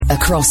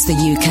Across the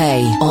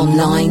UK,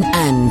 online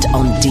and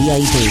on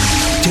DAB.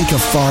 Take a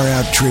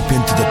far-out trip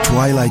into the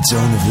twilight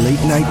zone of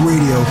late-night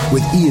radio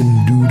with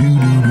Iain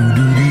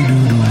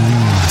Doo-doo-doo-doo-doo-doo-doo.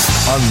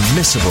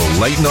 Unmissable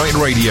late-night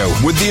radio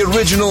with the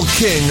original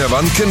king of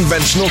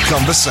unconventional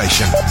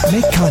conversation.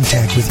 Make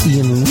contact with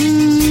Iain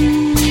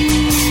Lee.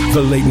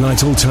 The Late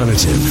Night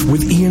Alternative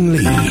with Iain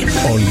Lee on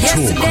Talk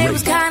Yesterday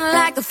was kind of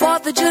like the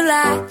 4th of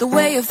July. The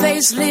way your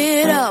face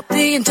lit up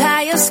the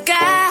entire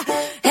sky.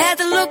 Had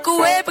to look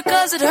away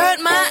because it hurt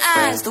my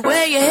eyes. The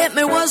way you hit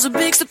me was a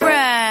big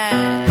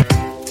surprise.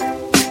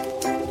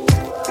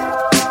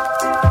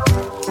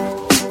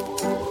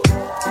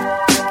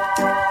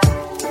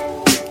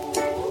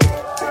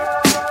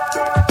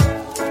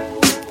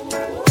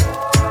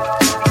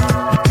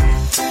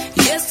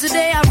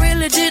 Yesterday I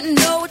really didn't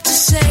know what to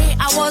say.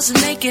 I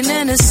wasn't making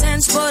any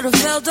sense, but I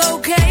felt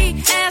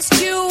okay. Asked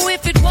you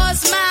if it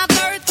was my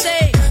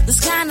birthday. This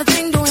kind of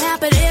thing don't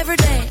happen every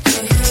day.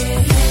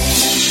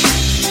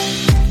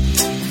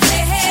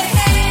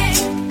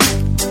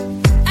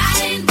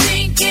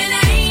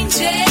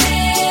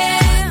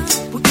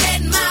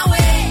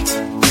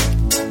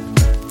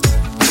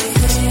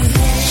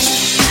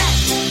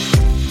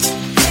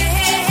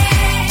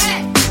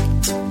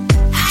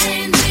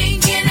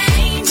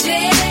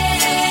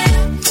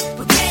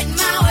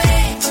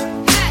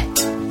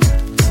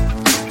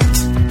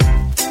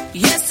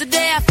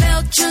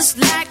 Just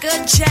like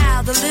a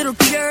child, a little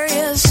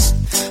curious,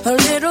 a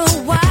little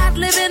wild.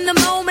 Live in the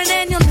moment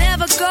and you'll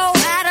never go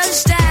out of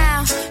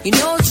style. You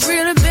know it's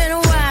really been a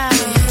while.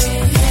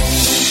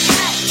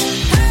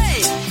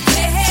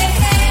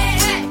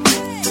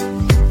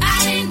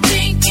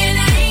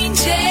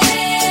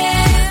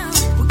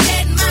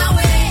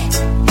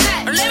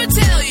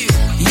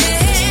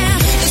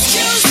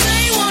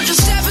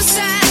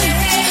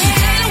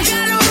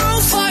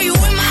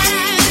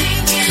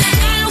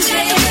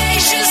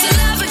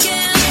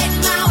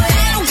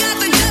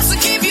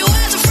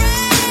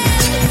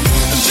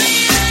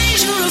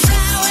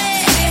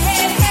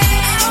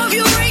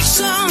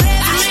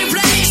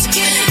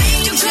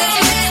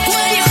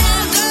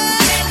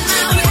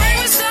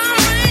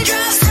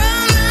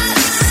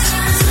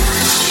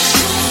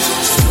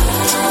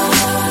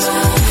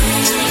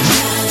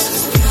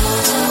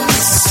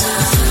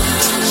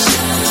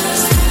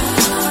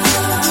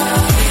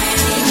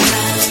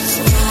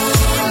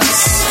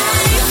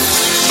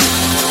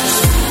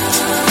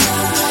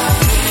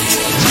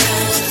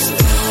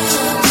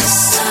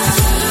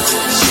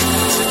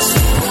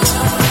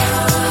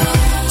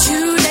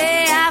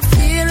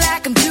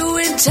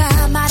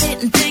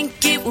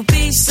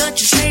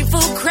 Such a shameful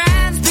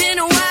crime. It's been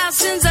a while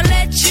since I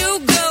let you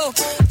go.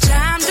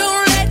 Time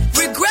don't let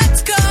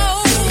regrets go.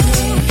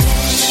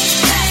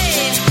 Hey,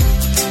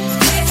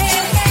 hey,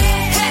 hey,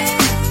 hey, hey.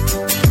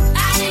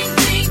 I didn't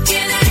think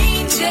an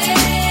angel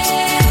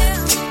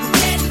would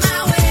get in my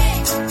way.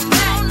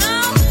 No,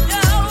 no,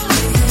 no.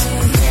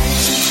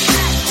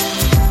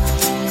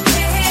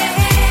 Hey, hey,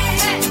 hey,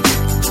 hey.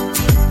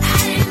 I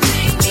didn't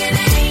think an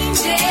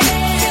angel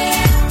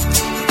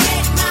would get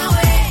in my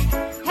way.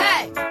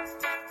 Hey.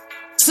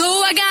 So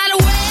I gotta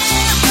welcome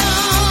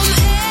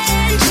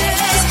angels,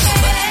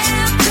 welcome angels,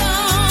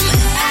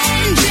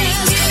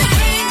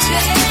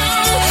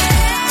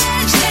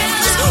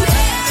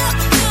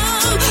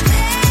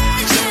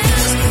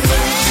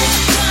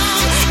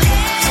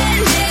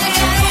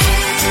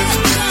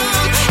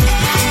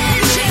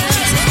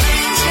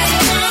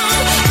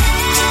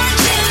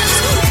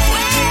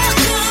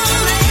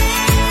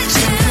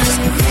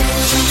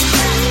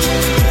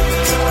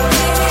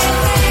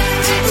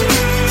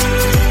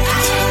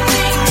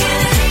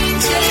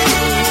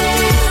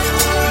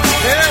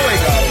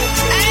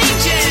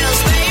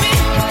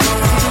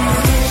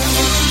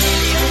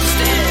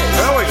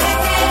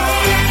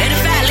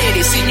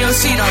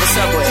 seat on the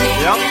subway.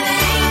 Yep.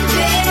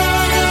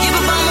 Give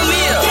a bum a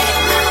meal.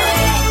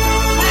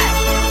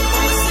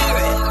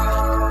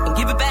 And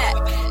give it back.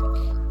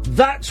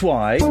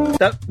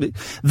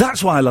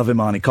 That's why I love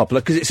Imani Coppola,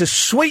 because it's a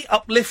sweet,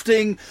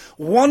 uplifting,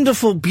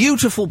 wonderful,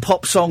 beautiful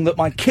pop song that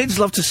my kids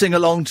love to sing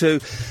along to,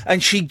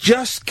 and she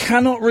just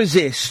cannot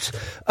resist.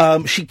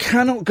 She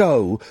cannot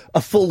go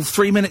a full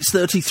 3 minutes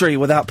 33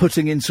 without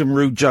putting in some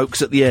rude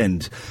jokes at the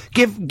end.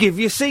 Give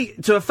your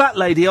seat to a fat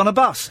lady on a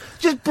bus.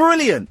 Just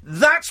brilliant.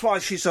 That's why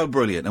she's so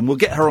brilliant, and we'll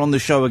get her on the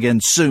show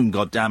again soon,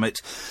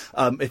 goddammit.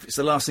 If it's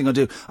the last thing I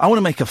do. I want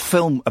to make a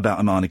film about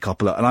Imani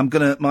Coppola,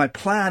 and my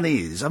plan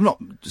is, I've not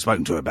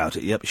spoken to her about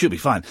it yet, but she'll be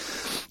fine,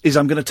 is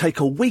I'm going to take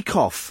a week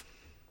off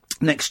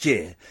next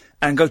year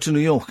and go to New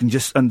York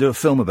and do a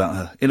film about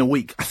her in a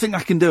week. I think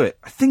I can do it.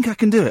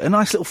 A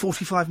nice little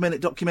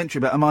 45-minute documentary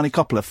about Imani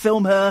Coppola.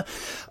 Film her,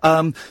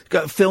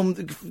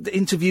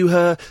 interview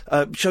her,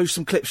 show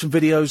some clips and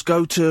videos,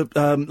 go to,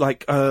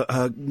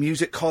 her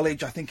music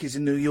college, I think is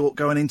in New York,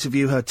 go and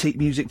interview her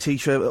music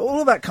teacher,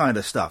 all of that kind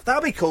of stuff.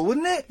 That'd be cool,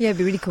 wouldn't it? Yeah, it'd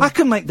be really cool. I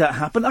can make that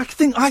happen. I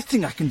think I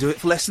can do it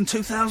for less than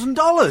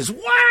 $2,000.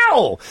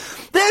 Wow!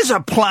 There's a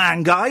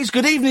plan, guys.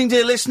 Good evening,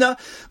 dear listener.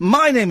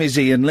 My name is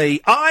Iain Lee.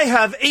 I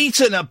have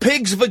eaten a pizza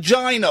pig's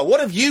vagina.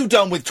 What have you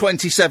done with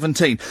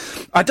 2017?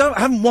 I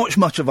haven't watched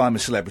much of I'm a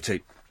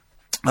Celebrity.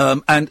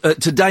 And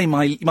today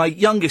my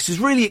youngest is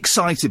really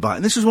excited by it.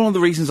 And this is one of the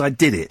reasons I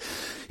did it.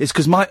 It's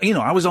because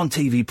I was on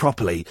TV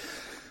properly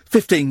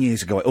 15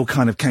 years ago. It all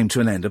kind of came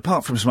to an end,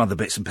 apart from some other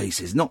bits and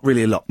pieces. Not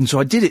really a lot. And so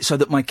I did it so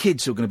that my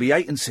kids, who are going to be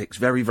 8 and 6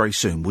 very, very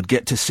soon, would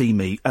get to see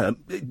me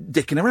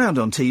dicking around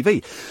on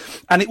TV.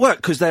 And it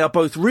worked, because they are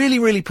both really,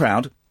 really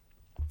proud.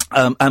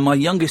 And my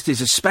youngest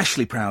is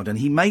especially proud, and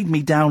he made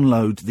me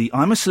download the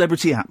I'm a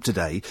Celebrity app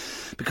today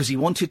because he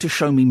wanted to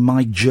show me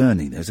my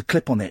journey. There's a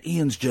clip on there,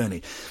 Ian's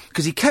journey,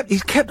 because he kept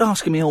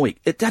asking me all week,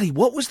 Daddy,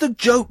 what was the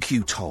joke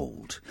you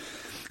told?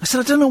 I said,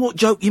 I don't know what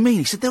joke you mean.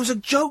 He said, there was a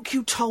joke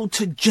you told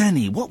to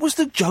Jenny. What was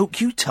the joke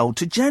you told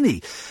to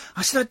Jenny?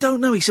 I said, I don't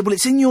know. He said, well,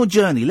 it's in your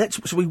journey.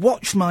 So we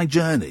watched my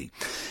journey.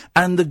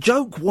 And the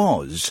joke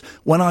was,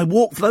 when I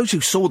walked, for those who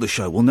saw the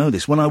show will know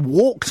this, when I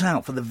walked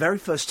out for the very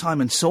first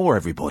time and saw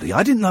everybody,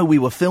 I didn't know we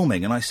were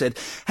filming, and I said,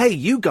 hey,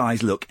 you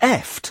guys look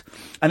effed.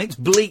 And it's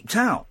bleeped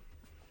out.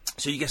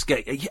 So you just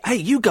get, hey,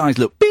 you guys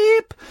look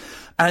beep.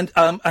 And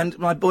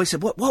my boy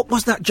said, what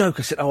was that joke?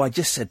 I said, I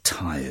just said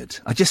tired.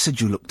 I just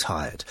said you look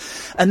tired.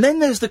 And then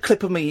there's the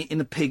clip of me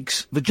in a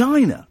pig's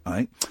vagina,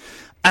 right?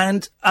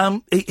 And,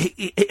 and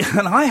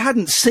I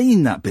hadn't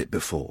seen that bit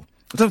before.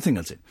 I don't think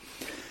that's it.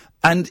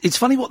 And it's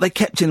funny what they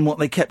kept in and what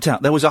they kept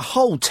out. There was a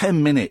whole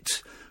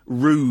 10-minute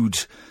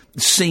rude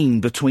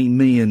scene between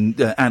me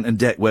and Ant and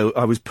Dec where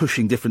I was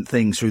pushing different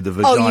things through the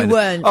vagina. Oh, you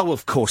weren't? Oh,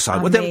 of course I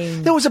would.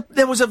 There was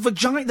a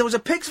vagina. There was a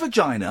pig's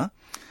vagina,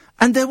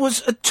 and there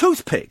was a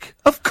toothpick.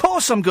 Of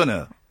course I'm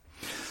gonna.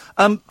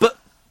 But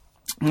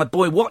my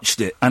boy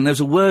watched it, and there's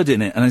a word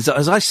in it, and as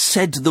I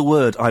said the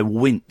word, I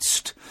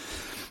winced.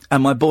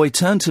 And my boy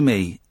turned to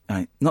me,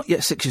 not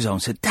yet 6 years old,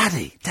 and said,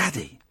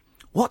 Daddy,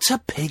 what's a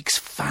pig's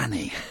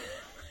fanny?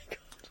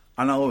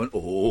 And I went,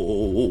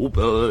 oh,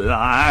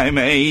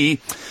 blimey.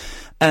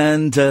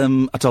 And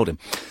I told him.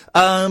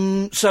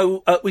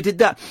 So we did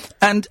that.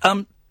 And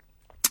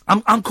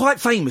I'm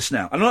quite famous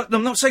now. I'm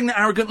not saying that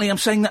arrogantly, I'm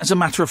saying that as a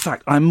matter of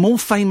fact. I'm more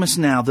famous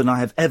now than I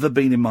have ever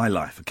been in my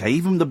life, okay?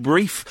 Even the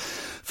brief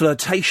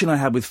flirtation I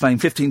had with fame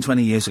 15,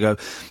 20 years ago,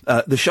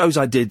 the shows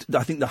I did,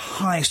 I think the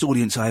highest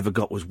audience I ever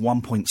got was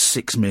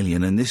 1.6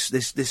 million, and this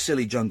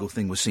silly jungle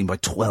thing was seen by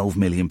 12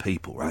 million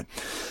people, right?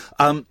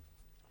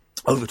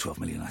 Over 12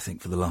 million, I think,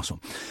 for the last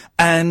one.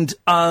 And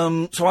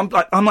so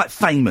I'm like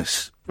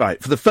famous, right,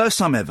 for the first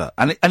time ever.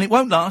 And it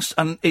won't last,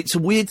 and it's a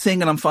weird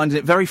thing, and I'm finding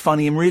it very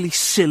funny and really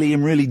silly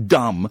and really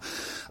dumb.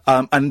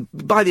 And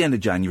by the end of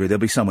January, there'll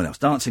be someone else.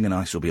 Dancing and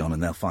Ice will be on,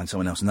 and they'll find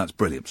someone else, and that's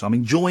brilliant. So I'm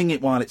enjoying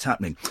it while it's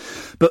happening.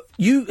 But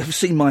you have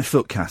seen my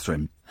foot,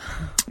 Catherine.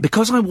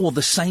 Because I wore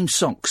the same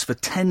socks for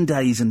 10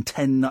 days and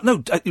 10 nights.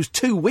 No, it was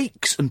 2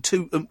 weeks and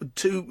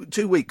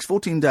 2 weeks,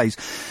 14 days.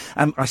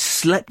 I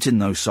slept in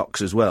those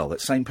socks as well, that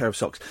same pair of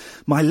socks.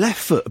 My left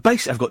foot,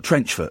 basically I've got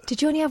trench foot.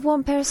 Did you only have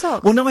one pair of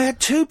socks? Well, no, I had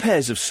 2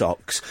 pairs of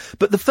socks,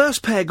 but the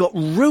first pair got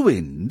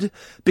ruined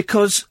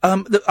because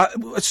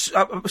as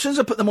soon as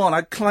I put them on,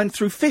 I climbed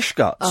through fish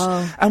guts.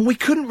 Oh. And we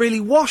couldn't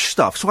really wash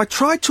stuff, so I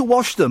tried to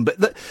wash them, but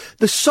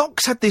the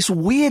socks had this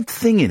weird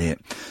thing in it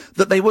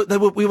that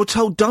we were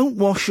told, don't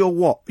wash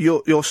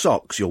your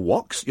socks.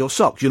 Your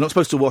socks. You're not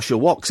supposed to wash your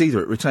woks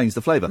either. It retains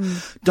the flavour.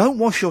 Don't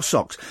wash your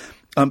socks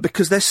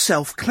because they're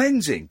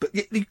self-cleansing. But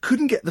you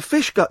couldn't get the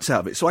fish guts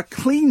out of it. So I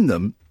cleaned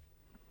them,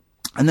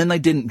 and then they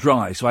didn't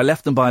dry. So I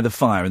left them by the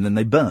fire, and then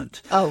they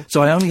burnt. Oh.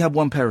 So I only had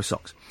 1 pair of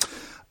socks.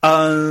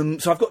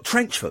 So I've got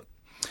trench foot.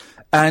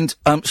 And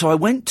so I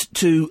went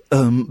to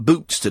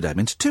Boots today. I've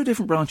been to 2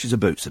 different branches of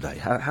Boots today.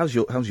 How's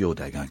your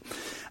day going?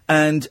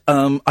 And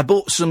I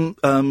bought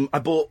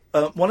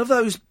one of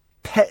those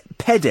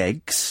ped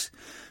eggs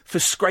for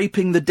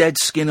scraping the dead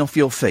skin off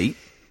your feet.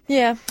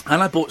 Yeah.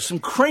 And I bought some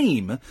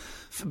cream.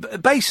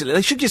 Basically,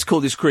 they should just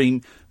call this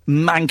cream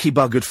manky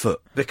buggered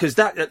foot, because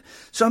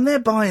so I'm there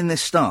buying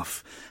this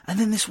stuff, and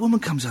then this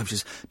woman comes over and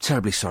says,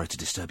 terribly sorry to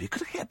disturb you.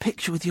 Could I get a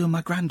picture with you and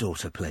my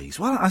granddaughter, please?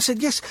 Well, I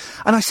said, yes.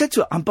 And I said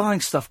to her, I'm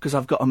buying stuff because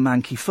I've got a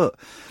manky foot.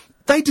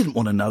 They didn't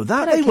want to know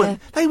that.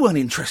 They weren't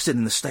interested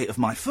in the state of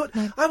my foot.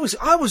 No. I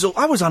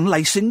was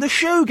unlacing the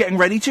shoe, getting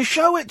ready to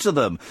show it to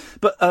them.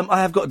 But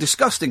I have got a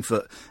disgusting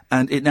foot,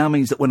 and it now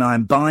means that when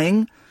I'm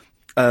buying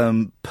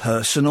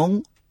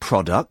personal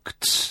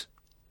products,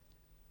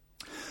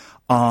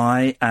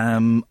 I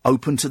am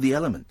open to the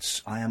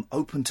elements. I am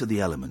open to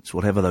the elements,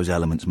 whatever those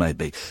elements may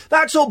be.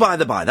 That's all by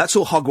the by. That's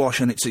all hogwash,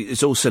 and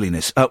it's all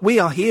silliness. We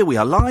are here. We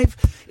are live.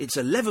 It's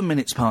 11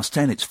 minutes past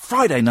 10. It's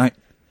Friday night.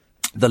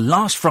 The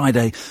last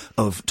Friday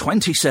of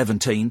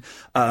 2017.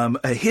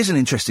 Here's an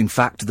interesting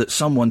fact that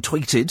someone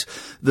tweeted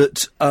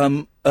that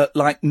at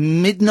like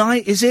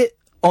midnight, is it,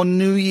 on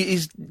New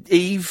Year's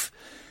Eve,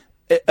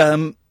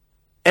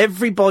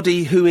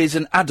 everybody who is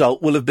an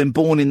adult will have been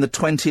born in the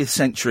 20th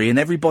century, and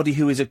everybody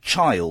who is a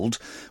child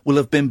will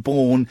have been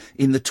born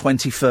in the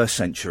 21st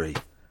century.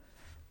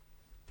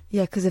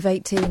 Yeah, because of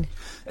 18.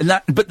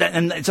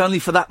 And it's only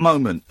for that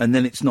moment, and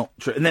then it's not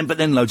true. But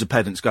then loads of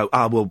pedants go,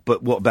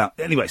 but what about...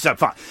 Anyway, so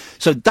fine.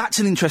 So that's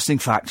an interesting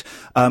fact,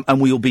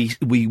 and we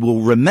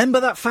will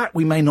remember that fact.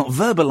 We may not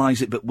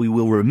verbalise it, but we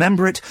will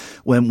remember it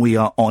when we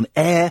are on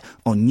air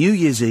on New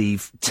Year's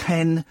Eve,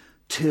 10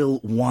 till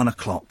 1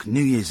 o'clock.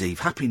 New Year's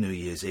Eve. Happy New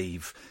Year's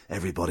Eve,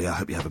 everybody. I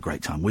hope you have a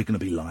great time. We're going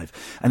to be live.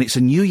 And it's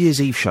a New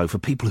Year's Eve show for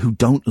people who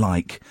don't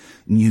like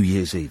New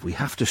Year's Eve. We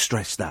have to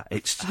stress that.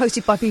 It's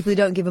hosted by people who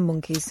don't give a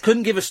monkeys.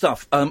 Couldn't give a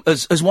stuff.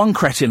 As one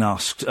cretin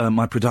asked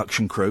my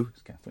production crew,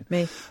 Catherine,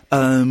 me,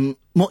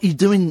 what are you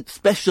doing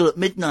special at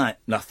midnight?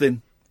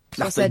 Nothing.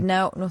 I said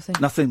no, nothing.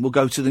 Nothing. We'll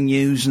go to the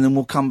news and then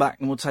we'll come back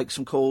and we'll take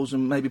some calls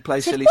and maybe play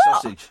silly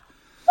sausage.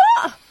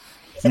 What?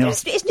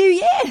 It's New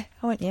Year.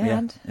 I went, yeah.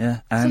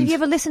 So have you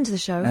ever listened to the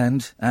show?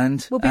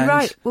 And we'll be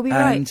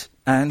right.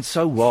 And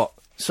so what?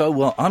 So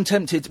what? I'm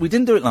tempted. We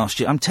didn't do it last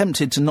year. I'm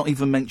tempted to not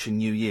even mention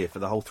New Year for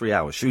the whole 3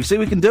 hours. Shall we see if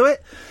we can do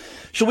it?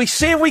 Shall we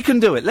see if we can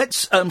do it?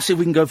 Let's see if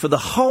we can go for the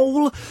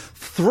whole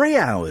 3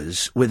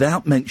 hours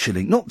without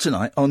mentioning, not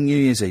tonight, on New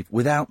Year's Eve,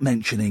 without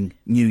mentioning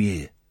New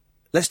Year.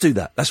 Let's do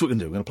that. That's what we're going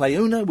to do. We're going to play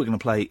Uno. We're going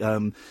to play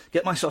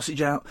Get My Sausage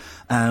Out,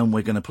 and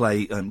we're going to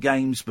play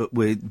games. And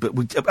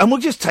we'll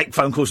just take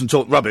phone calls and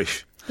talk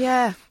rubbish.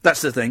 Yeah,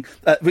 that's the thing.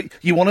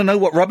 You want to know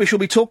what rubbish we'll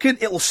be talking?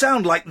 It will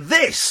sound like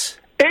this.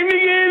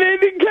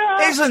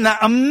 Isn't that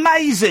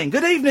amazing?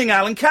 Good evening,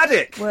 Alan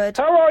Caddick. Word.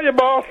 How are you,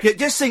 boss? Yeah,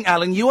 just think,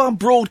 Alan, you are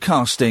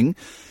broadcasting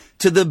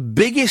to the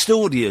biggest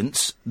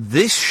audience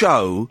this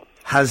show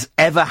has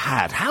ever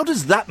had. How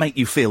does that make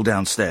you feel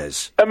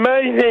downstairs?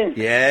 Amazing.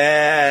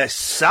 Yes,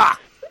 sir.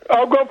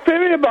 I've got a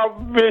theory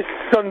about this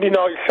Sunday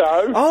night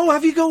show. Oh,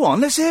 have you? Go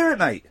on. Let's hear it,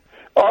 mate.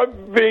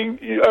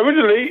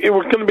 Originally, it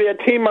was going to be a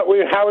team up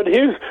with Howard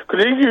Hughes,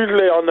 because he's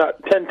usually on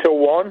that 10 till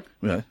 1.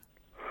 Yeah.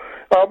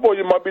 I thought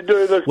you might be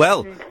doing this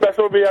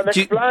special be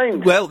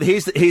unexplained.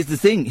 Here's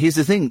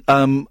the thing.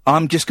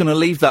 I'm just going to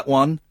leave that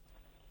one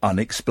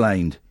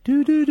unexplained.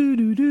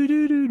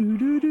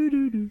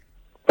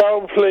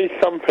 That'll please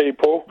some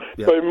people,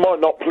 but it might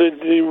not please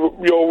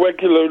your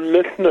regular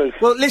listeners.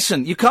 Well,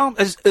 listen, you can't...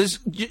 As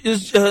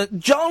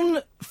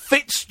John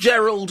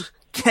Fitzgerald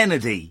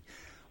Kennedy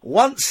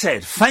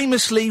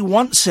famously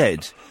once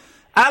said,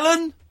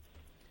 Alan,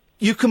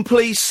 you can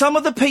please some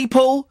of the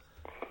people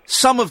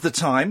some of the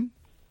time.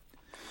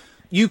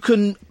 You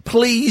can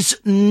please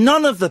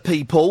none of the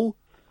people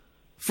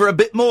for a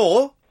bit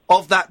more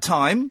of that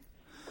time.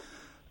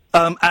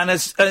 And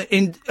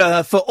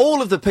for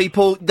all of the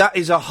people, that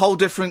is a whole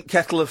different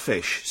kettle of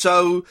fish.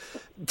 So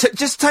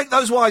just take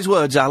those wise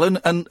words, Alan,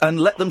 and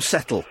let them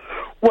settle.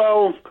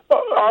 Well,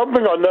 I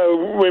think I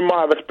know we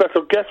might have a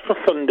special guest for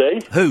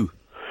Sunday. Who?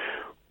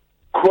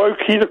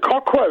 Croaky the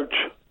cockroach.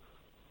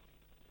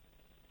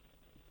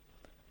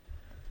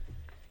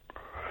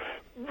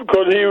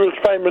 Because he was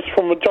famous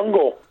from the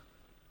jungle.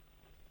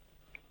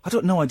 I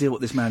don't know idea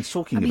what this man's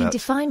talking about. I mean,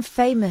 define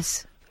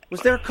famous.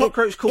 Was there a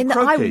cockroach called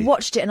Croaky? I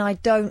watched it and I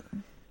don't...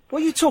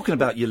 What are you talking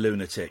about, you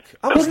lunatic?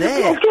 I was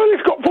there.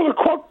 Australia's got full of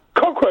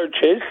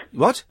cockroaches.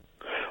 What?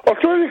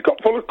 Australia's got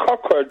full of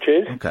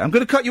cockroaches. Okay, I'm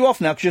going to cut you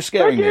off now because you're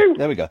scaring me.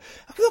 There we go.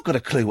 I've not got a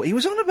clue what he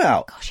was on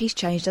about. Gosh, he's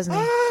changed, hasn't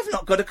he? I've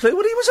not got a clue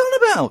what he was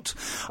on about.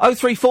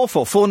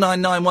 0344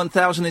 499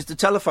 1000 is the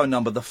telephone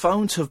number. The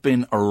phones have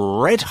been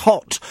red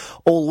hot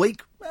all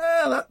week.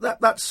 Well,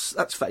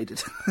 that's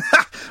faded.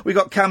 We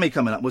got Cammy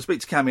coming up. We'll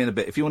speak to Cammy in a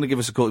bit. If you want to give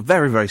us a call,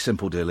 very, very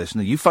simple, dear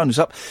listener. You phone us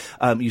up.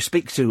 You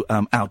speak to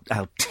our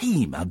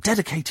team, our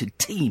dedicated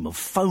team of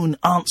phone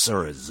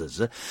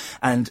answerers,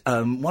 and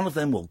one of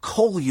them will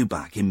call you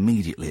back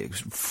immediately.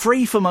 It's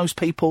free for most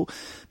people,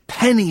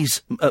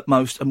 pennies at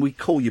most, and we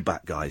call you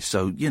back, guys.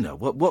 So you know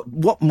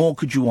what more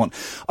could you want?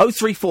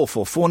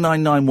 0344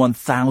 499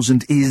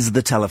 1000 is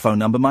the telephone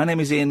number. My name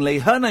is Iain Lee.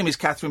 Her name is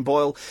Catherine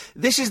Boyle.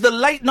 This is the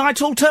Late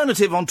Night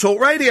Alternative on Talk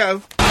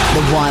Radio.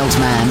 The wild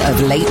man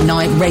of late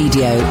night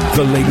radio.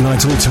 The Late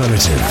Night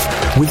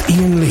Alternative with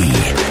Iain Lee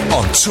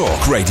on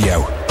Talk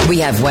Radio. We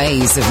have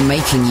ways of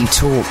making you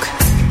talk.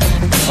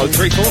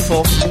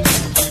 0344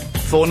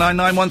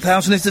 499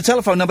 1000 is the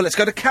telephone number. Let's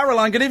go to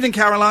Caroline. Good evening,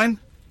 Caroline.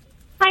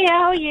 Hiya,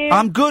 how are you?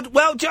 I'm good.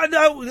 Well, do you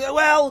know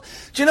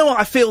what?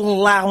 I feel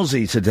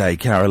lousy today,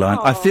 Caroline.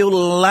 I feel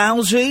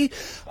lousy.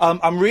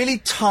 I'm really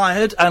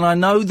tired, and I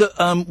know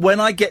that when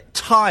I get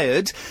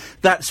tired,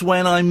 that's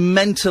when I'm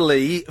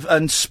mentally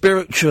and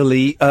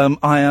spiritually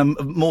I am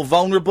more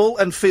vulnerable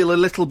and feel a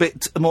little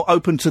bit more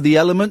open to the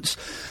elements.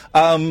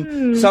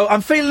 So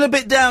I'm feeling a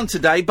bit down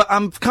today, but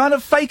I'm kind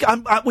of fake.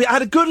 We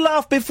had a good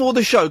laugh before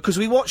the show because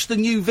we watched the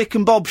new Vic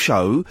and Bob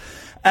show.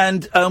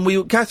 And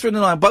Catherine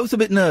and I are both a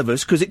bit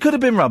nervous because it could have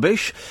been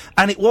rubbish,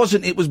 and it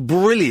wasn't. It was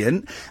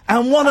brilliant,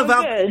 and one of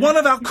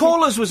our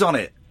callers was on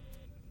it.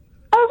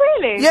 Oh,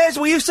 really? Yes,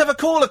 we used to have a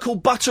caller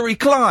called Buttery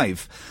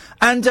Clive,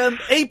 and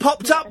he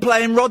popped up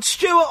playing Rod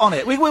Stewart on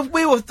it. We were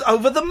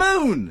over the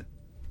moon.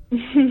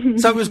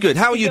 So it was good.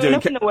 How are you doing?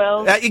 Up in the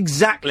world.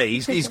 Exactly.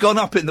 He's gone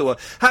up in the world.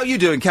 How are you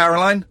doing,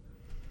 Caroline?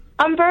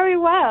 I'm very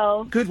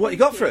well. Good. What you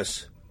got for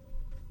us?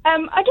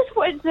 I just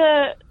wanted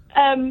to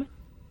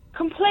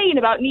complain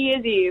about New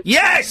Year's Eve.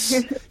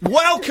 Yes!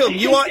 Welcome!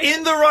 You are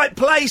in the right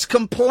place.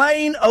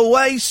 Complain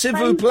away, s'il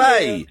vous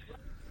plaît.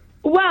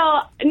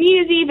 Well, New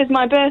Year's Eve is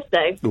my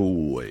birthday.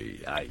 Ooh,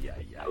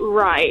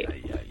 Right.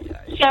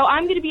 So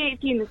I'm going to be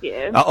 18 this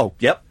year. Uh-oh,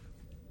 yep.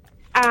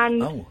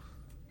 And,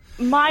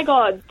 my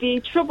God, the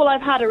trouble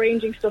I've had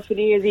arranging stuff for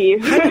New Year's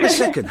Eve.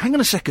 Hang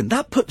on a second.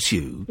 That puts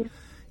you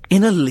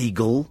in a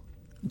legal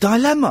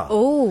dilemma.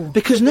 Oh.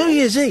 Because New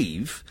Year's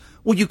Eve,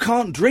 well, you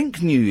can't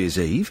drink New Year's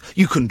Eve.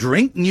 You can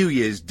drink New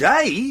Year's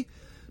Day,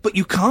 but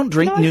you can't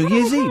drink New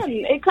Year's Eve.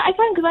 I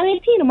can, because I'm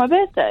 18 on my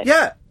birthday.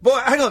 Yeah. Boy,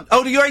 hang on.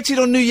 Oh, you're 18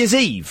 on New Year's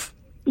Eve?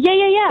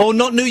 Yeah. Or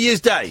not New Year's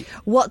Day?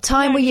 What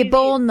time were you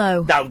born,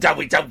 though? No,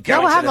 we don't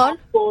go No, hang on.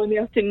 Born in the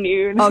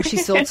afternoon. Oh,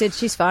 she's sorted.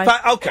 She's fine.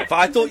 Okay,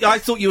 I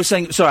thought you were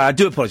saying. Sorry, I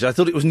do apologise. I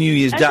thought it was New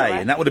Year's Day,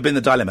 right. and that would have been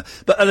the dilemma.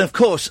 But and of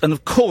course,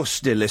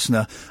 dear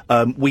listener,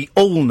 we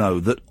all know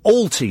that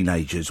all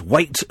teenagers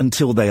wait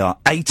until they are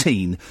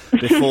 18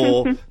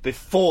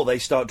 before they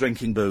start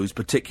drinking booze,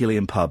 particularly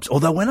in pubs.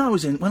 Although when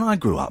I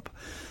grew up,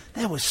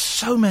 there were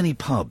so many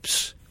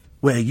pubs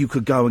where you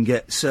could go and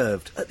get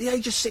served at the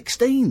age of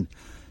 16.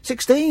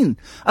 16.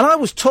 And I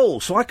was tall,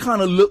 so I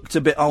kind of looked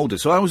a bit older,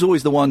 so I was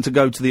always the one to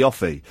go to the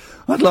offie.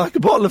 I'd like a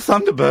bottle of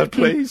Thunderbird,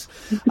 please.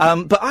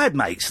 But I had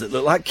mates that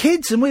looked like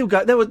kids, and we would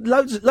go, there were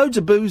loads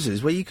of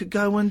boozers where you could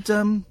go and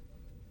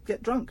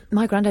get drunk.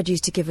 My granddad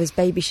used to give us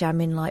baby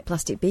sham in, like,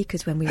 plastic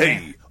beakers when we were...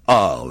 Hey,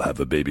 I'll have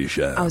a baby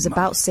sham. I was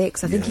about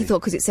 6. I think he thought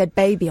because it said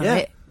baby on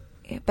it.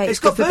 It's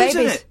got booze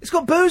in it. It's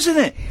got booze in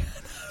it.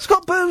 It's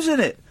got booze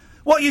in it.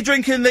 What are you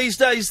drinking these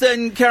days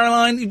then,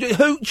 Caroline?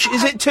 Hooch?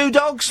 Is it 2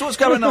 dogs? What's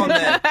going on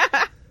there?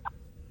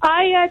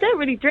 I don't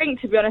really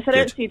drink, to be honest. I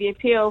don't see the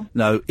appeal.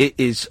 No, it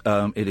is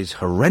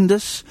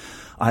horrendous.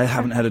 I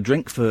haven't had a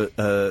drink for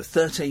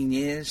 13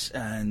 years,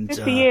 and good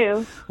for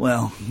you.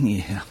 Well,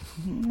 yeah.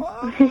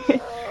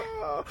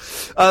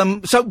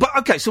 So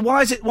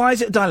why is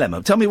it a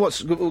dilemma? Tell me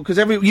because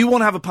you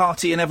want to have a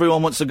party and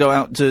everyone wants to go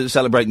out to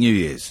celebrate New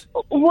Year's.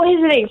 Well,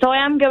 here's the thing. So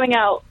I am going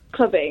out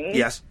clubbing.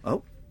 Yes.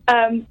 Oh.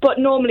 But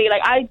normally,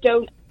 like,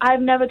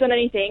 I've never done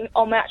anything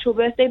on my actual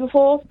birthday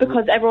before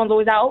because everyone's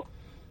always out.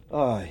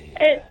 Oh.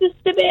 It's just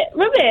a bit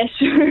rubbish.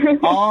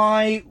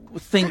 I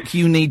think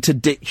you need to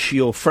ditch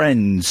your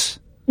friends.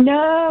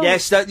 No.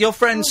 Yes, your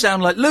friends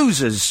sound like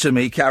losers to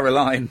me,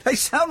 Caroline. They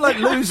sound like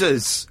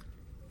losers.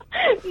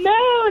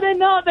 No, they're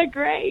not. They're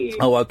great.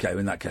 Oh, okay.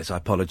 In that case, I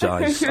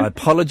apologise. I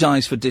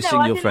apologise for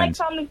dissing your friends.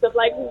 Like family stuff,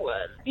 like,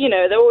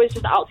 they're always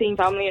just out seeing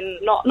family and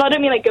not. No, I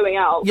don't mean like going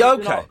out. Yeah,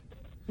 okay.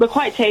 We're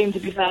quite tame, to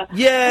be fair.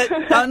 Yeah,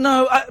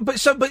 no,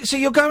 but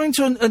you're going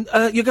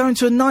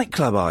to a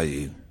nightclub, are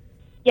you?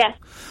 Yes.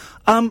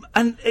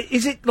 And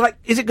is it going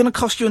to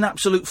cost you an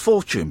absolute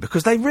fortune?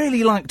 Because they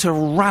really like to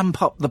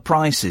ramp up the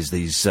prices,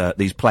 these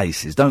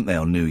places, don't they,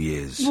 on New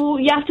Year's? Well,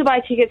 you have to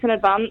buy tickets in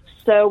advance,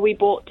 so we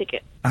bought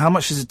tickets. How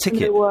much is a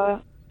ticket?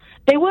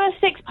 They were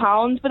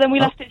 £6, but then we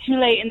left it too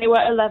late and they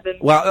were 11.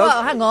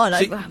 Well, hang on,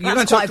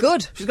 that's quite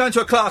good. She's going to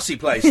a classy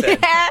place then.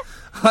 Yeah.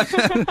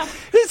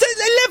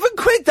 It's 11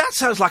 quid. That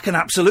sounds like an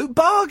absolute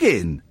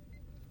bargain.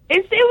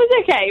 It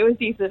was okay. It was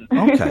decent.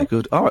 Okay,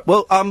 good. All right.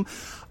 Well,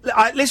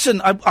 listen,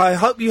 I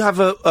hope you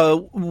have a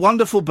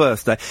wonderful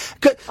birthday.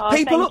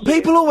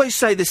 People always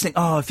say this thing,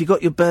 if you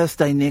got your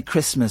birthday near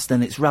Christmas,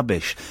 then it's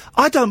rubbish.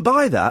 I don't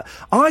buy that.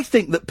 I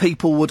think that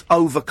people would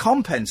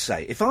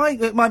overcompensate. If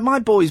my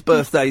boy's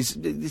birthday's,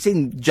 it's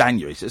in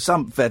January, so it's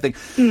some fair thing.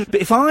 But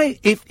if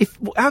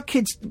our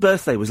kid's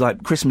birthday was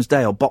like Christmas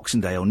Day or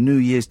Boxing Day or New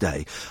Year's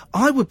Day,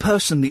 I would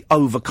personally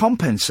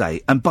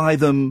overcompensate and buy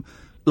them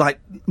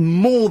like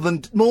more than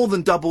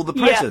double the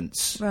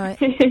presents. Yeah.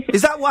 Right.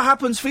 Is that what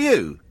happens for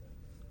you?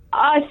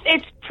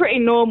 It's pretty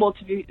normal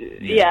to be.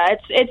 Yeah,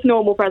 it's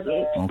normal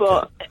presents,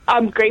 but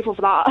I'm grateful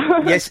for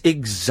that. Yes,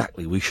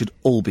 exactly. We should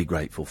all be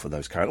grateful for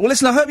those, Karen. Well,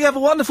 listen, I hope you have a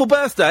wonderful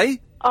birthday.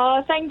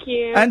 Oh, thank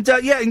you. And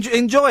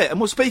enjoy it,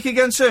 and we'll speak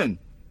again soon.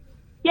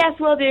 Yes,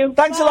 we'll do.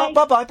 Thanks a lot.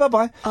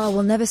 Bye-bye. Oh,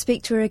 we'll never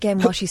speak to her again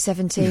while she's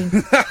 17.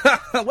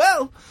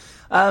 Well.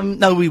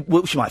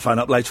 No, she might phone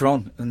up later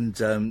on and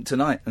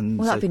tonight. And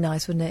well, that'd be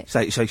nice, wouldn't it?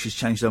 Say she's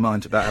changed her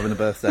mind about having a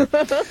birthday.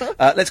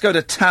 Let's go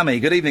to Tammy.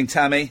 Good evening,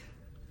 Tammy.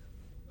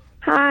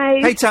 Hi.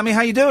 Hey, Tammy,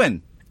 how you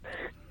doing?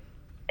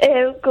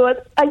 Good.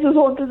 I just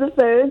wanted to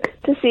phone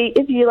to see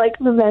if you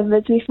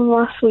remembered me from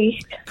last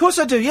week. Of course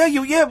I do.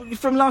 Yeah,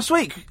 from last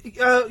week.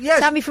 Yeah.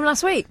 Tammy from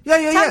last week.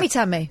 Yeah.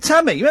 Tammy.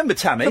 Tammy, you remember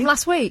Tammy from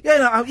last week?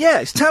 Yeah,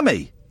 it's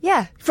Tammy.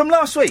 Yeah. From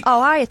last week.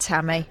 Oh, hiya,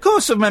 Tammy. Of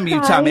course I remember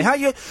you, Tammy. How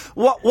you?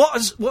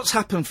 What's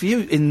happened for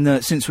you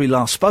in since we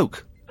last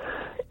spoke?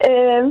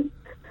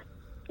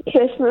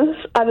 Christmas.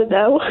 I don't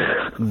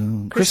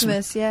know.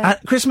 Christmas, yeah.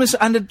 Christmas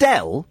and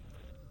Adele.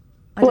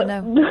 I don't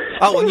know.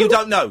 Oh, and you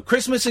don't know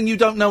Christmas, and you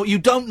don't know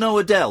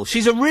Adele.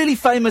 She's a really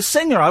famous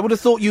singer. I would have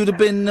thought you'd have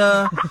been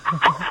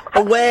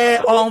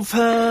aware of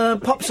her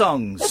pop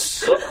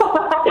songs.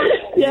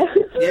 Yeah.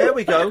 There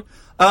we go.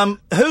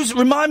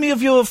 Remind me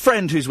of your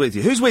friend who's with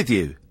you. Who's with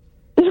you?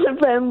 My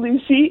friend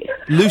Lucy.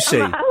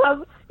 Lucy.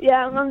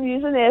 Yeah, I'm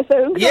using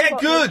earphones. Yeah,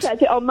 good.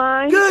 Set it on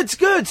mine.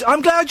 Good.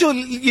 I'm glad you're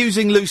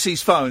using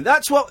Lucy's phone.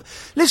 That's what...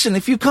 Listen,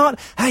 if you can't...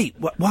 Hey,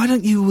 why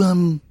don't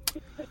you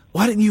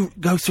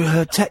go through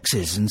her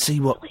texts and see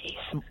what...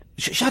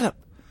 Shut up.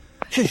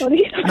 Shush.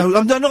 No,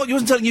 I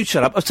wasn't telling you to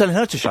shut up. I was telling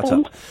her to shut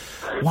up.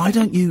 Why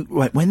don't you...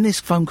 Right, when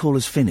this phone call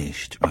is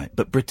finished, right,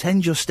 but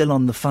pretend you're still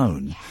on the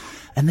phone,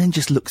 and then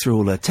just look through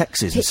all her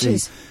texts and see...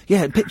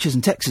 Yeah, pictures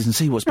and texts and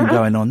see what's been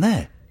going on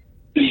there.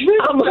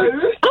 I'm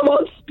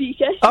on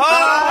speaker.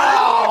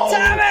 Oh!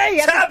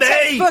 Tammy!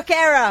 Textbook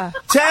error.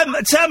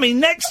 Tammy,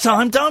 next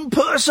time, don't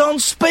put us on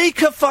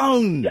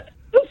speakerphone.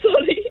 I'm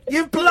sorry.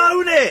 You've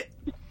blown it.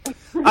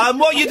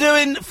 What are you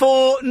doing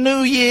for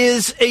New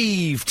Year's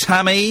Eve,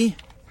 Tammy?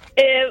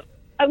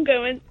 I'm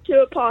going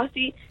to a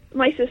party,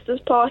 my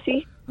sister's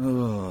party.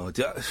 Oh,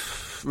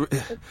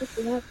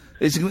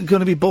 is it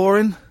going to be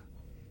boring?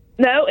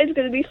 No, it's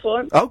going to be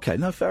fun. Okay,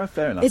 no, fair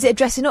enough. Is it a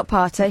dressing up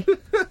party?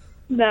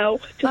 No,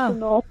 just a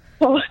normal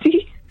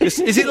party. Is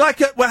it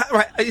like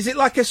is it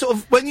like a sort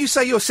of, when you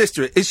say your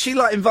sister, is she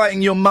like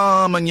inviting your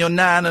mum and your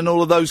nan and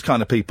all of those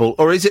kind of people,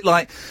 or is it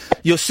like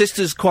your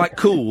sister's quite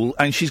cool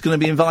and she's going to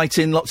be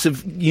inviting lots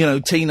of,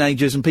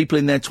 teenagers and people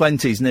in their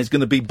 20s, and there's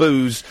going to be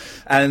booze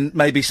and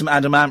maybe some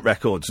Adam Ant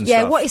records and stuff?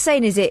 Yeah, what you're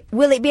saying is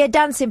will it be a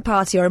dancing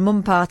party or a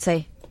mum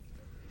party?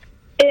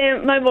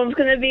 My mum's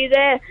going to be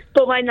there,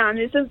 but my nan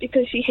isn't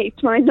because she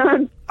hates my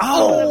nan.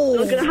 Oh!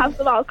 We're going to have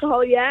some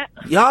alcohol, yeah.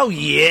 Oh,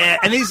 yeah.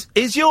 And is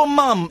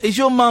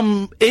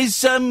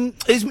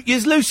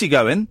Lucy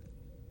going?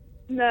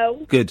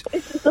 No. Good.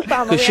 It's just a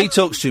family. Because she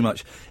talks too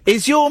much.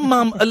 Is your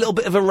mum a little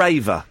bit of a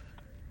raver?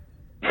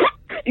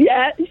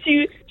 Yeah,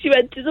 she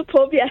went to the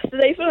pub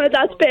yesterday for her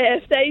dad's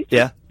birthday.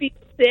 Yeah. She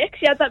was sick.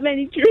 She had that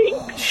many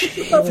drinks.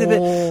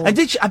 And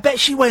did she, I bet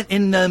she went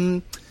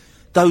in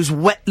those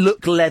wet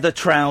look leather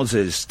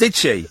trousers, did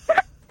she?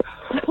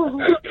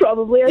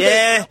 Probably.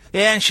 Yeah,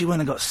 and she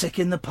went and got sick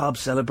in the pub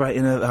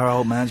celebrating her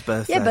old man's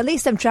birthday. Yeah, but at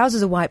least them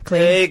trousers are wiped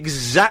clean.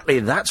 Exactly.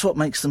 That's what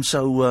makes them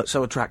so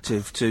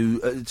attractive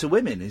to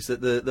women, is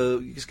that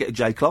you just get a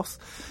J-cloth,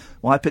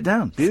 wipe it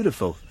down.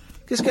 Beautiful.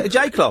 Just get a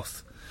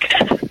J-cloth.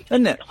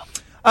 Isn't it?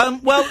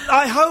 Well,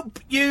 I hope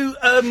you...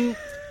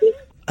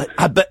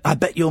 I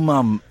bet your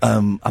mum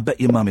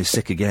is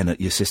sick again at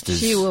your sister's.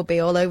 She will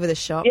be all over the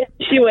shop. Yeah,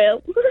 she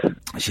will.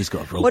 She's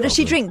got a real What does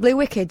she drink? Blue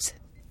Wickeds?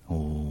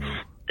 Oh.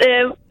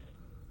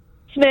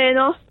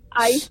 Smirnoff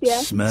Ice, yeah.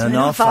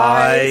 Smirnoff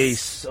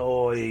Ice.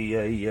 Oh,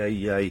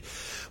 yeah.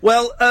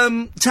 Well,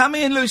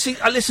 Tammy and Lucy,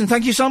 listen,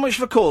 thank you so much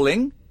for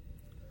calling.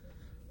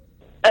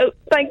 Oh,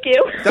 thank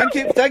you.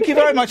 Thank you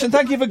very much, and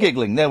thank you for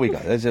giggling. There we go.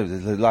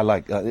 I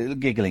like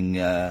giggling.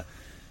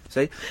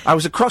 See, I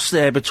was across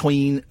there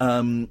between. I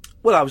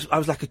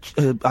was like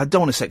I don't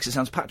want to say 'cause it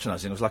sounds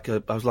patronising. I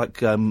was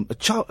like a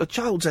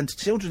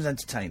children's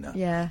entertainer.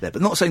 Yeah. There,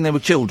 but not saying they were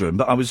children.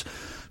 But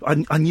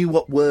I knew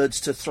what words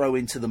to throw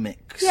into the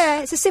mix.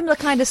 Yeah, it's a similar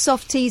kind of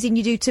soft teasing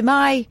you do to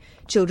my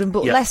children,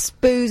 but less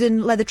booze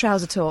and leather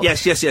trouser talk.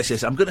 Yes.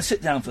 I'm going to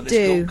sit down for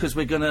this because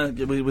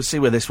we'll see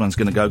where this one's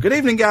going to go. Good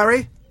evening,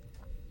 Gary.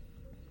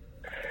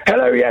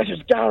 Hello, yes,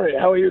 it's Gary.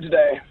 How are you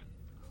today?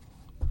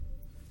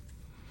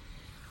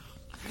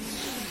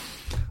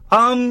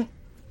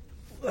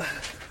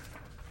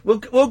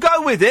 We'll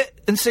go with it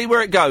and see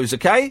where it goes,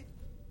 okay?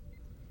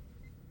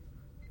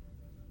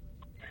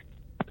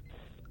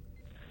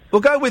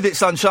 We'll go with it,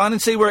 sunshine,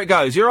 and see where it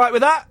goes. You all right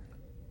with that?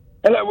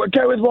 Hello, we'll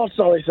go with what,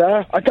 sorry,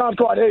 sir? I can't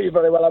quite hear you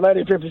very well. I'm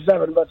only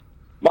 57, but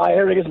my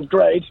hearing isn't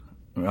great.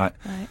 Right.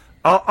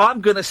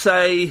 I'm going to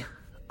say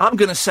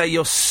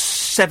you're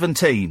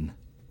 17.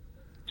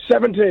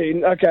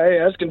 17, okay,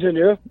 yes,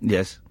 continue.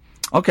 Yes.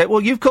 Okay,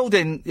 well, you've called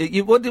in.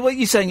 What are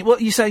you saying?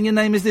 What are you saying your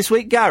name is this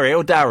week? Gary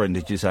or Darren,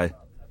 did you say?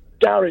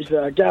 Gary,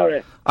 sir,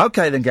 Gary.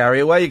 Okay, then, Gary,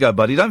 away you go,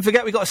 buddy. Don't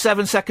forget we've got a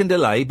 7-second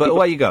delay, but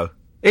away you go.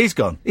 He's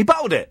gone. He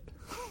bottled it.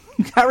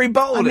 Gary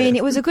bottled it. I mean,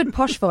 it was a good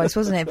posh voice,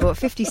 wasn't it? But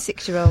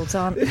 56-year-olds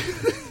aren't.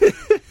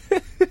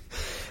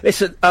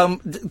 Listen,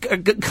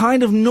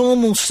 kind of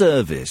normal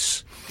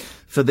service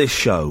for this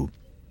show,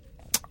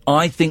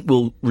 I think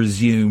will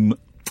resume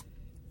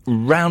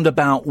round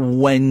about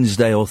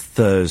Wednesday or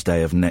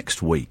Thursday of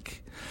next week.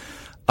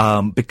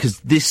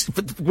 Because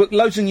for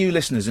loads of new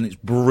listeners, and it's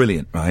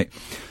brilliant, right?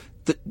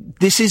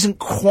 This isn't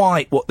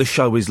quite what the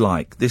show is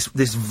like, this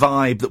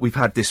vibe that we've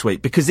had this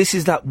week, because this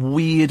is that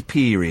weird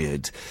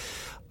period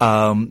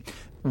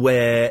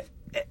where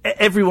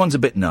everyone's a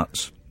bit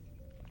nuts.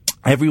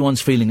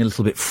 Everyone's feeling a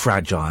little bit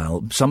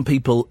fragile. Some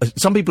people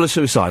are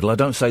suicidal. I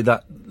don't say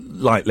that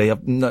lightly.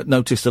 I've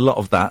noticed a lot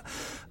of that.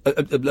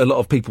 A lot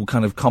of people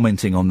kind of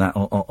commenting on that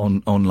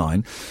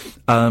online.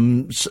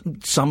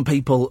 Some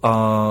people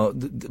are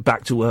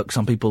back to work,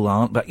 some people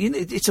aren't. But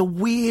it's a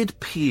weird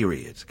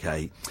period,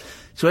 okay?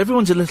 So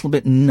everyone's a little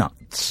bit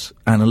nuts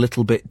and a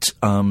little bit,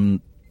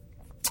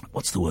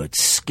 what's the word?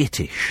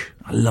 Skittish.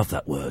 I love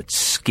that word,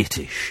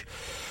 skittish.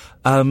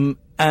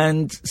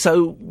 And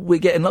so we're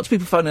getting lots of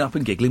people phoning up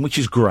and giggling, which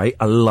is great.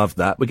 I love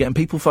that. We're getting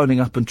people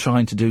phoning up and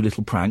trying to do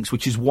little pranks,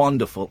 which is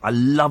wonderful. I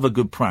love a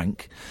good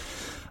prank.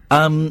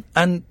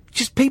 And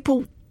just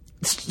people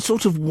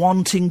sort of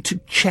wanting to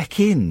check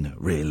in,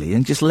 really,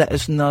 and just let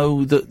us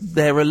know that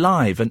they're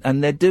alive.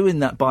 And they're doing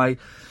that by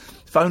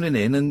phoning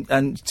in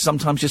and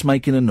sometimes just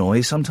making a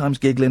noise, sometimes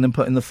giggling and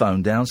putting the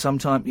phone down,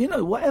 sometimes,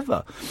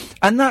 whatever.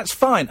 And that's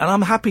fine, and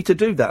I'm happy to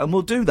do that, and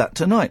we'll do that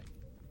tonight.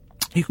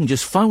 You can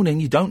just phone in.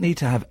 You don't need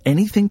to have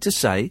anything to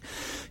say.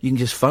 You can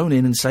just phone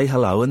in and say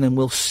hello, and then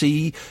we'll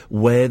see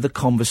where the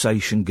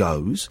conversation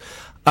goes.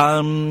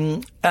 But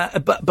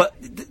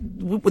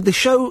the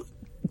show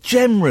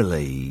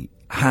generally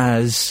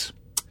has...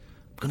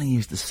 I'm going to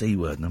use the C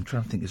word, and I'm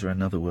trying to think, is there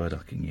another word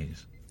I can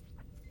use?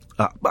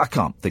 I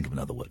can't think of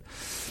another word.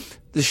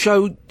 The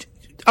show...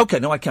 OK,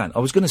 no, I can. I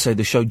was going to say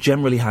the show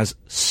generally has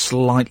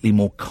slightly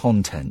more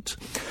content.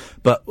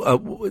 But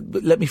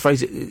let me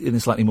phrase it in a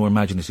slightly more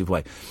imaginative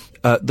way.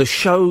 The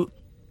show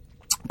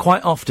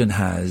quite often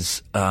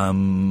has a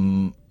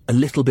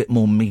little bit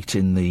more meat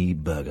in the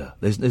burger.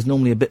 There's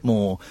normally a bit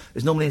more...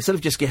 There's normally, instead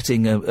of just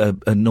getting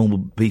a normal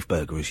beef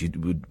burger, as you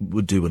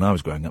would do when I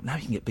was growing up, now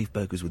you can get beef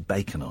burgers with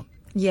bacon on.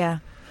 Yeah.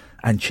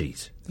 And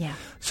cheese. Yeah.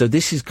 So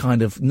this is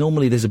kind of...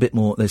 Normally there's a bit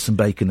more... There's some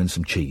bacon and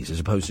some cheese, as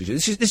opposed to...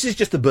 This is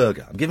just the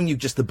burger. I'm giving you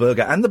just the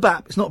burger and the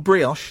bap. It's not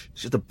brioche.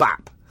 It's just a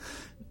bap.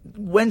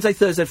 Wednesday,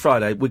 Thursday,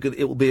 Friday,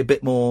 it will be a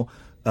bit more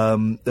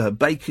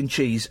bacon,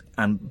 cheese,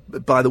 and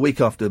by the week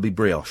after it'll be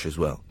brioche as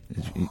well.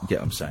 You get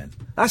what I'm saying?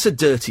 That's a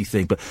dirty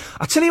thing, but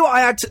I tell you what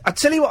I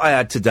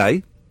had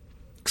today,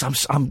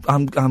 because I'm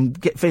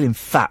feeling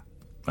fat.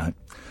 Right?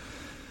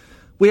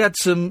 We had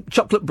some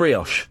chocolate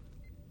brioche,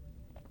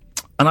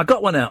 and I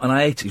got one out and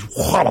I ate it,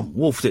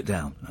 wolfed it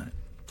down. Right?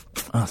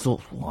 And I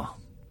thought, wow,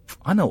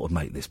 I know what would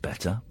make this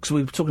better, because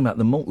we were talking about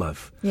the malt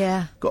loaf.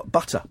 Yeah. Got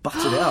buttered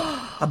it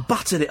up. I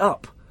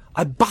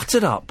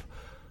buttered it up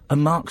a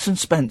Marks and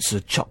Spencer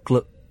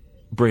chocolate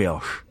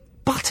brioche.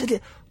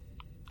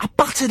 I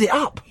buttered it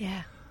up.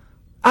 Yeah.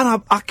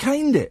 And I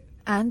caned it.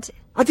 And?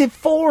 I did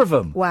 4 of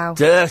them. Wow.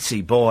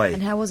 Dirty boy.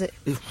 And how was it?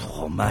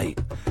 Oh, mate.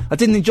 I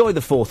didn't enjoy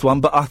the 4th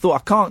one, but I thought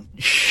I can't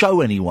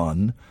show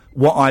anyone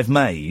what I've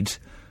made,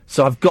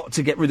 so I've got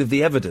to get rid of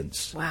the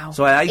evidence. Wow.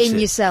 So I ate it. In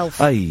yourself.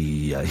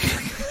 Hey.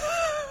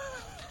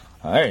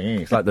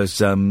 It's like those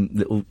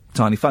little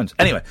tiny phones.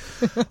 Anyway,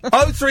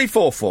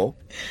 0344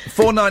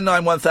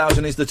 499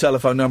 1000 is the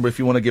telephone number if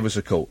you want to give us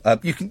a call.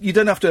 You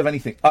don't have to have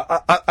anything.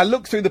 I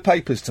looked through the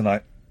papers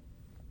tonight.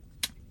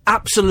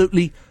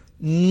 Absolutely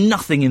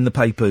nothing in the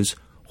papers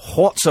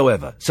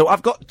whatsoever. So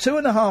I've got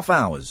 2.5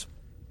 hours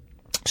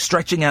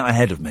stretching out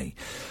ahead of me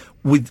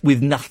with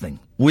nothing.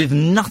 With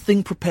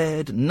nothing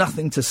prepared,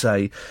 nothing to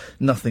say,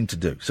 nothing to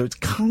do. So it's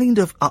kind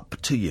of up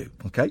to you,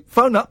 OK?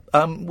 Phone up,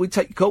 we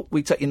take your call,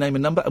 we take your name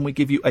and number, and we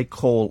give you a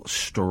call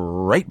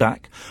straight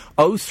back.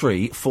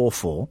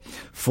 0344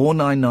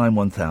 499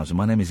 1000.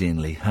 My name is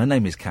Iain Lee. Her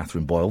name is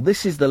Catherine Boyle.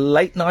 This is the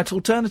Late Night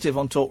Alternative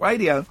on Talk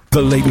Radio.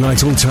 The Late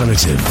Night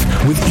Alternative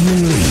with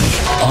Iain Lee.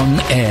 On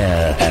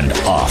air and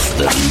off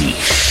the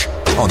leash.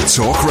 On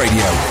Talk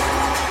Radio.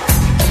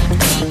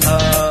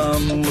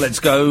 Let's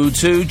go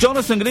to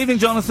Jonathan. Good evening,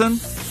 Jonathan.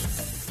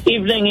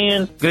 Evening,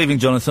 Ian. Good evening,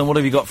 Jonathan. What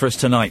have you got for us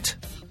tonight?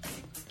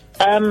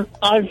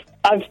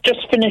 I've just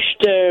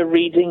finished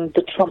reading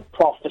the Trump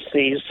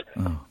prophecies,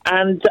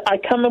 and I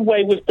come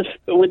away with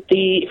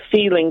the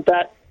feeling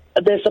that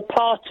there's a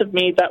part of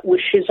me that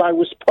wishes I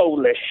was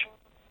Polish.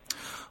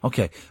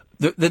 Okay.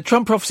 The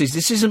Trump prophecies,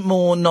 this isn't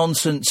more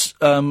nonsense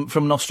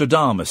from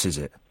Nostradamus, is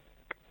it?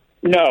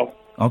 No.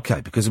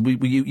 Okay, because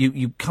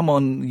you came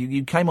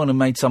on and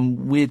made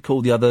some weird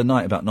call the other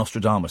night about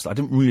Nostradamus that I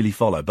didn't really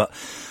follow. But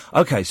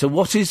okay, so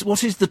what is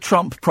the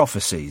Trump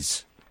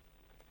prophecies?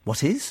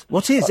 What is?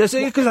 Because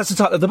that's the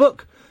title of the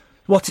book.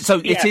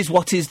 It is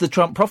what is the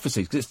Trump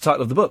prophecies? Because it's the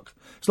title of the book.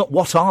 It's not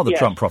what are the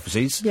Trump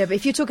prophecies. Yeah, but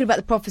if you're talking about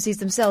the prophecies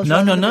themselves, no.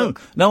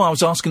 I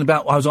was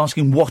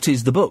asking what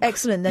is the book?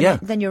 Excellent.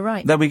 Then you're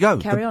right. There we go.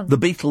 Carry on. The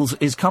Beatles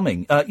is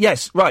coming.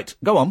 Yes, right.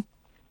 Go on.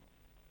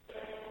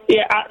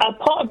 Yeah, a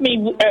part of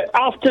me,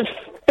 after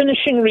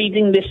finishing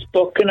reading this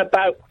book and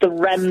about the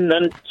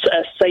remnant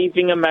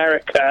saving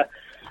America,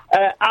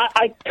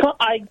 I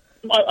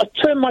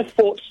turn my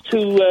thoughts to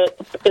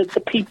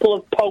the people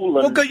of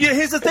Poland. Well,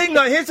 here's the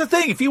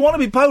thing. If you want to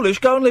be Polish,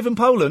 go and live in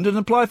Poland and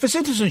apply for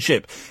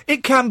citizenship.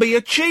 It can be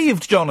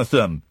achieved,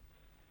 Jonathan.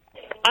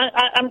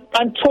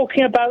 I'm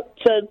talking about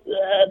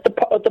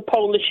the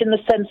Polish in the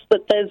sense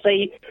that there's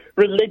a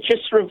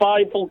religious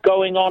revival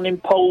going on in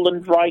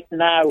Poland right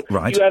now.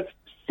 Right. You have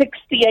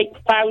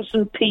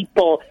 68,000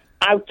 people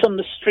out on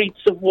the streets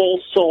of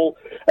Warsaw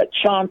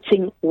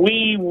chanting,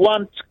 "We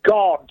want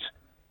God."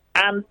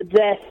 And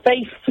their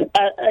faith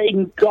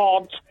in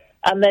God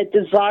and their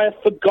desire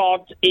for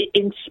God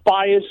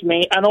inspires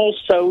me and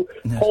also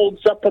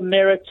holds up a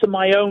mirror to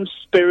my own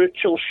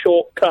spiritual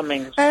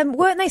shortcomings.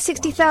 Weren't they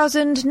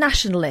 60,000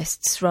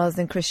 nationalists rather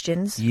than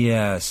Christians?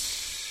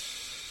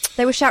 Yes.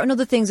 They were shouting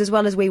other things as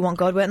well as "We want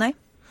God," weren't they?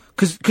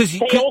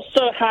 They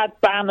also had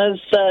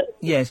banners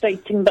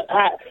stating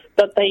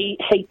that they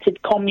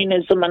hated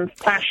communism and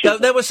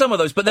fascism. There were some of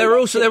those, but there were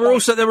also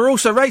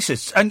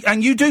racists,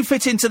 and you do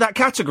fit into that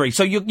category.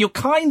 So you're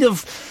kind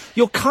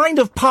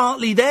of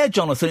partly there,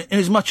 Jonathan, in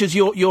as much as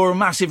you're a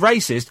massive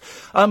racist.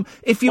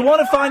 If you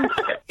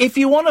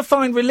want to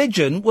find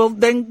religion, well,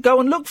 then go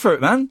and look for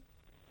it, man.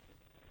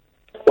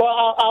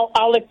 Well,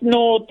 I'll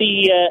ignore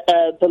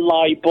the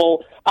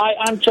libel.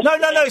 I'm just no.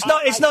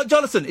 It's not,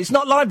 Jonathan. It's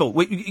not libel.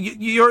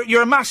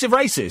 You're a massive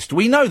racist.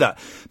 We know that.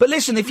 But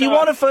listen, if you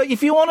want to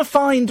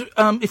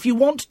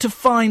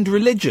find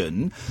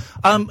religion,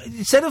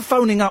 instead of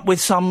phoning up with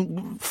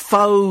some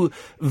faux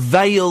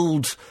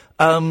veiled,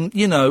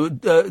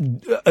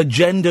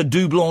 agenda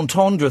double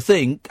entendre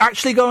thing,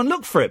 actually go and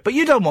look for it. But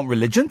you don't want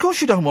religion. Of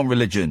course, you don't want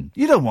religion.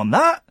 You don't want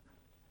that.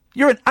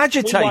 You're an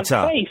agitator. We want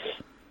faith.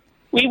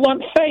 We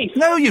want faith.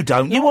 No, you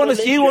don't. You want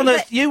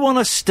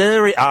to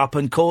stir it up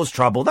and cause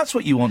trouble. That's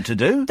what you want to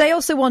do. They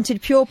also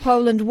wanted pure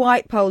Poland,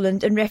 white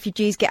Poland, and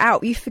refugees get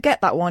out. You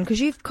forget that one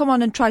because you've come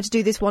on and tried to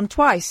do this one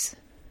twice.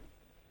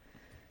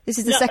 This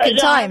is the second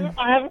time.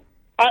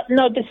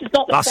 No, this is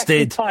not the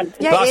second time.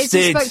 Yeah, it is.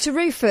 You spoke to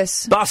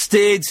Rufus.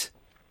 Busted.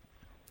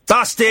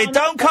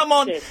 Don't come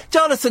on,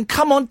 Jonathan.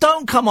 Come on.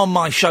 Don't come on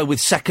my show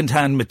with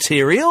second-hand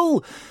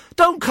material.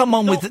 Don't come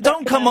on with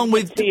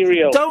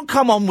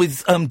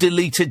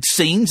deleted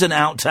scenes and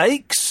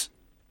outtakes.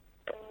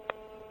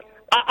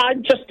 I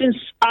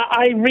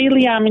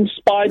really am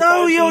inspired.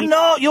 No, you're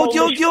not. You're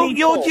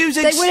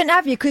using. They wouldn't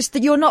have you because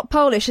you're not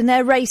Polish and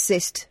they're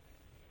racist.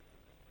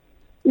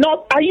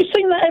 Are you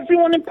saying that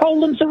everyone in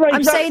Poland's a racist?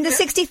 I'm saying the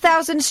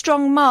 60,000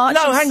 strong march.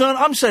 No, hang on.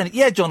 I'm saying,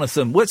 yeah,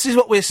 Jonathan. This is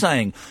what we're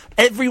saying.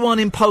 Everyone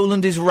in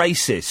Poland is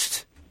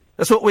racist.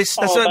 That's what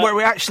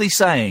we're actually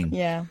saying.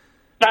 Yeah.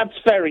 That's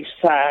very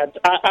sad.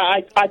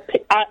 I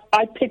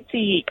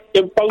pity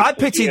both. I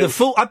pity the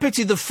fool. I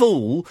pity the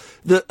fool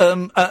that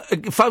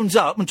phones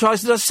up and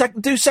tries to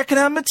do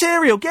second-hand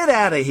material. Get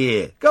out of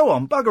here. Go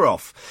on, bugger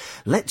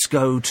off. Let's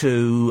go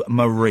to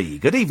Marie.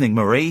 Good evening,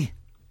 Marie.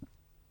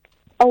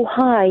 Oh,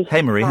 hi.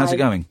 Hey, Marie. Hi. How's it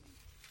going?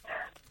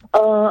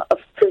 I'm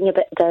feeling a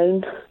bit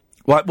down.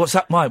 Why? What's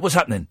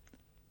happening?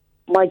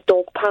 My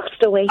dog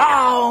passed away.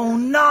 Oh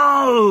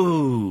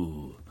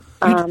no!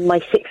 My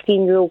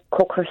 16-year-old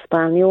Cocker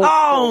Spaniel.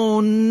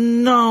 Oh,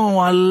 no,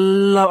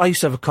 I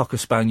used to have a Cocker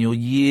Spaniel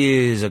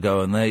years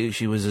ago, and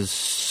she was as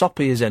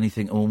soppy as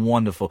anything and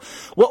wonderful.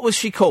 What was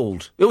she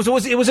called? It was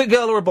a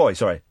girl or a boy,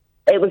 sorry?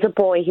 It was a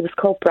boy. He was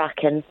called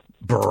Bracken.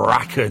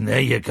 Bracken,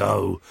 there you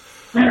go.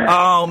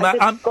 Oh,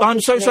 man, I'm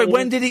so sorry.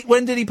 When did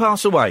he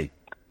pass away?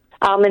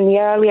 In the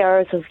early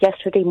hours of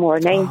yesterday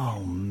morning.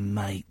 Oh,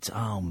 mate,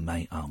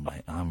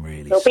 I'm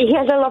really sorry. But he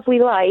has a lovely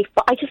life,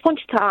 but I just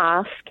wanted to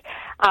ask,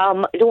 I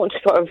don't want to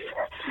sort of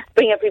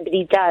bring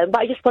everybody down,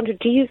 but I just wondered,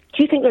 do you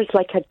think there's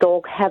like a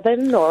dog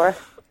heaven, or...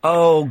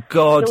 Oh,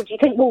 God. Do you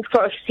think we'll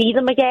sort of see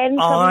them again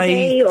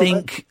someday?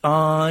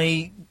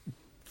 I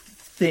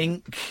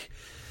think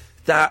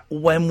that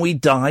when we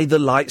die, the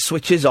light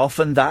switches off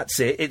and that's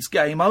it. It's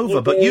game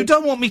over. But you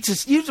don't want me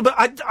to. You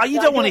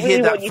don't want to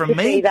hear that from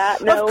me.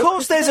 No. Of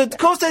course, there's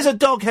a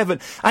dog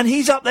heaven, and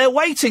he's up there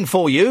waiting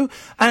for you.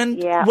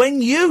 And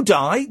when you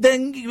die,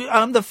 then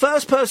the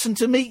first person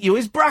to meet you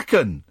is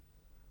Bracken.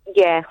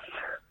 Yeah.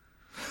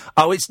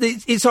 Oh,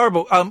 it's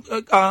horrible.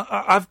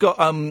 I've got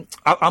I'm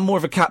more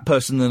of a cat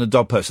person than a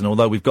dog person,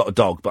 although we've got a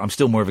dog, but I'm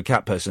still more of a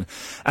cat person.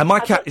 And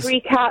my cat is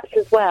 3 cats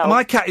as well.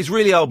 My cat is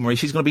really old, Marie.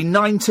 She's going to be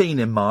 19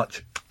 in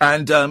March,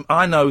 and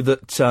I know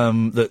that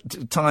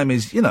that time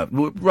is,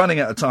 we're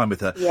running out of time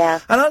with her. Yeah.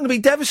 And I'm going to be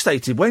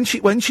devastated when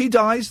she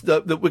dies.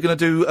 That we're going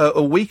to do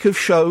a week of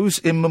shows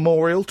in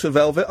memorial to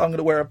Velvet. I'm going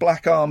to wear a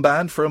black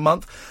armband for a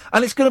month,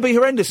 and it's going to be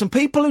horrendous. And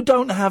people who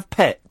don't have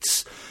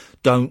pets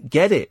don't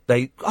get it.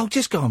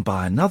 Just go and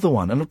buy another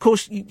one. And of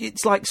course,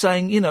 it's like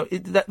saying,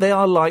 that they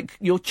are like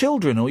your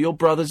children or your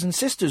brothers and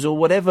sisters or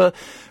whatever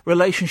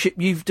relationship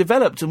you've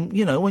developed. And,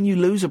 when you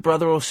lose a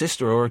brother or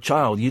sister or a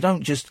child, you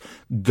don't just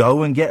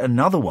go and get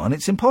another one.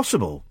 It's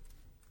impossible.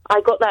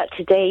 I got that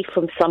today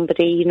from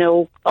somebody,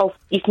 you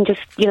can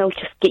just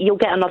you'll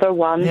get another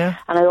one. Yeah.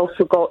 And I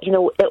also got,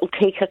 it'll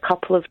take a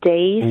couple of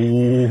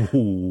days.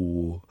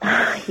 Ooh.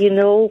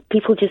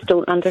 People just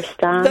don't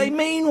understand. They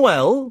mean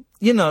well,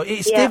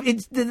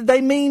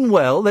 they mean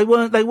well. They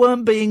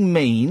weren't being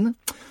mean,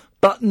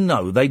 but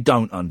no, they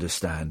don't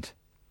understand.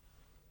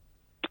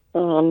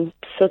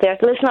 So there.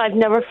 Listen, I've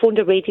never phoned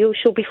a radio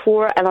show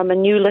before, and I'm a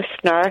new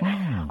listener.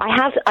 Oh.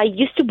 I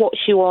used to watch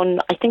you on,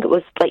 I think it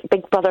was like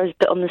Big Brother's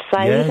Bit on the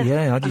Side.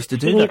 Yeah, I used to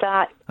do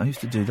that. I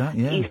used to do that,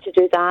 yeah. You used to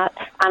do that,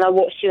 and I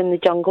watched you in the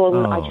jungle,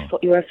 and I just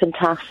thought you were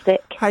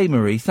fantastic. Hey,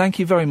 Marie, thank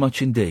you very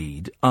much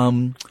indeed.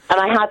 And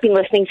I have been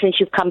listening since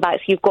you've come back,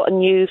 so you've got a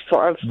new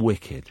sort of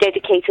wicked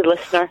dedicated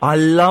listener. I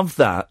love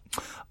that.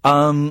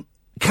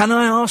 Can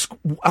I ask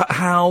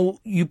how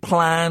you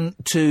plan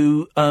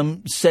to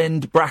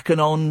send Bracken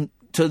on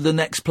to the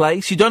next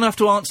place? You don't have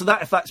to answer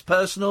that if that's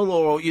personal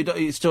or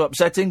it's too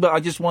upsetting, but I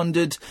just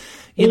wondered,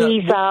 you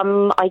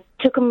know... I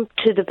took him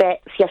to the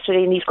vets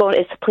yesterday, and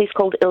it's a place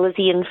called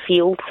Elysian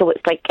Field, so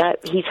it's like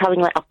he's having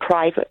like a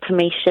private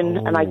cremation,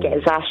 and I get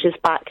his ashes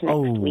back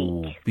next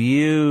week.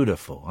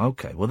 Beautiful.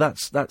 Okay, well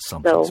that's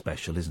something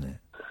special, isn't it?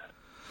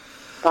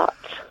 But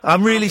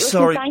I'm really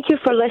sorry. Thank you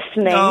for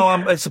listening. No,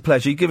 it's a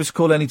pleasure. You give us a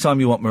call any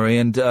time you want, Marie,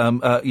 and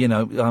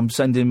I'm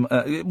sending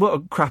what a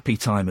crappy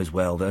time as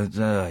well.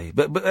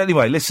 But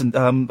anyway, listen,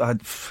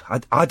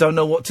 I don't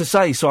know what to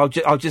say, so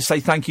I'll just say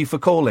thank you for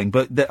calling.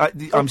 But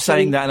I'm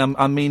saying that, and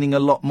I'm meaning a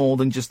lot more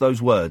than just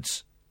those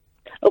words.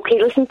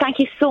 Okay, listen, thank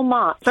you so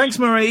much. Thanks,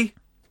 Marie.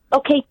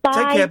 Okay, bye.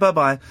 Take care. Bye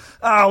bye.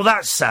 Oh,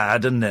 that's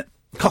sad, isn't it?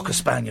 Cocker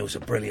spaniels are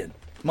brilliant.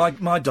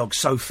 My dog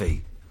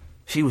Sophie.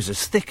 She was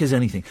as thick as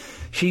anything.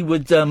 She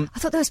would... I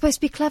thought they were supposed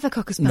to be clever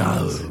Cocker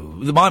spaniels.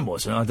 No, mine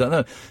wasn't, I don't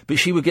know. But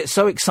she would get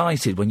so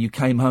excited when you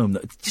came home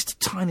that just a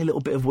tiny little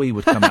bit of wee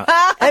would come out.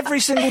 Every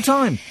single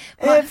time.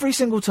 Every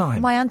single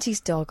time. My auntie's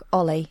dog,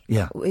 Ollie,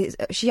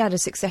 she had a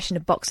succession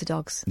of boxer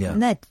dogs. Yeah.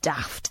 And they're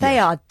daft. They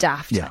are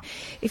daft. Yeah.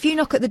 If you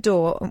knock at the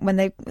door,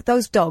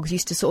 those dogs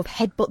used to sort of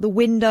headbutt the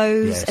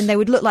windows, and they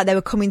would look like they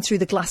were coming through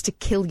the glass to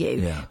kill you.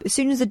 Yeah. But as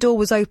soon as the door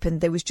was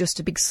opened, there was just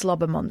a big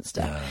slobber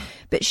monster. Yeah.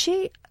 But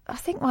I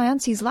think my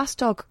auntie's last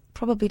dog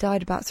probably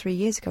died about 3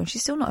 years ago, and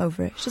she's still not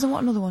over it. She doesn't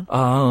want another one.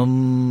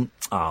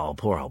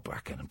 Poor old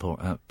Bracken. Poor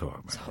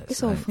Bracken.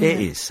 It's awful. It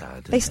is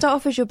sad. They start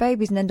off as your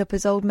babies and end up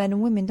as old men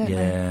and women, don't they?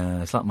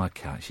 Yeah, it's like my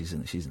cat. She's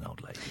an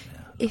old lady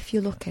now. If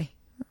you're lucky.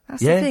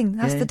 That's the thing.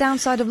 That's the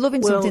downside of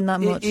loving something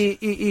that much.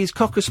 It is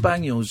Cocker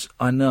Spaniels,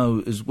 I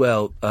know as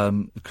well,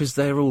 because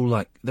I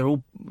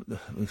don't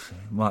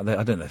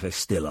know if they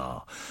still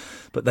are,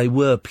 but they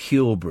were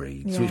pure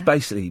breeds, which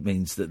basically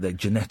means that they're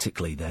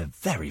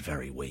very,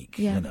 very weak,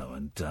 you know,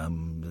 and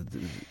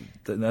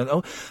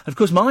of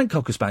course mine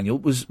Cocker Spaniel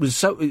was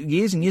so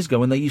years and years ago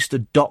when they used to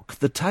dock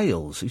the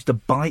tails, used to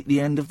bite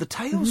the end of the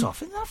tails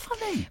off. Isn't that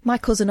funny? My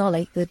cousin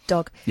Ollie, the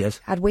dog,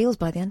 had wheels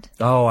by the end.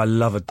 Oh, I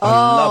love a dog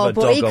on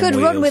wheels. He could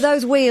run with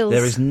those wheels.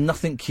 There is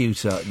nothing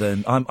cuter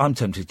than... I'm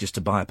tempted just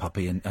to buy a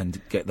puppy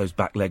and get those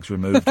back legs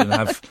removed and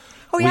have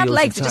he had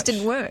legs, attached. it just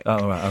didn't work.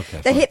 Oh, right,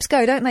 OK. Their hips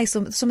go, don't they,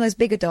 some of those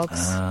bigger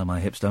dogs? My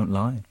hips don't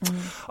lie.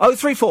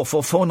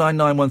 0344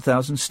 499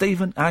 1000.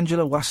 Stephen,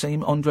 Angela,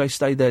 Wasim, Andre,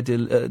 stay there, dear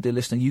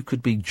listener. You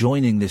could be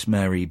joining this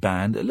merry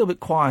band. A little bit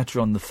quieter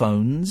on the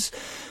phones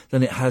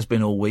than it has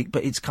been all week,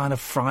 but it's kind of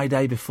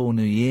Friday before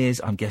New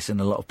Year's. I'm guessing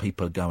a lot of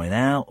people are going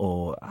out,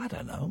 or, I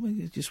don't know,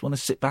 you just want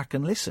to sit back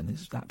and listen.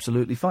 It's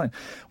absolutely fine.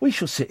 We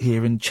shall sit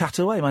here and chat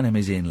away. My name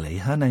is Iain Lee.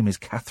 Her name is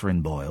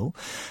Catherine Boyle.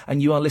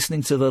 And you are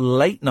listening to the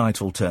Late Night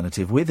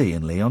Alternative with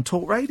Iain Lee on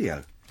Talk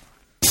Radio.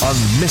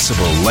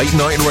 Unmissable late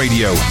night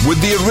radio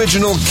with the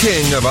original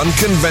king of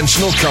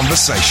unconventional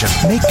conversation.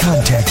 Make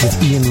contact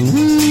with Iain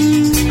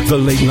Lee. The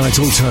Late Night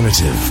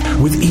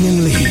Alternative with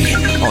Iain Lee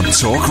on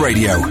Talk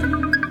Radio.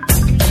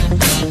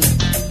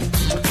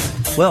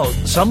 Well,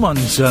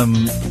 someone's on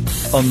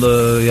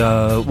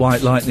the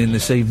White Lightning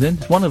this evening.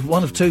 One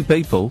of two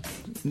people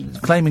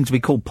claiming to be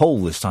called Paul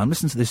this time.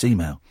 Listen to this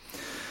email.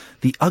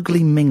 The ugly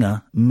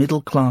minger,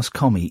 middle-class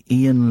commie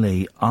Iain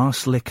Lee,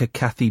 arse-licker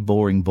Kathy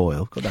Boring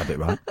Boyle, got that bit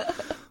right,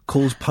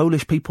 calls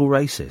Polish people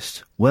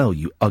racist. Well,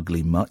 you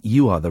ugly mutt,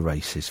 you are the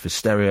racist for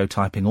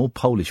stereotyping all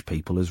Polish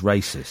people as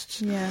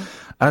racists. Yeah.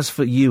 As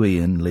for you,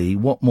 Iain Lee,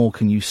 what more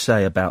can you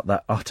say about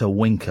that utter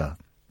winker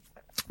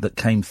that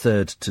came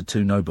third to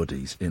two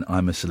nobodies in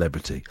I'm a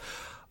Celebrity?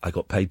 I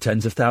got paid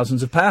tens of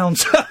thousands of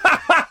pounds.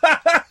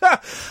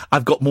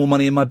 I've got more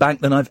money in my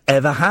bank than I've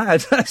ever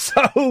had.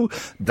 So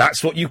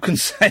that's what you can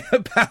say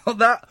about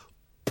that,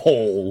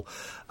 Paul.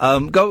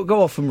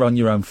 Go off and run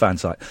your own fan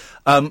site.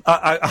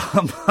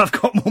 I've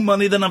got more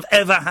money than I've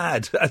ever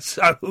had.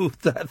 So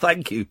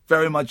thank you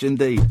very much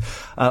indeed.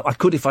 I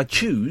could, if I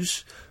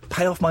choose,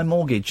 pay off my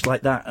mortgage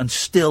like that and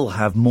still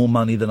have more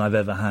money than I've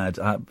ever had.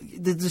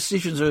 The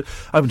decisions are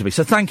open to me.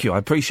 So thank you. I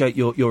appreciate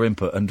your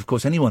input. And, of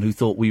course, anyone who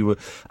thought we were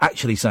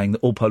actually saying that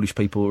all Polish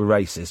people were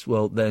racist,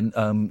 well, then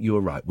you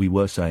were right. We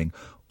were saying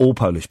all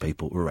Polish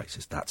people were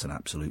racist. That's an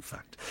absolute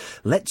fact.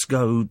 Let's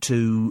go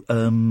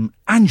to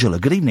Angela.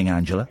 Good evening,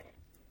 Angela.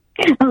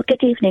 Oh,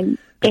 good evening,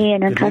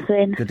 Iain and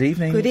Catherine. Good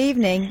evening. Good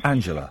evening.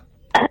 Angela.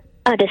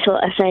 I just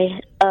thought I'd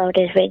say,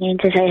 just ringing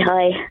to say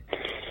hi.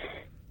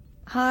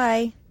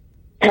 Hi.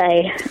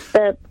 Hey,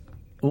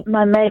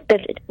 my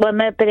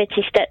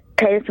mobility step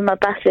came from my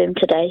bathroom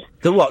today.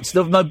 The what?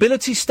 The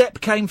mobility step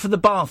came for the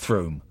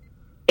bathroom?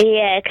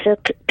 Yeah, because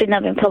I've been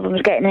having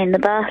problems getting in the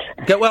bath.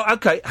 Well,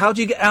 OK, how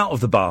do you get out of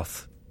the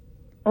bath?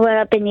 Well,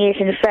 I've been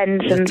using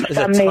friends and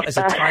family's It's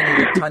a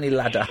tiny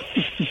ladder.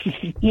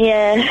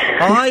 Yeah.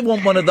 I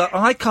want one of the...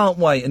 I can't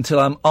wait until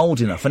I'm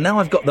old enough, and now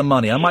I've got the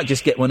money, I might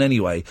just get one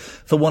anyway,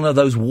 for one of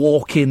those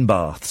walk-in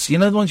baths. You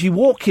know, the ones you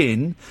walk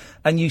in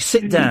and you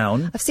sit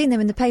down... I've seen them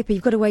in the paper.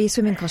 You've got to wear your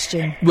swimming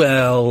costume.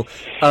 Well,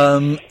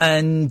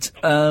 and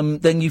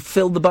then you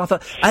fill the bath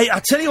up. Hey, I'll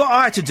tell you what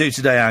I had to do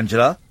today,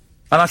 Angela.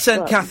 And I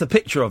sent Kath a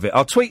picture of it.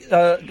 I'll tweet...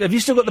 have you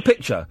still got the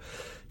picture?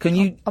 Can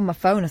you... On my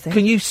phone, I think.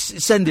 Can you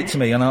send it to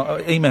me and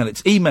I'll email it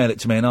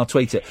to me and I'll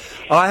tweet it.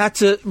 I had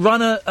to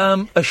run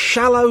a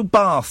shallow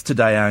bath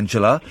today,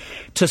 Angela,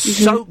 to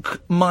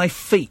soak my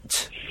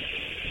feet.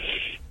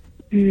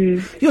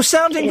 You're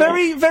sounding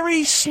very,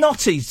 very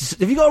snotty.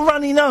 Have you got a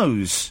runny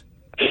nose?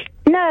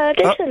 No, I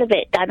just feel a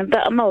bit down,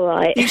 but I'm all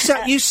right.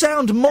 You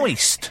sound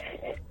moist.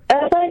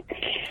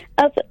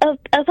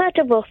 I've had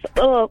a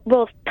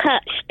rough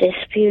patch this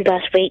few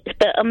last weeks,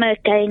 but I'm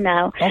okay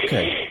now.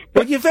 Okay.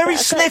 Well, you're very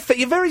sniffy.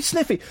 You're very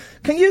sniffy.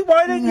 Can you?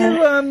 Why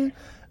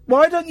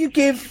don't you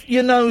give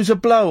your nose a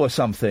blow or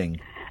something?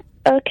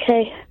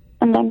 Okay.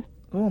 Hang on.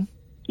 Go on.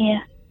 Yeah.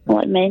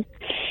 What I mean.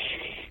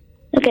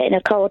 I'm getting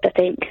a cold, I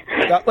think.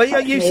 Well,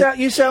 yeah,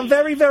 you sound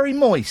very, very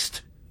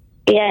moist.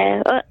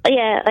 Yeah,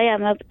 yeah, I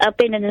am. I've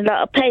been in a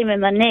lot of pain with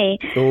my knee.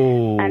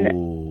 Oh.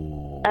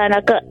 And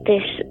I got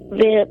this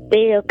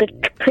real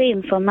good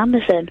cream from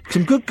Amazon.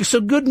 Some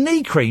good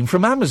knee cream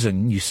from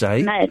Amazon, you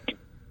say?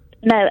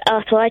 No,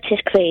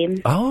 arthritis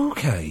cream. Oh,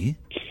 okay.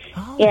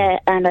 Oh. Yeah,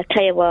 and I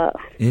tell you what.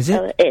 Is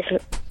it?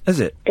 Is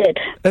it? Good.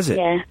 Is it?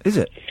 Yeah. Is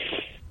it?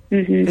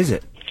 Mm-hmm. Is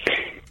it?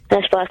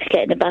 That's why I can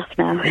get in the bath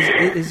now.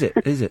 Is it?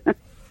 Is it?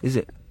 Is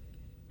it?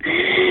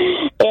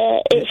 Yeah,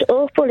 it's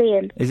awful,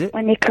 Ian. Is it?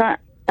 When you can't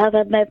have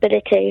a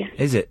mobility.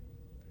 Is it?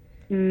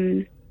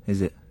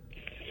 Is it?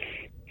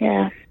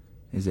 Yeah.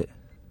 Is it?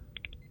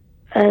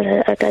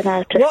 I don't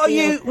know.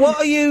 What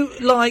are you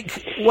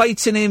like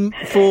waiting in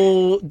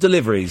for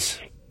deliveries?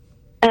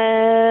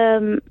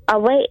 I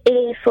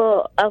waited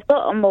for. I've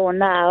got them all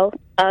now.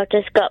 I've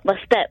just got my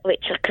step,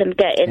 which I can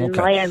get in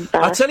my own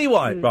bath. I'll tell you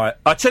why. Right.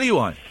 I'll tell you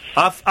why.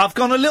 I've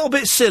gone a little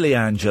bit silly,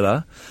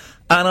 Angela,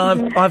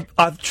 and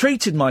I've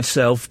treated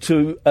myself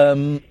to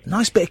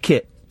nice bit of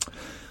kit.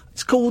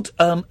 It's called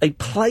a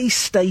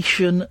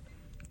PlayStation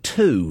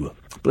 2.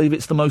 I believe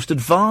it's the most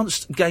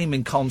advanced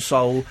gaming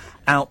console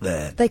out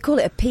there. They call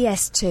it a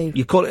PS2.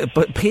 You call it a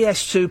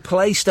PS2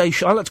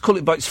 PlayStation. I like to call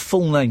it by its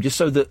full name, just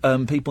so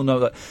that people know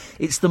that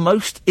it's the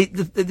most.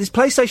 This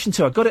PlayStation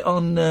 2, I got it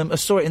on. I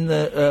saw it in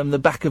the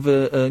back of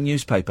a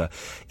newspaper.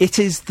 It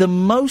is the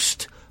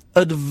most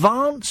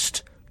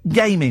advanced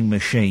gaming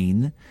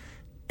machine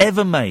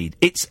ever made.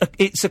 It's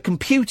a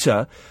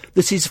computer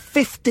that is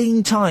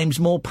 15 times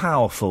more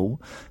powerful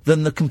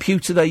than the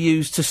computer they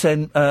used to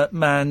send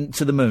man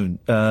to the moon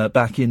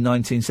back in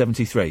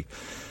 1973.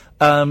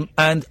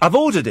 And I've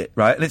ordered it,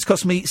 right? And it's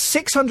cost me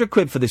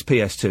 £600 for this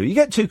PS2. You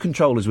get 2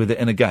 controllers with it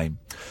in a game.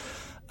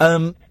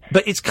 But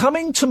it's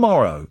coming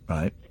tomorrow,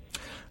 right?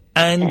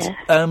 And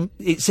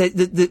it said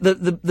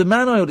the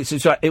man I ordered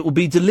says, right, it will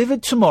be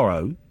delivered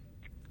tomorrow,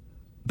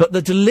 but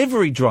the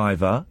delivery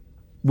driver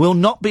will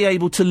not be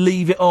able to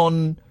leave it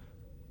on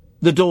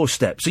the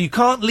doorstep. So you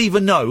can't leave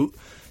a note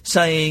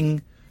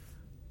saying,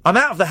 I'm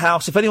out of the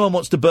house. If anyone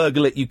wants to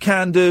burgle it, you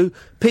can do.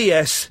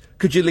 P.S.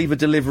 Could you leave a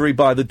delivery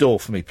by the door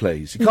for me,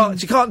 please? You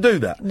can't. You can't do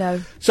that.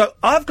 No. So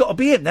I've got to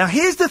be in. Now,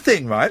 here's the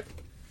thing, right?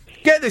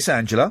 Get this,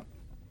 Angela.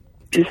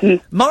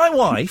 My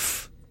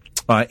wife,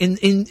 right, in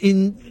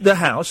the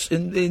house,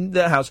 in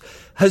the house,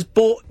 has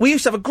bought. We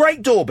used to have a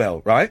great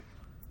doorbell, right?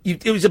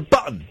 It was a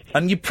button,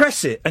 and you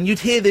press it, and you'd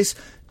hear this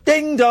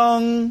ding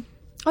dong.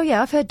 Oh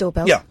yeah, I've heard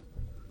doorbells. Yeah.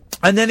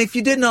 And then if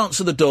you didn't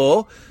answer the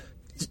door,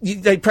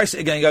 they'd press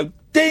it again and go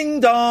ding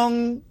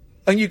dong,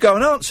 and you go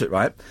and answer it,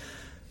 right?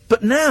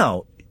 But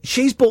now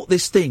she's bought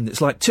this thing that's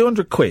like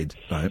 £200,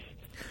 right?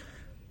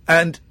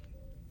 And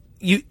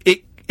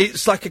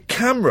it's like a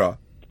camera.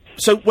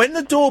 So when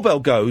the doorbell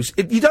goes,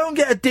 you don't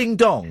get a ding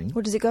dong.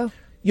 What does it go?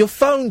 Your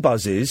phone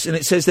buzzes and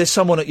it says there's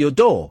someone at your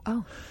door.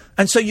 Oh.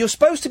 And so you're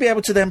supposed to be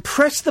able to then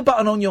press the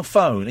button on your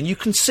phone and you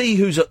can see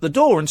who's at the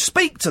door and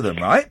speak to them,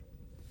 right?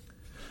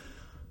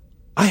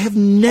 I have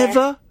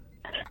never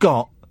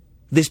got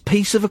this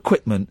piece of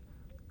equipment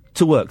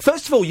to work.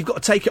 First of all, you've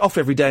got to take it off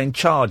every day and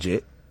charge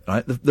it,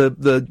 right?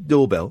 The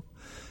doorbell.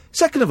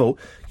 Second of all,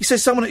 you say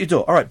someone at your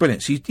door. All right,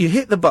 brilliant. So you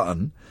hit the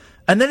button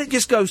and then it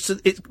just goes to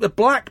it's a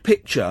black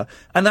picture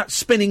and that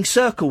spinning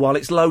circle while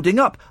it's loading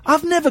up.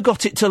 I've never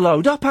got it to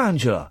load up,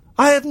 Angela.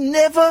 I have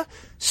never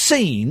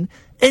seen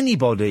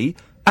anybody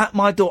at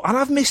my door, and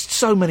I've missed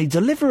so many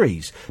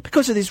deliveries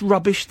because of this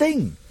rubbish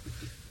thing.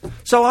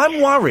 So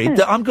I'm worried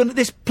that I'm going to...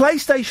 This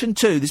PlayStation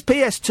 2, this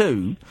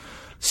PS2,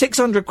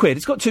 £600,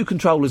 it's got 2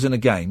 controllers in a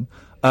game.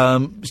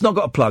 It's not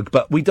got a plug,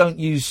 but we don't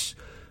use...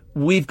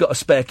 We've got a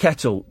spare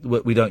kettle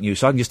that we don't use,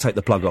 so I can just take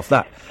the plug off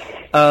that.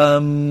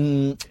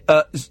 I'm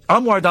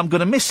worried I'm going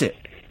to miss it.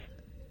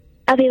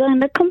 Have you rang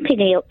the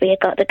company up where you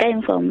got the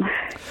game from?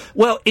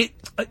 Well,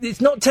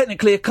 it's not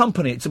technically a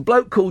company. It's a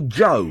bloke called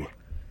Joe.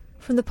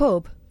 From the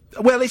pub?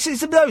 Well, it's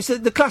the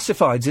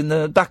classifieds in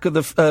the back of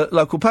the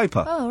local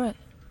paper. Oh, right.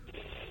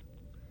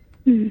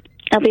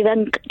 Have you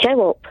rang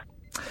Joe up?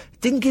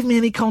 Didn't give me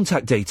any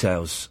contact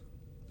details.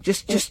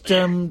 Just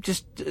an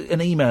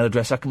email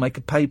address I can make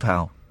a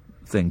PayPal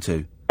thing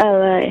to. Oh,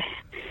 right.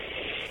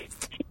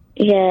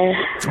 Yeah.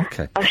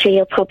 Okay. I see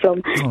your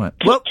problem. All right.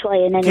 Keep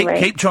trying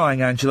anyway. Keep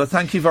trying, Angela.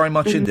 Thank you very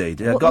much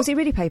indeed. Was he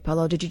really PayPal,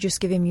 or did you just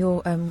give him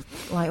your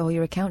all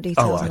your account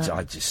details?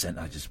 I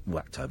just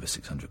whacked over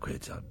 600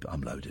 quid.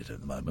 I'm loaded at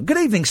the moment. Good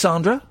evening,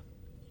 Sandra.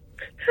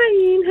 Hi,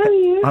 Ian. How are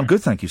you? I'm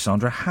good, thank you,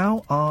 Sandra.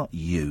 How are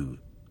you?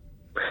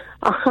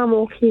 I'm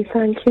okay,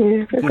 thank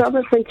you. I've got a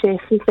bit of a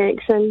chest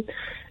infection.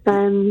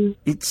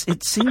 It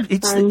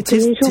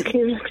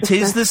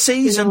is the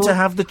season to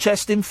have the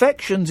chest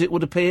infections, it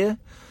would appear.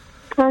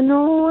 I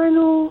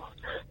know.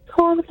 It's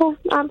horrible,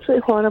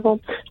 absolutely horrible.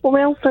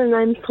 Well done,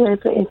 I'm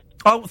celebrity.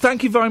 Oh,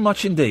 thank you very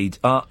much indeed.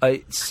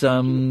 It's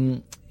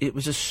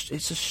a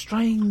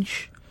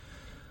strange.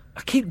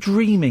 I keep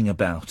dreaming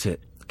about it.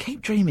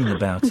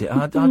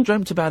 I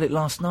dreamt about it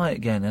last night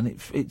again, and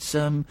it's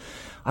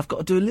I've got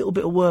to do a little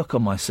bit of work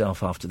on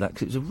myself after that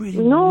because it was a really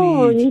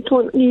weird... you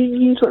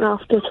don't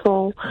have to at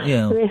all.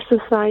 Yeah. The rest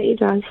of society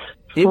does.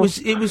 It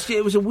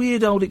was a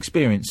weird old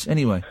experience.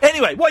 Anyway,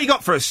 what you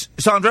got for us,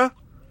 Sandra?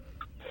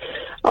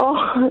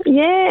 Oh,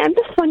 yeah, I'm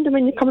just wondering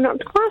when you're coming up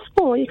to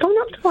Glasgow. Are you coming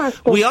up to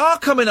Glasgow? We are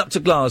coming up to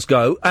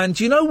Glasgow, and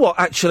you know what,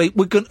 actually,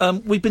 we've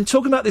been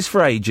talking about this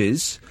for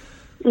ages,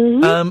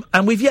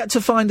 and we've yet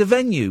to find a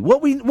venue.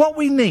 What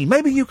we need,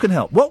 maybe you can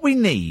help, what we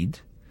need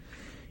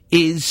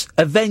is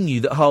a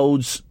venue that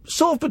holds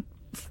sort of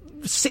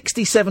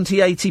 60, 70,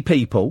 80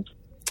 people.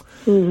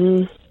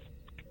 And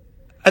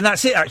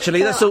that's it,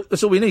 actually. That's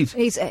all we need.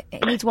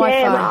 It needs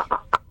Wi-Fi.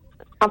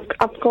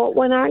 I've got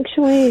one,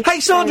 actually. Hey,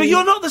 Sandra,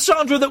 you're not the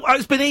Sandra that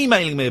has been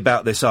emailing me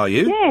about this, are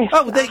you? Yes.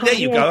 Oh, there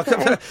you go.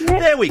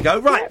 There we go.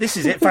 Right, this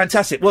is it.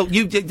 Fantastic. Well,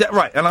 you did that,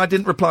 right, and I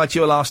didn't reply to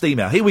your last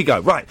email. Here we go.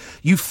 Right,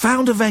 you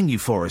found a venue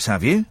for us,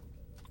 have you?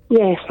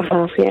 Yes, I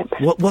have, yep.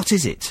 What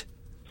is it?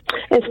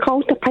 It's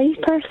called the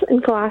Pipers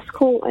in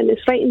Glasgow, and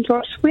it's right in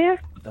George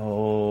Square.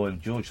 Oh, and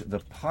George, the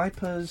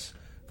Pipers,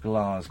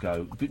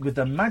 Glasgow. With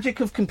the magic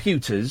of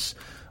computers,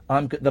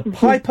 the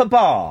Piper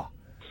Bar.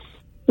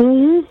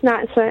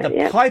 That's it,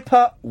 The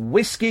Piper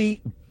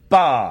Whiskey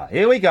Bar.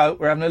 Here we go.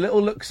 We're having a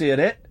little look-see at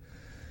it.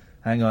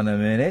 Hang on a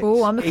minute.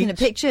 Oh, I'm looking at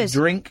pictures.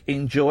 Drink,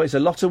 enjoy. There's a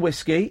lot of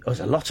whiskey. Oh, there's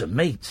a lot of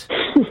meat.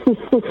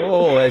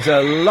 Oh, there's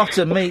a lot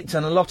of meat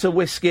and a lot of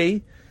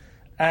whiskey.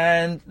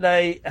 And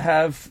they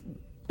have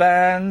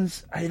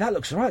bands. Hey, that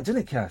looks all right,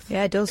 doesn't it, Kath?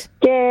 Yeah, it does.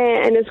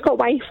 Yeah, and it's got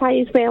Wi-Fi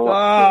as well.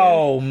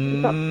 Oh,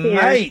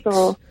 mate.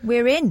 So.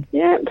 We're in.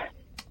 Yep.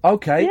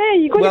 Okay. Yeah,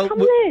 you're going to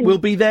come in. We'll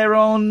be there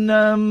on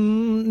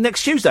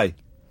next Tuesday.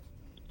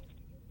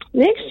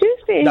 Next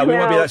Tuesday? No, we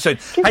won't be that soon.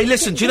 Hey,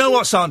 listen, do you know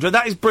what, Sandra?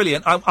 That is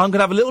brilliant. I'm going to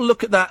have a little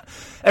look at that.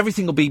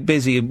 Everything will be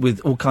busy with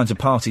all kinds of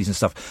parties and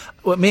stuff.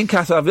 Well, me and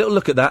Kath will have a little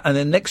look at that, and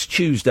then next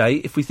Tuesday,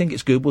 if we think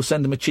it's good, we'll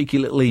send them a cheeky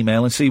little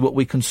email and see what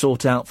we can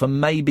sort out for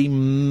maybe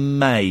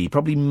May.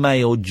 Probably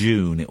May or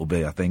June it will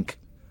be, I think.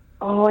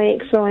 Oh,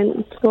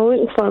 excellent. We're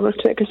looking forward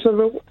to it, because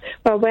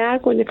we are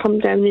going to come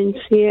down and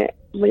see it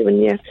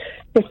when you're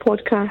the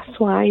podcast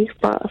live,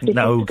 but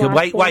no,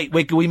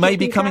 wait. We may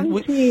be coming.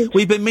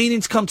 We've been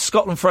meaning to come to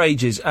Scotland for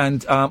ages,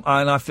 and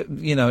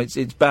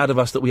it's bad of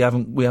us that we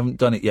haven't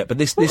done it yet. But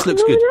this looks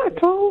good.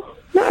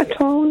 Not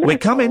at all.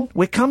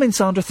 We're coming,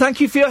 Sandra.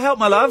 Thank you for your help,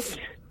 my love.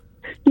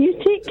 You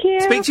take care.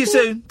 Speak to you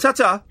soon.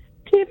 Ta-ta.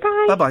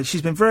 Bye. Bye-bye.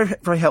 She's been very,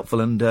 very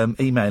helpful and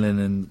emailing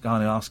and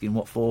kind of asking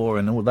what for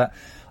and all that.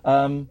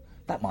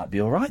 That might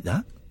be all right.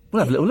 That. We'll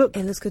have a little look.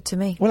 It looks good to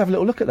me. We'll have a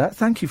little look at that.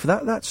 Thank you for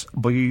that. That's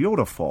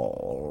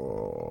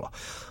beautiful.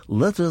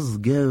 Let us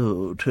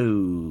go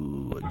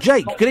to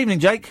Jake. Good evening,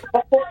 Jake.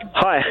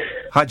 Hi.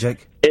 Hi,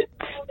 Jake.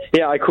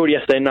 I called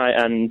yesterday night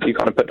and you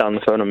kind of put down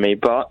the phone on me,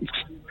 but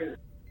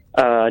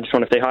I just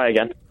want to say hi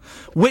again.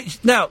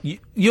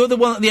 You're the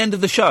one at the end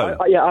of the show?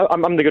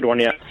 I'm the good one,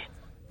 yeah.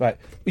 Right.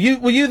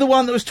 Were you the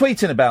one that was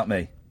tweeting about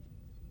me?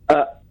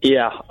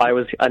 Yeah, I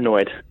was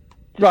annoyed,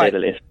 to say the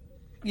least.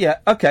 Yeah,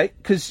 okay,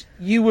 because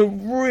you were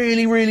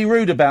really, really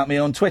rude about me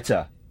on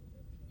Twitter.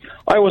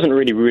 I wasn't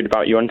really rude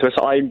about you on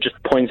Twitter. I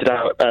just pointed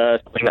out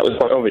something that was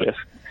quite obvious.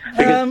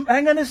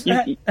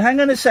 Hang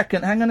on a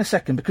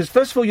second, because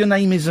first of all, your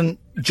name isn't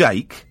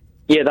Jake.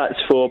 Yeah,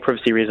 that's for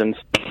privacy reasons.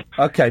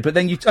 Okay, but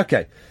then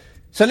okay.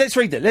 So let's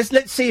read it.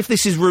 Let's see if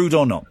this is rude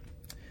or not.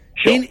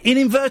 Sure. In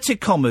inverted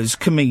commas,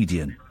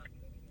 comedian.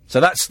 So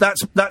that's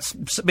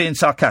being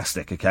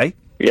sarcastic, okay?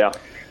 Yeah.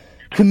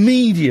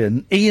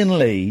 Comedian Iain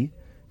Lee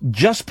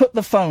just put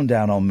the phone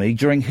down on me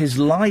during his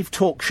live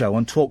talk show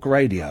on Talk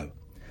Radio.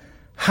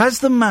 Has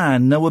the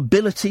man no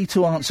ability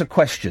to answer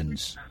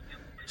questions?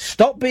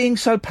 Stop being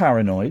so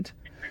paranoid.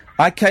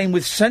 I came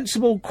with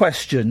sensible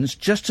questions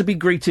just to be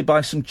greeted by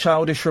some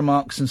childish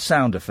remarks and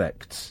sound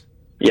effects.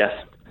 Yes.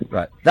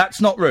 Right. That's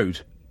not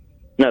rude.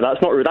 No,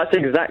 that's not rude. That's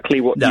exactly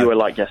what you were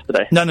like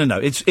yesterday. No.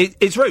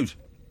 It's rude.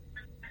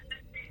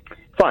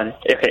 Fine.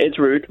 Okay, it's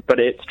rude, but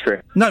it's true.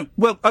 No,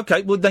 well,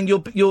 okay, well then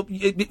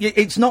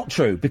it's not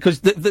true,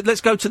 because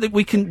let's go to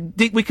we can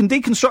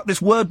deconstruct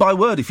this word by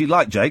word if you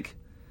like, Jake.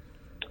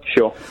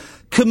 Sure.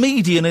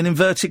 Comedian in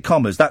inverted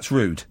commas, that's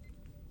rude.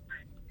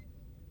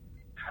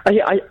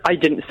 I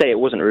didn't say it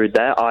wasn't rude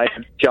there, I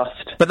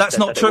just... But that's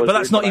not true, but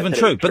that's not even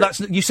true, but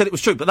you said it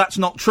was true, but that's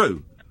not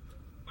true.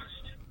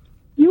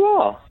 You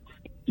are.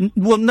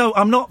 Well, no,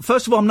 I'm not.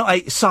 First of all, I'm not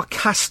a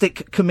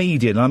sarcastic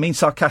comedian. I mean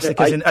sarcastic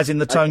as in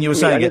the tone you were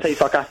saying I it. didn't say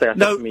sarcastic. I said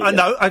No, comedian.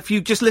 no. If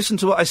you just listen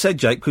to what I said,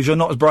 Jake, because you're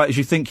not as bright as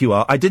you think you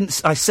are.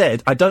 I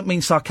said I don't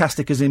mean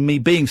sarcastic as in me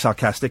being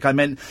sarcastic. I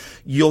meant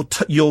your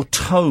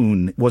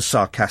tone was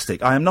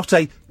sarcastic. I am not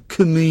a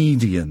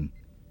comedian.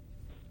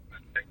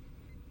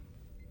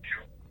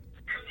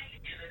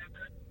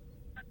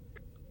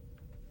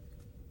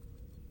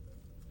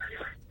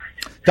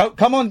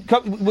 Come on.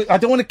 I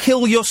don't want to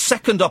kill your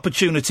second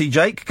opportunity,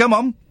 Jake. Come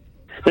on.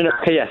 No,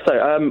 okay, yeah. So,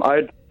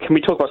 can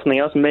we talk about something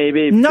else?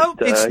 Maybe. No,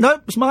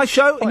 it's my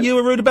show, and you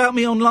were rude about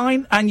me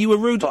online, and you were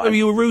rude.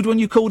 You were rude when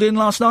you called in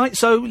last night.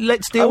 So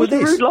let's deal with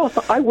this. Rude last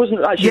night. I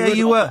wasn't actually. Yeah, rude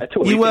you were. At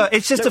all. You were.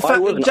 It's just a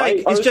fact,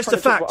 Jake. It's just a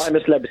fact. I'm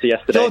a celebrity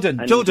yesterday.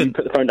 Jordan, you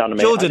put the phone down to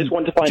me. I just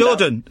want to find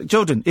out.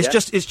 Jordan. It's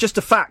just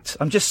a fact.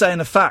 I'm just saying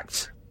a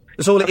fact.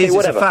 That's all it is.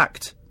 Whatever. It's a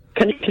fact.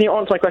 Can you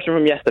answer my question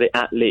from yesterday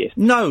at least?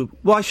 No.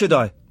 Why should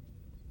I?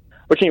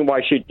 What do you mean,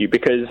 why should you?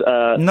 Because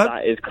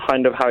that is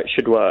kind of how it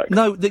should work.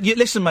 No,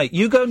 listen, mate,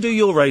 you go and do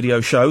your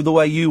radio show the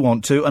way you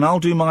want to, and I'll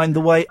do mine the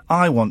way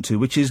I want to,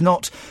 which is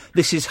not,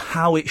 this is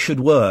how it should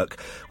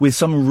work, with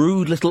some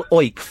rude little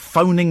oik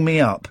phoning me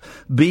up,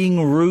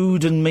 being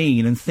rude and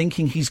mean and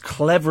thinking he's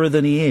cleverer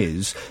than he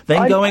is,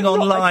 then going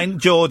online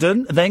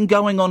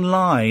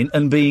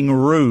and being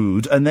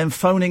rude, and then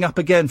phoning up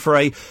again for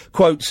a,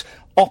 quote,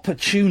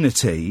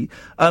 opportunity.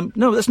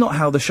 No, that's not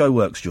how the show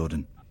works,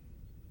 Jordan.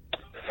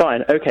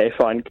 Fine, okay,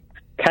 fine.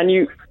 Can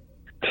you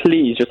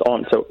please just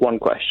answer one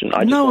question?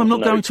 No, I'm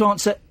not going to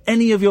answer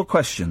any of your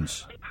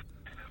questions.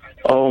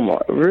 Oh my,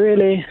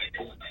 really?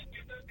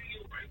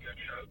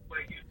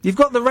 You've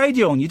got the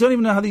radio on. You don't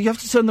even know how you have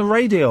to turn the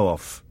radio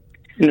off.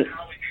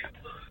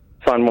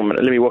 Fine, 1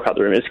 minute. Let me walk out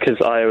the room. It's because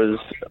I was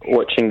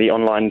watching the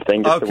online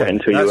thing just to wait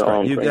until you were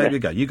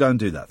answering me. You go and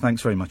do that.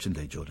 Thanks very much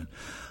indeed, Jordan.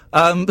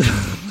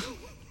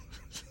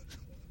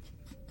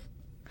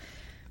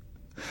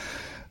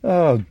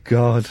 Oh,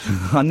 God.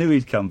 I knew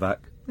he'd come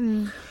back.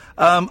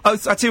 I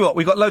tell you what,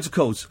 we've got loads of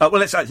calls. Well,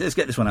 let's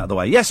get this one out of the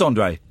way. Yes,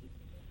 Andre?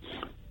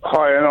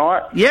 Hi, and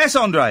I. Yes,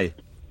 Andre?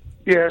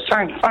 Yeah,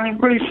 something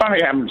really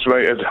funny happened to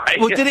me today.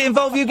 Well, did it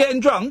involve you getting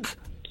drunk?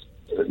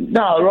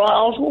 No, right,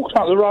 I was walking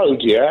up the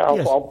road, yeah.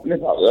 Yes. I'll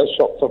nip up the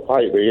shop for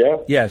paper, yeah?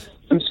 Yes.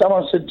 And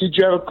someone said, did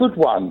you have a good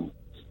one?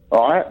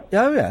 Right?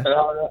 Oh, yeah.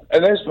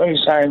 And there's me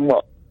saying,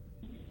 what?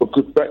 A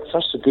good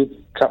breakfast, a good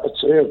cup of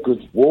tea, a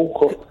good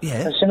walk, or...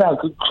 Yeah. I said, no, a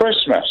good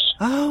Christmas.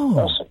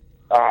 Oh.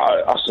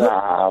 I said,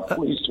 what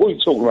are you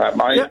talking about,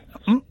 mate? Yeah.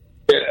 And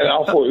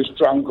I thought he was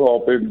drunk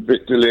or been a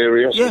bit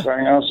delirious or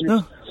something. I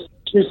said,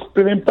 it's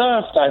been a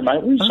birthday,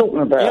 mate. What are you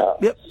talking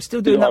about? Yep,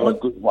 still doing that one. A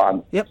good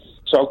one. Yep.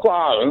 So I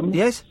got home.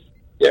 Yes.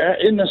 Yeah,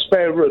 in the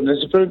spare room,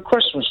 there's a big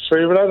Christmas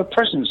tree with a load of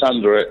presents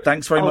under it.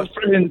 Thanks very much.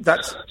 So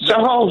I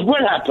was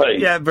well happy.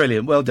 Yeah,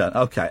 brilliant. Well done.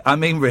 Okay. I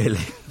mean, really.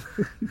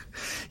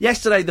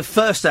 Yesterday, the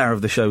first hour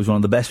of the show was one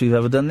of the best we've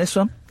ever done. This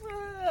one?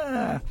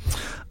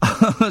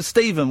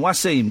 Stephen,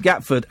 Wasim,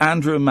 Gatford,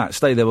 Andrew and Matt.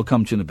 Stay there, we'll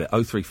come to you in a bit.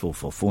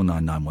 0344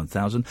 499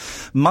 1000.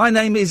 My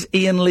name is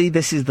Iain Lee.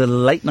 This is the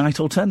Late Night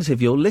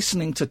Alternative. You're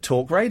listening to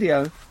Talk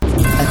Radio.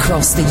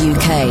 Across the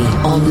UK,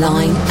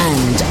 online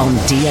and on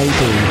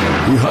DAB.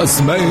 He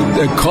has made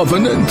a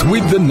covenant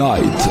with the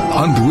night,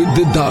 and with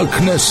the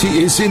darkness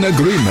he is in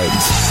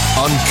agreement.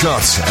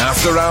 Uncut,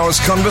 after-hours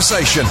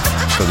conversation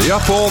for the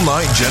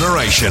up-all-night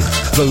generation.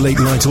 The Late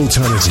Night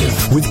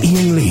Alternative with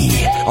Iain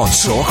Lee on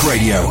Talk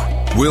Radio.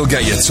 We'll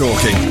get you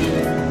talking.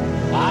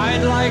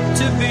 I'd like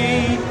to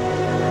be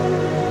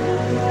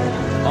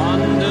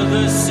under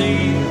the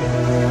sea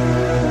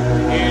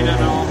in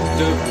an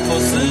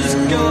octopus's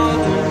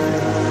garden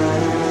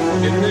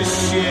in the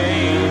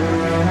shade.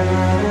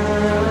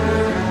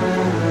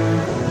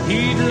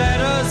 He'd let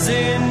us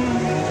in,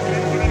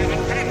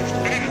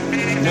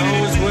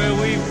 knows where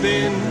we've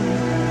been,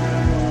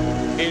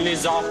 in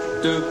his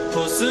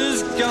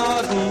octopus's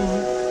garden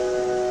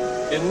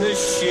in the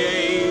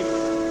shade.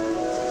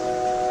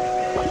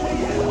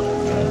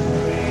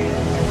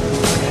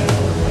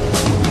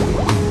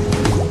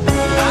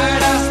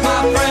 I'd ask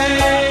my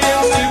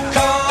friends to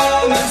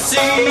come and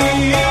see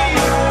an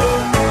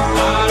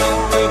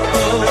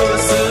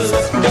octopus's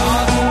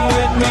garden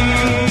with me.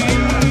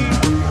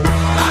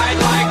 I'd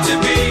like to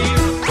be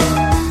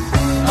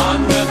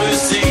under the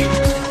sea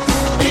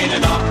in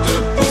an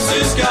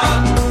octopus's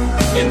garden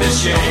in the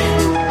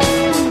shade.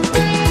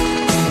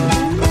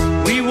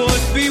 We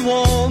would be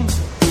warm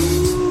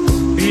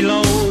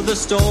below the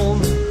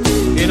storm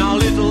in our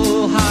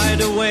little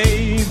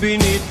hideaway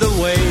beneath the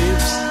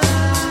waves,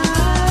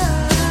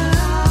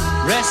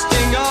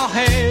 resting our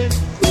head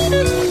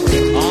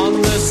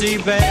on the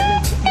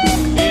seabed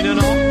in an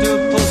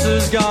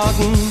octopus's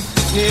garden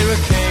near a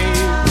cave.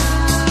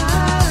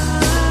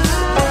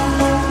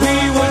 We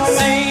would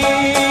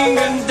sing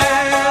and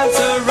dance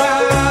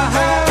around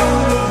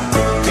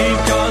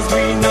because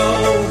we know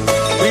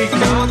we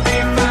can't be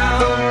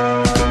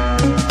found.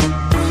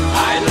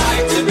 I'd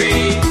like to be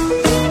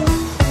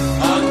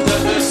under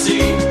the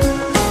sea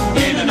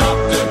in an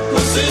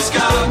octopus's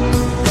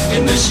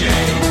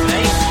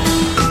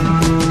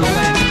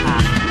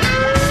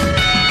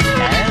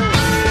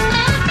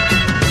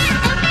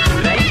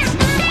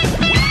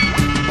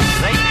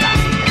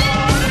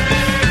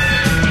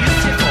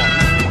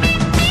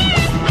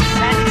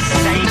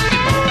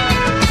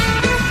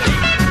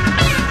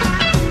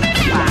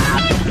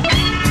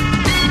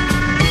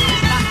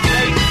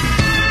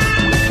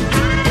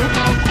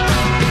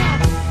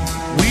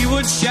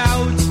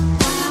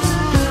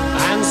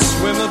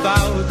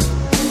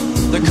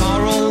the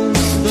coral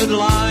that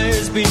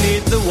lies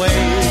beneath the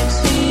waves.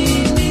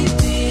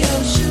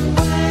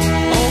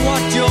 Oh,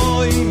 what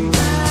joy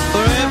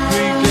for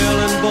every girl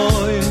and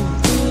boy,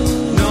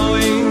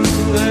 knowing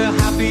they're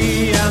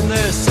happy and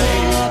they're safe.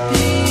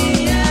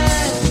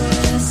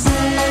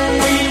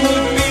 We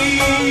would be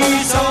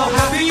so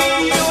happy,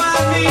 you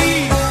and me,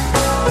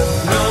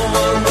 no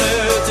one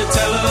there to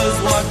tell us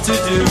what to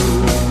do.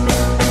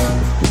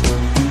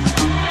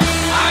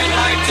 I'd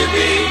like to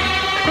be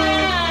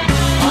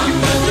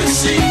under the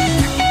sea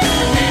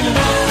in an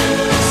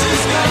ocean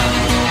sky.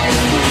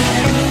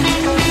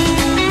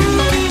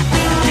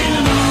 In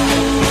an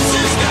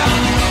ocean sky.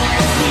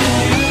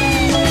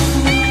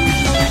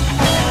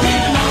 In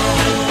an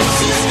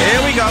ocean sky.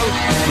 Here we go.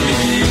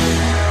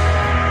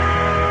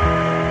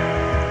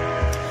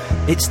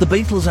 It's the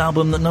Beatles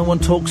album that no one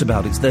talks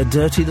about. It's their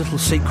dirty little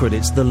secret.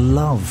 It's the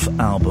Love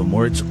album,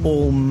 where it's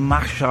all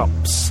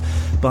mashups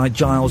by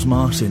Giles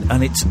Martin,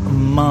 and it's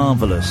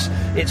marvellous.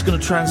 It's going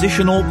to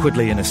transition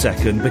awkwardly in a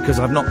second because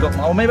I've not got...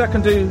 Oh, maybe I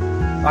can't do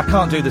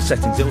the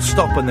settings. It'll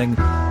stop and then...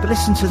 But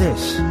listen to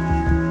this.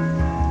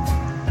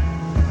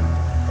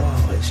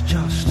 Oh, it's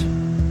just...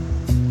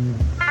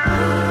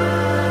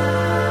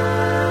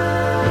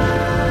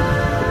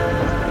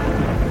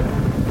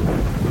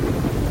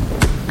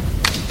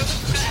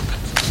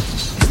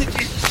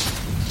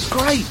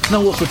 Great!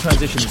 No awkward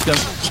transition. It's going...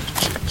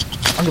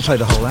 I'm going to play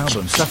the whole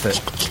album. Stuff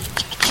it.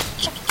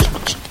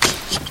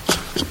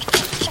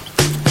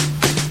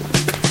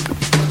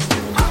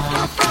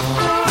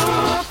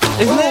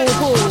 Isn't it?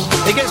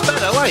 It gets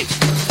better, wait.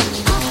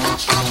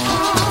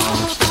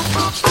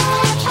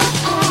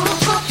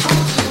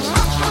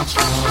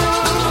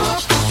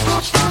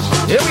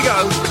 Here we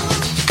go.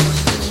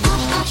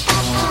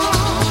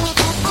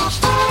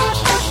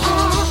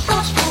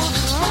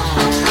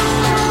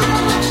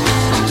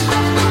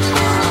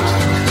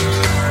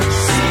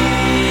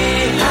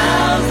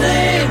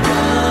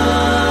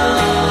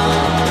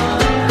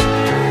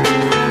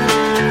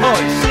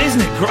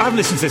 I've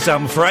listened to this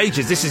album for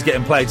ages. This is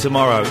getting played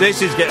tomorrow.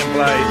 This is getting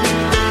played.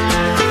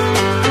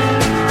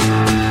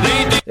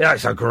 Yeah,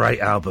 it's a great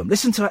album.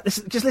 Listen to it.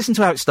 Just listen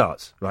to how it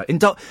starts. Right,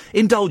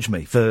 indulge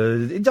me for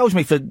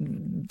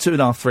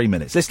 2.5, 3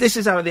 minutes. This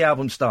is how the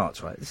album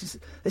starts. Right,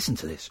 listen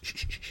to this.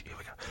 Shh, here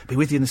we go. Be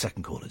with you in a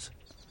second, callers.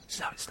 This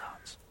is how it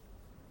starts.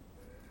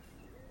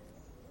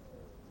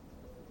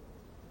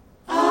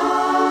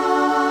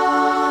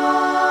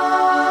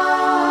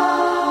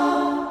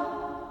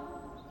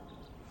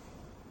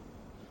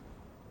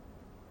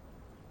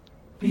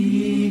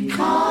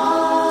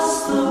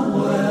 Because the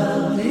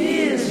world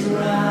is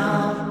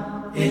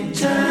round, it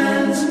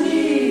turns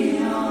me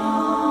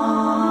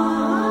on.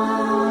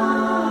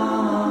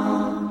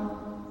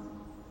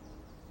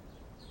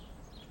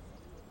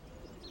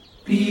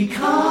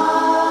 Because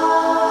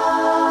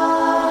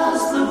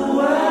the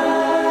world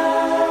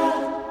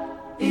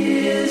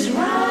is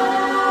round.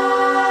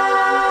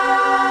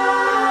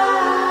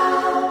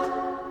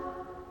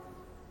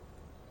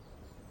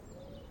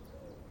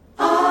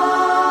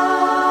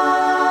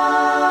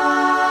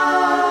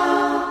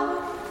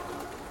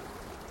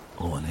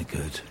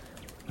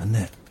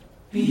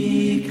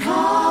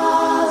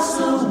 Because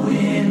the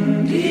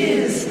wind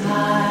is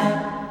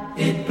high,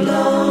 it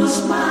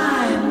blows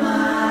my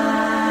mind.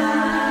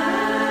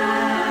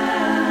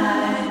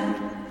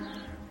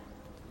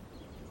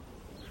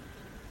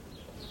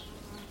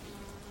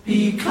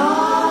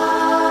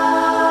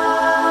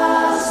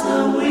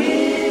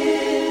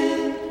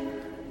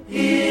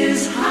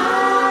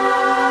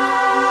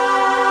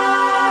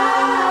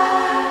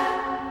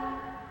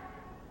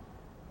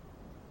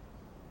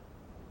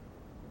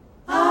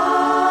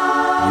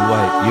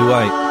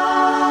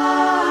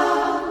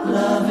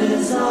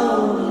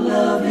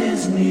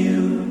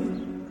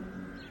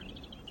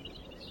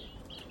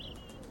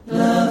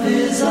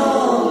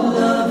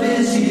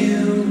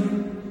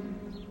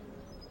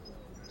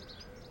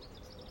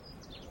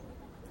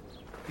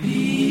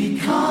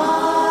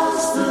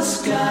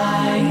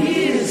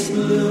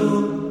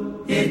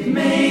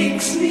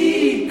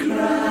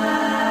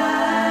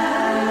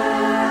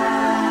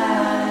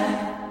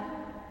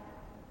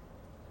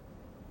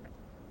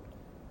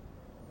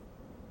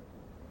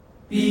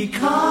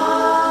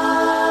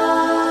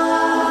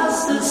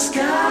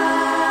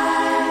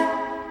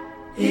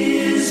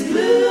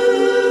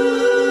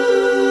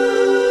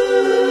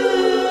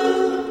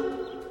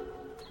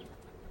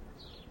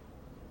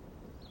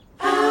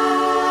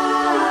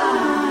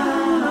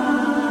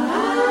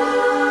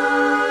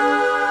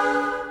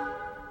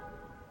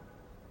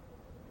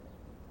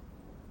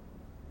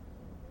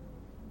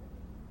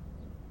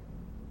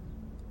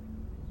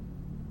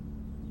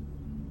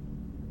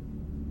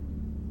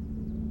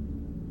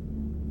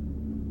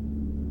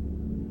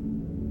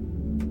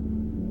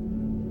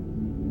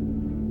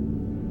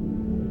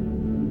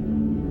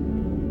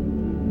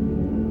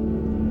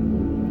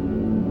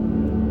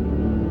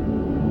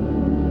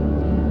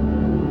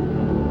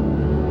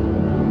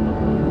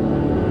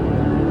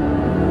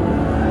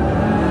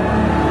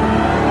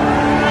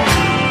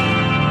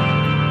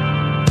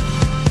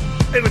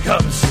 Here it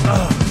comes.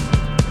 Oh.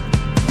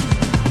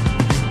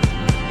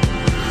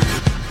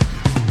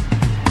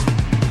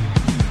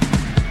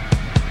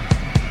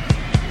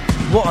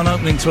 What an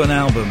opening to an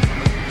album.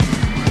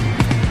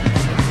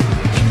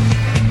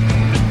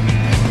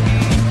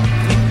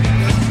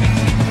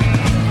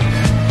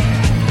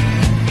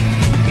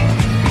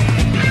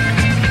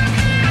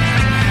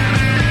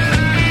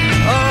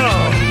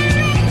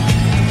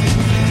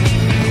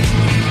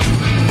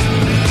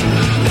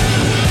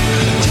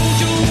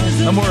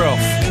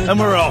 And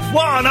we're off.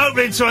 What an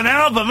opening to an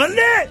album, isn't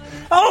it?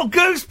 Oh,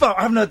 goosebumps.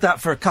 I haven't heard that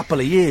for a couple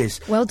of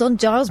years. Well done,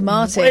 Giles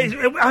Martin.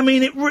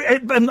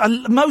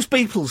 Most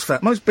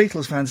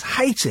Beatles fans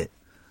hate it.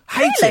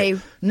 Hate it.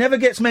 Never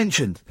gets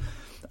mentioned.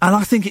 And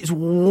I think it's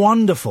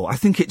wonderful. I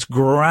think it's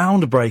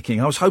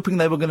groundbreaking. I was hoping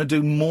they were going to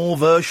do more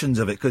versions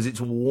of it because it's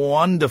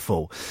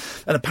wonderful.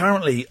 And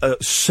apparently,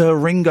 Sir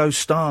Ringo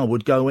Starr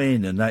would go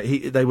in, and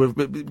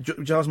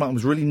Giles Martin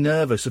was really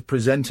nervous of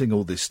presenting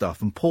all this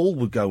stuff. And Paul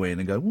would go in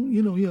and go,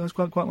 well,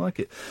 I quite like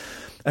it.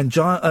 And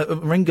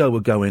Ringo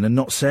would go in and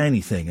not say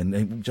anything.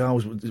 And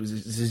Giles, it was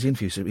his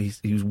interview, so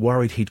he was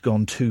worried he'd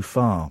gone too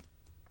far.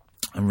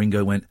 And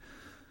Ringo went,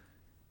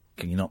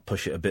 can you not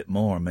push it a bit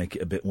more and make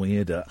it a bit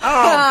weirder?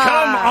 Oh,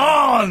 come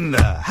on!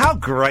 How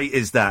great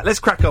is that? Let's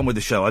crack on with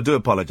the show. I do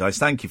apologise.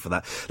 Thank you for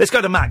that. Let's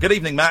go to Matt. Good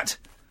evening, Matt.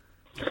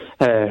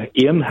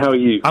 Ian, how are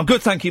you? I'm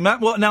good, thank you,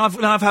 Matt. Well, now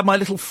I've had my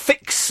little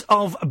fix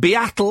of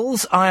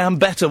Beatles. I am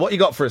better. What you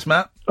got for us,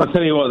 Matt? I'll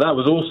tell you what, that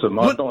was awesome.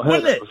 I've not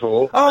heard it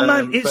before. Oh,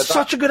 man, it's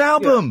such a good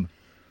album.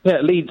 Yeah,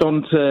 it leads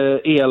on to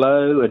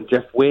ELO and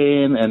Jeff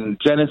Wynne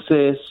and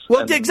Genesis.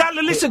 Well,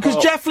 exactly. Listen, because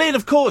Jeff Lynne,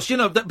 of course,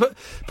 but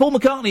Paul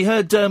McCartney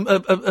heard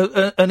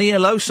an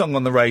ELO song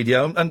on the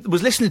radio and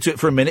was listening to it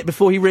for a minute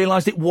before he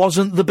realised it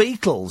wasn't the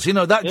Beatles.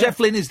 Jeff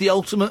Lynne is the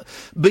ultimate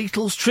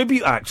Beatles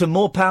tribute act, and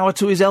more power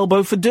to his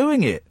elbow for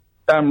doing it.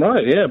 Damn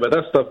right, yeah, but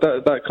that stuff,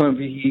 that kind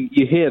of,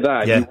 you hear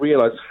that, you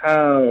realise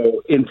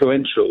how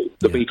influential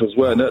the Beatles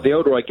were. And the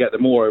older I get, the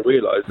more I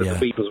realise that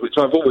the Beatles, which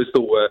I've always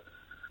thought were,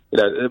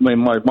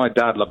 my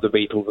dad loved the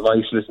Beatles, and I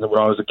used to listen to them when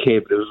I was a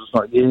kid, but it was just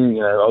like,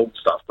 old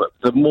stuff. But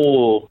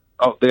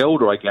the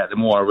older I get, the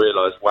more I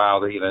realise, wow,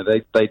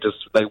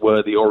 they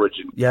were the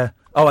origin. Yeah.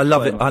 Oh, I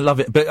love it. I love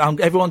it. But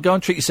everyone, go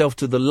and treat yourself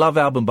to the Love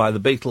album by the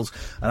Beatles,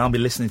 and I'll be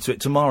listening to it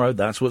tomorrow.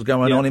 That's what's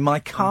going on in my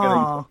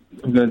car.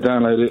 I'm going to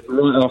download it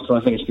right after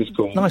I finish this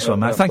call. Nice one,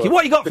 Matt. Thank you.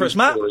 What you got for us,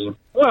 Matt?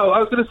 Well, I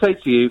was going to say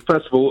to you,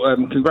 first of all,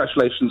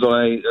 congratulations on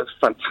a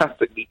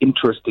fantastically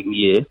interesting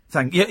year.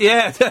 Thank you.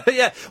 Yeah,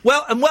 yeah.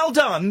 Well, and well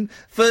done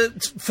for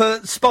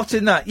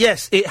spotting that.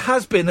 Yes, it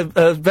has been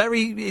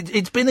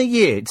it's been a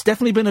year. It's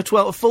definitely been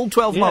a full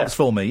 12 months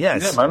for me,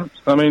 yes. Yeah, man.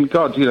 I mean,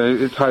 God,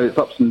 it's had its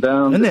ups and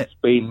downs. Isn't it?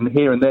 It's been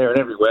here and there and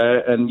everywhere,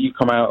 and you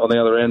come out on the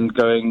other end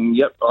going,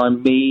 yep,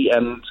 I'm me,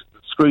 and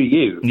screw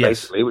you,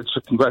 basically, which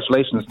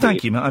congratulations to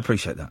Thank you, Matt. I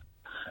appreciate that.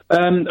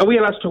 Are we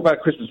allowed to talk about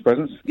Christmas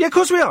presents? Yeah, of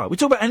course we are. We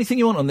talk about anything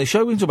you want on this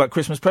show. We can talk about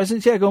Christmas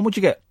presents. Yeah, go on. What'd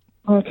you get?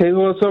 Okay,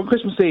 well, so on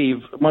Christmas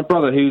Eve, my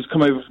brother, who's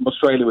come over from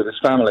Australia with his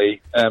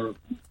family,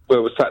 we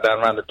were sat down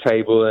around the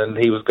table, and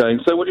he was going,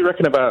 so what do you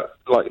reckon about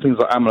things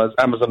like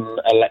Amazon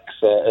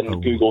Alexa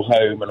and Google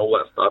Home and all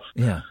that stuff?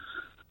 Yeah.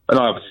 And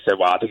I obviously said,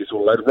 well, I think it's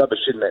all a load of rubbish,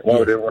 isn't it? Why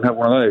would anyone have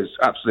one of those?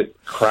 Absolute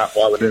crap.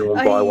 Why would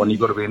anyone buy one?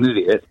 You've got to be an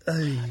idiot.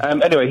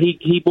 Anyway,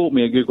 he bought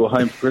me a Google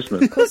Home for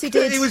Christmas. Of course he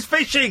did. He was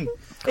fishing.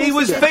 He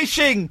was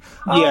fishing.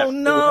 Oh,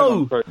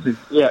 no.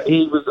 Yeah,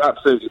 he was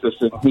absolutely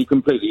fishing. He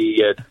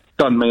completely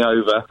done me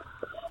over.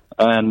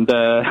 And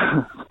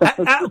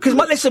because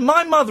listen,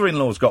 my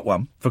mother-in-law's got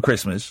one for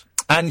Christmas,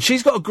 and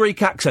she's got a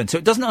Greek accent, so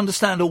it doesn't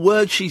understand a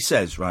word she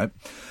says, right?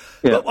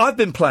 Yeah. But I've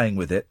been playing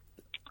with it.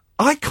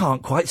 I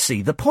can't quite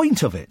see the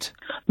point of it.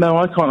 No,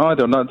 I can't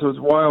either. And that was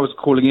why I was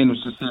calling in,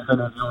 was to see if any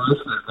of your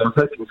listeners. I was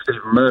hoping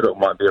Stephen Murdoch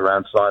might be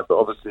around tonight, but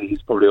obviously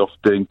he's probably off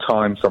doing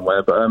time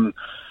somewhere. But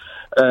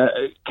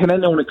can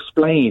anyone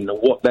explain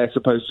what they're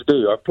supposed to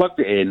do? I've plugged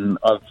it in.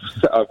 I've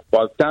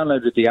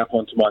downloaded the app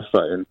onto my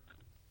phone.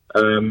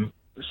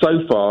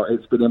 So far,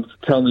 it's been able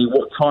to tell me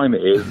what time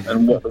it is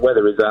and what the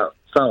weather is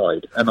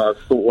outside. And I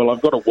thought, well,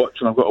 I've got a watch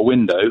and I've got a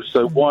window,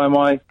 so why am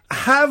I...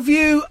 Have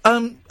you,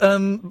 and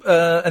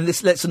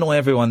let's annoy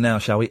everyone now,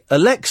 shall we?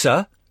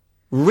 Alexa,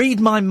 read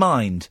my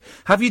mind.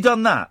 Have you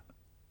done that?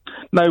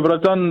 No, but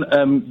I've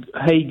done,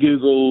 hey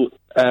Google,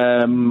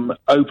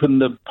 open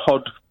the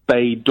pod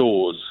bay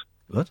doors.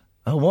 What?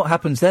 Oh, what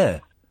happens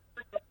there?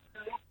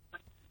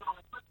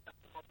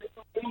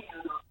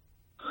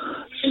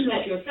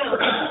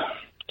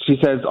 She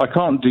says, I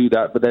can't do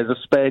that, but there's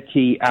a spare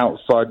key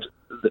outside,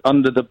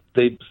 under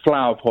the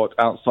flower pot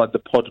outside the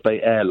pod bay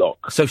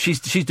airlock. So she's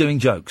doing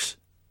jokes?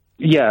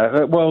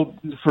 Yeah, well,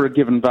 for a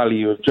given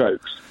value of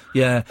jokes.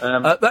 Yeah,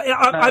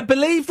 I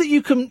believe that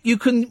you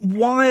can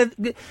wire.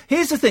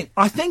 Here's the thing.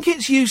 I think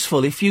it's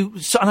useful if you,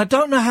 and I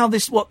don't know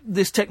what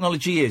this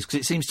technology is, because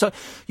it seems so.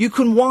 You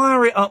can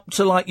wire it up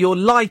to like your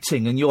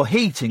lighting and your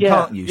heating,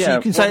 can't you? So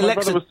you can say, my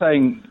Alexa. brother was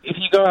saying, if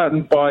you go out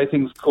and buy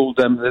things called,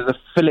 there's a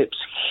Philips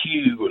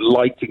Hue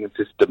lighting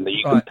system that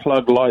you can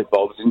plug light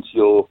bulbs into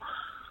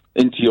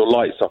your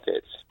light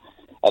sockets.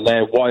 and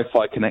they're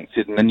Wi-Fi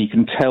connected, and then you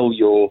can tell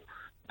your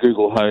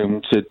Google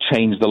Home to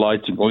change the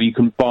lighting, or you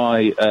can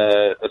buy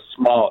a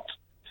smart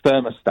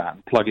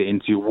thermostat, plug it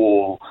into your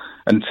wall,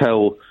 and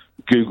tell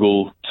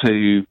Google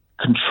to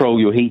control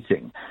your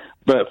heating.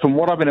 But from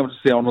what I've been able to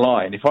see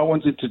online, if I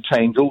wanted to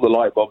change all the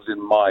light bulbs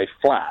in my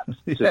flat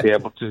to be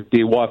able to be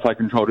Wi-Fi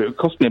controlled, it would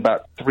cost me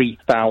about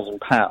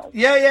 £3,000.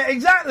 Yeah,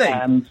 exactly.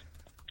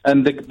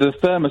 And the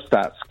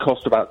thermostats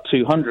cost about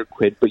 £200,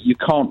 but you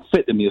can't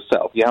fit them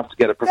yourself. You have to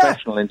get a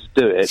professional in to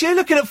do it. So you're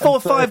looking at £4 or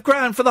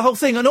 £5 for the whole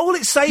thing, and all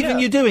it's saving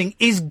you doing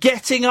is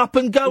getting up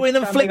and going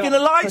and flicking a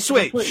light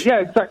switch. Yeah,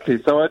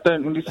 exactly. So I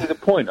don't really see the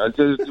point. I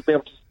just to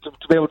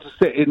be able to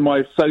sit in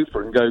my sofa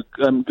and go,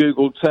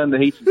 Google, turn the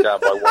heating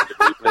down by 1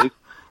 degree, please.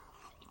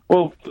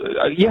 Well,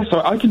 yes,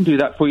 I can do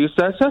that for you,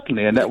 sir,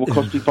 certainly, and that will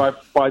cost you £5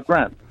 I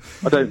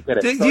don't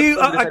get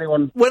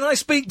it. When I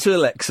speak to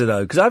Alexa,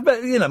 though, because I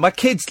bet, my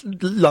kids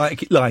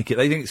like it,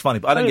 they think it's funny,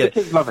 but I don't get it.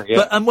 Kids love it,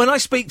 yeah. But when I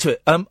speak to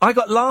it, I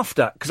got laughed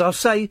at, because I'll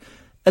say,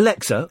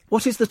 Alexa,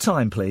 what is the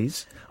time,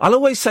 please? I'll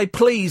always say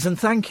please and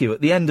thank you at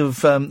the end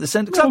of the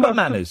sentence, because I've got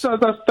manners.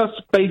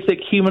 That's basic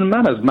human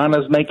manners.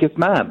 Manners maketh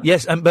man.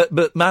 Yes,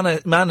 but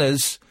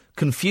manners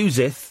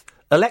confuseth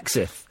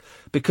Alexith.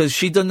 Because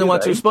she doesn't know how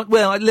to respond.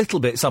 Well, a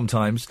little bit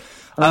sometimes.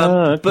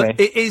 Okay. But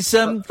it is,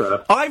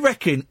 I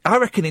reckon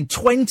in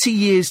 20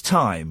 years'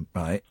 time,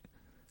 right,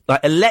 like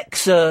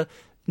Alexa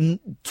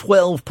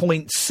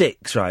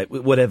 12.6, right,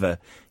 whatever,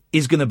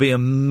 is going to be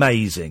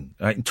amazing.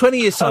 Right? In 20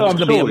 years' time, it's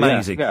going to be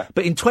amazing. Yeah.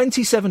 But in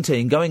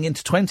 2017, going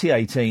into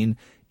 2018,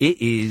 it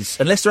is,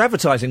 unless they're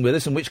advertising with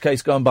us, in which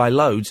case go and buy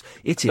loads,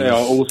 it is. They are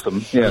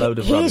awesome. Yeah. A load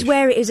of Here's rubbish.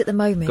 where it is at the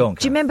moment. Go on,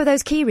 do you remember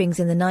those key rings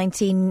in the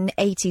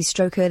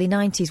 1980s / early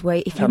 90s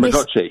where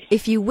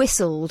if you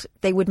whistled,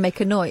 they would make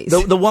a noise?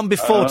 The one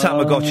before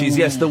Tamagotchis,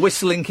 yes, the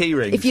whistling key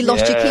rings. If you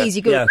lost your keys,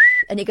 you go,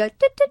 and you go,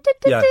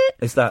 yeah,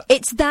 it's that.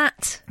 It's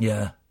that.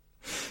 Yeah.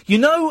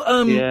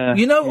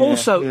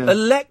 Also,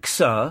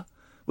 Alexa,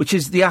 which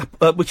is the app,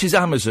 which is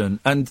Amazon,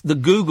 and the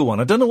Google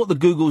one. I don't know what the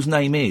Google's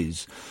name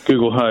is.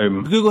 Google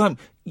Home. Google Home.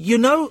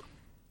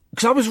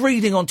 Because I was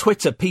reading on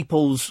Twitter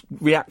people's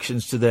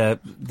reactions to their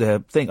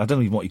thing. I don't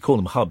even know what you call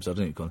them, hubs. I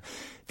don't even call them.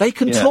 They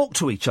can talk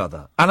to each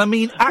other, and I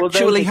mean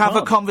actually have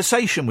a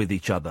conversation with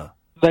each other.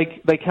 They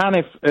can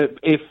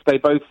if they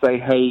both say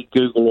hey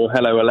Google or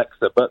hello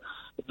Alexa. But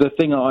the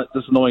thing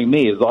that's annoying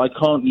me is that I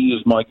can't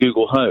use my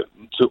Google Home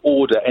to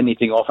order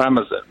anything off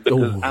Amazon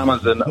because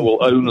Amazon will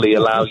only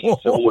allow you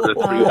to order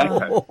through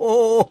Echo.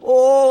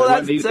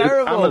 That's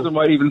terrible. Amazon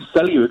won't even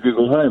sell you a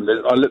Google Home.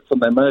 I looked on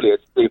them earlier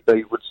to see if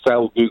they would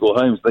sell Google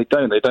Homes. They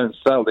don't. They don't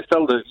sell. They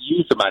sell the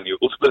user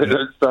manuals, but they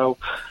don't sell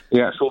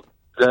the actual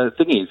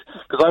thingies.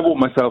 Because I bought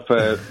myself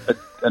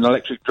an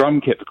electric drum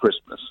kit for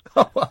Christmas,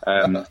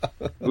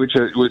 which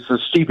was a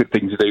stupid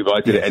thing to do, but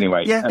I did it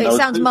anyway. Yeah, it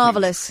sounds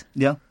marvellous.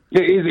 Yeah.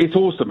 It's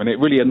awesome, and it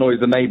really annoys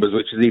the neighbours,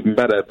 which is even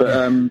better. But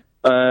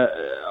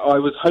I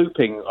was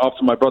hoping,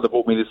 after my brother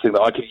bought me this thing,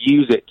 that I could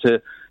use it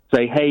to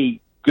say,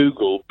 "Hey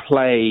Google,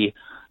 play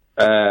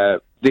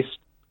this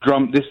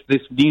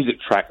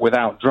music track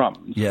without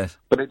drums." Yes,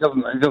 but it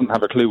doesn't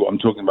have a clue what I'm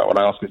talking about when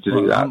I ask it to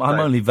do that. I'm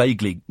only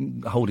vaguely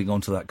holding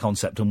on to that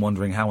concept and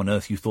wondering how on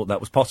earth you thought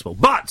that was possible.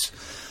 But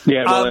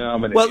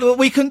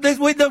we can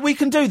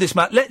do this,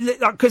 Matt,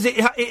 because it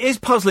is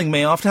puzzling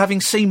me after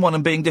having seen one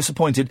and being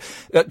disappointed.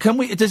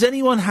 Does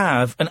anyone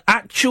have an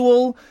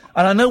actual?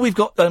 And I know we've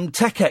got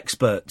tech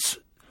experts.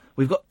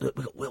 We've got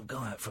Will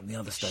Guy out from the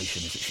other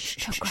station.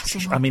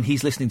 I mean,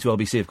 he's listening to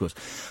LBC, of course.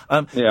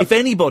 If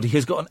anybody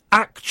has got an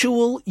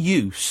actual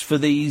use for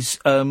these,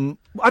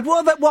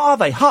 what are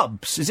they?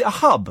 Hubs? Is it a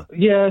hub?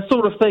 Yeah,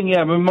 sort of thing.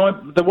 Yeah, I mean,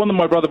 the one that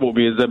my brother bought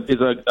me is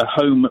a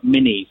home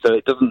mini, so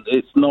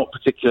it's not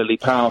particularly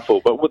powerful.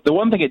 But the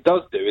one thing it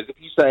does do is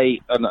if you say,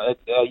 and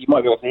you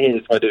might be able to hear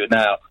this if I do it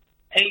now.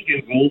 Hey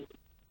Google,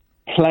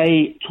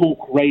 play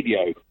talk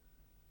radio.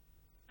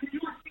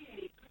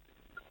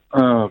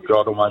 Oh,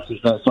 God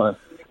almighty, that's fine.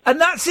 And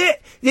that's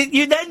it.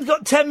 You then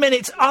got 10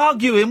 minutes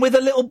arguing with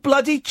a little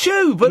bloody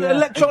tube, an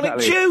electronic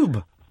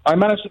tube. I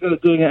managed to go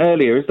doing it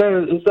earlier. Is there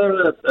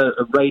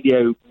a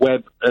radio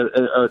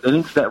an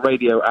internet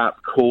radio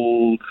app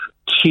called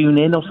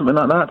TuneIn or something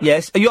like that?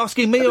 Yes. Are you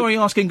asking me or are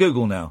you asking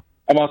Google now?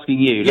 I'm asking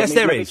you. Yes,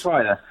 there is.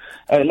 Let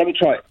me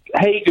try it.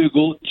 Hey,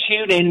 Google,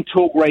 tune in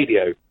talk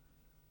radio.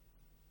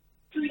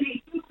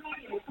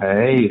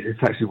 Hey,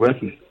 it's actually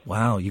working.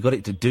 Wow, you got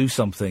it to do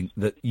something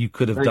that you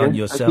could have done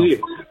yourself.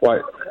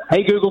 Right.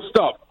 Hey, Google,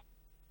 stop.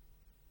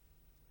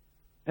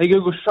 Hey,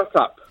 Google, shut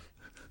up.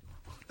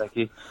 Thank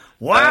you.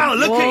 Wow,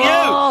 look at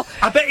you!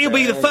 I bet he'll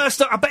be the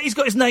first. I bet he's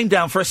got his name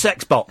down for a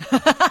sex bot.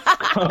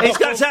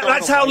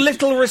 That's how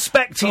little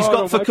respect he's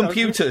got for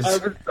computers.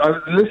 I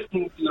was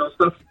listening to your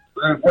stuff.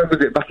 When was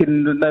it? Back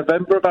in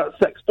November about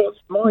sex bots?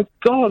 My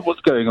God,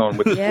 what's going on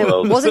with this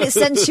world? Wasn't it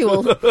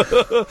sensual?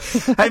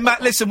 Hey,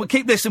 Matt, listen, we'll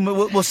keep this and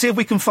we'll see if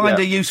we can find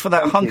a use for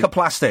that hunk of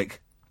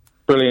plastic.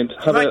 Brilliant.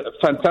 Have a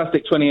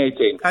fantastic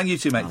 2018. And you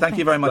too, mate. Thank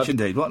you very much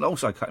indeed. Well,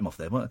 also, I cut him off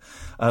there.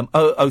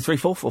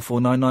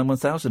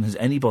 03444991000. Has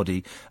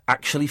anybody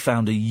actually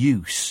found a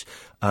use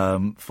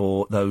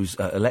for those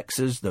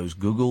Alexas, those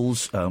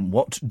Googles.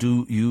 What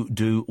do you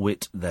do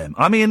with them?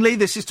 I'm Iain Lee,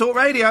 this is Talk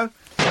Radio.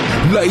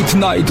 Late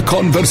night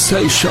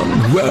conversation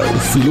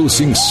worth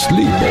losing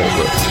sleep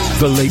over.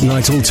 The Late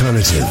Night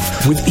Alternative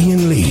with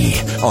Iain Lee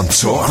on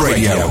Talk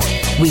Radio.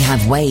 We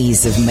have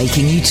ways of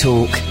making you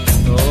talk.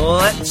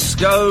 Let's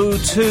go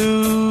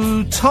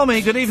to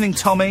Tommy. Good evening,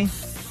 Tommy.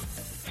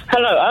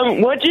 Hello,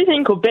 what do you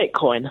think of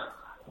Bitcoin?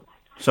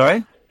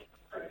 Sorry?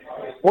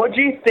 What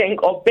do you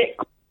think of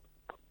Bitcoin?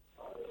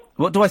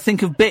 What do I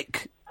think of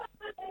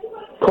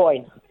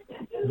Coin.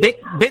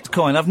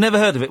 Bitcoin? I've never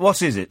heard of it.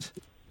 What is it?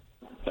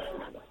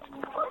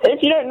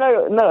 If you don't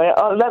know it,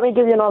 let me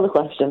give you another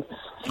question.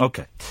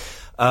 Okay.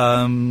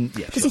 Yeah,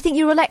 Does he think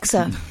you're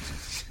Alexa?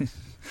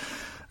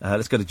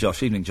 Let's go to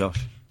Josh. Evening,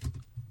 Josh.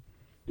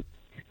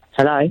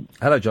 Hello.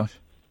 Hello, Josh.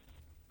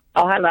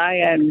 Oh, hello,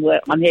 and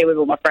I'm here with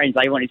all my friends.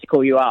 I wanted to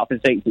call you up and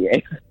speak to you.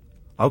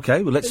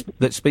 Okay, well,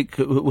 let's speak.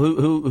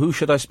 Who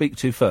should I speak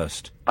to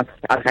first?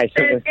 Okay,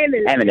 so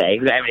Emily.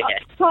 We've got Emily here.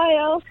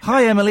 Hiya.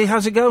 Hi, Emily.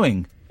 How's it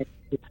going?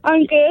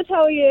 I'm good.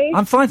 How are you?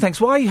 I'm fine,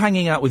 thanks. Why are you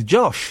hanging out with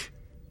Josh?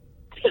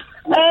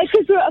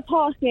 Because we're at a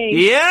party.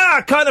 Yeah,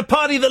 a kind of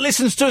party that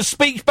listens to a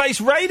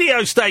speech-based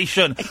radio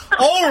station.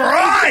 All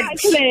right!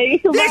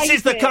 Exactly. This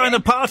is the kind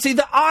of party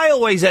that I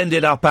always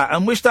ended up at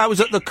and wished I was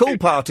at the cool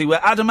party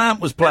where Adam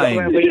Ant was playing.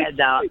 Where we end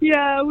up.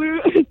 Yeah, we're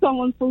at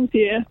someone's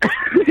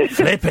 40th.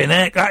 Flipping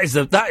heck,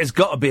 that has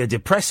got to be a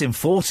depressing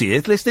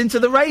 40th, listening to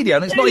the radio,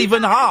 and it's not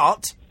even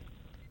Heart.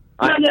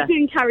 No, they're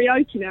doing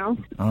karaoke now.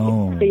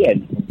 Oh.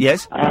 Ian?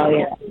 Yes? Oh,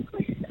 yeah.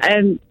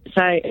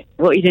 So,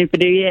 what are you doing for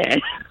New Year?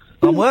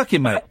 I'm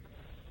working, mate.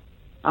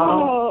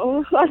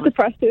 Oh, that's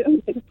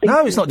depressing.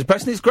 No, it's not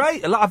depressing, it's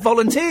great. I've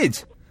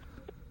volunteered.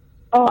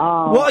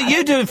 Oh. What are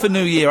you doing for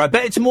New Year? I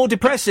bet it's more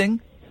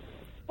depressing.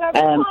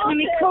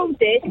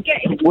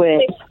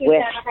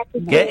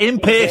 Getting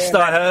pissed,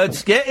 I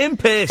heard. Getting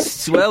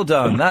pissed. Well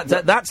done.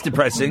 That's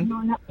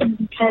depressing.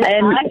 Thank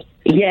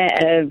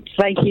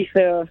you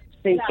for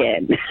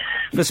speaking.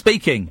 For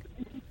speaking?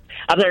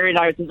 I don't really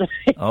know what to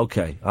say.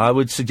 Okay. I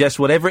would suggest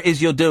whatever it is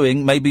you're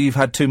doing, maybe you've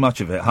had too much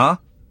of it, huh?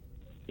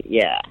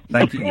 Yeah.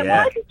 Thank you.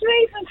 Yeah.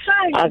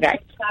 Okay.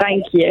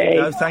 Thank you.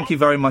 No, thank you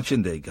very much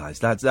indeed, guys.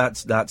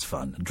 That's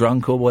fun.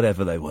 Drunk or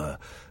whatever they were.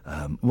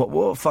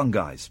 What fun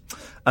guys.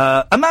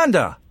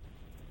 Amanda.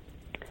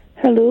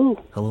 Hello.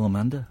 Hello,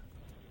 Amanda.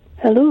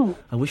 Hello.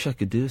 I wish I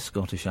could do a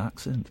Scottish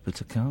accent,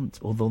 but I can't.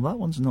 Although that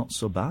one's not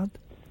so bad.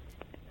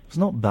 It's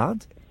not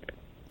bad.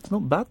 It's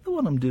not bad, the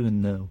one I'm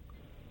doing now.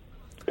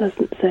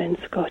 Doesn't sound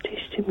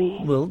Scottish to me.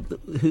 Well,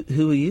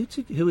 who are you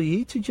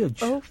to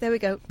judge? Oh, there we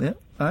go. Yeah,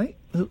 aye.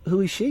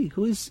 Who is she?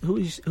 Who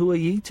are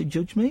ye to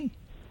judge me?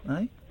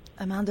 Aye.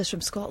 Amanda's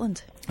from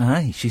Scotland.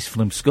 Aye, she's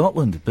from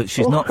Scotland, but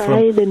she's not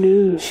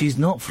She's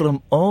not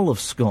from all of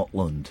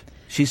Scotland.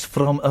 She's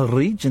from a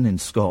region in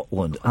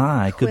Scotland.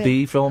 I could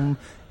be from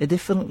a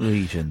different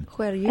region.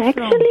 Where are you from?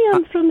 Actually,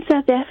 I'm from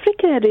South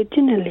Africa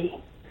originally.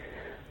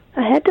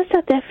 I had a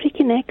South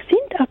African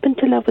accent up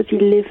until I was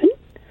 11.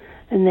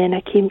 And then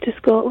I came to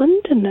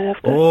Scotland, and now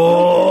I've got...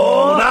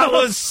 Oh, that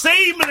was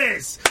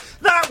seamless!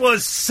 That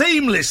was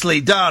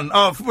seamlessly done.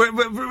 Oh,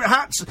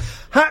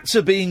 hats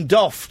are being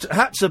doffed.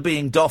 Hats are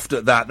being doffed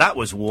at that. That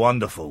was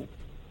wonderful.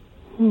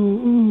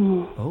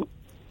 Mm-hmm. Oh.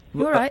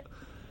 You all right?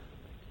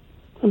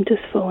 I'm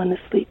just falling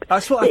asleep.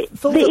 That's what I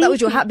thought. That was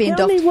your hat being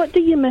doffed. Tell me, what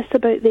do you miss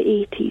about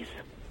the 80s?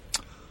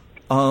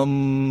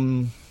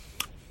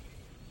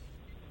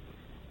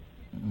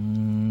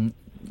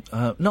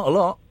 Not a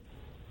lot.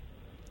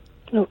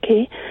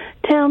 Okay.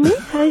 Tell me,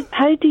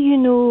 how do you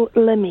know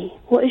Limmy?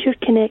 What is your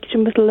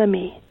connection with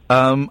Limmy?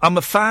 I'm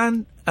a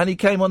fan, and he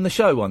came on the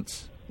show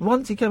once.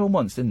 He came on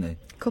once, didn't he?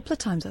 A couple of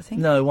times, I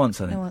think. No, once,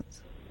 I think. No,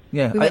 once.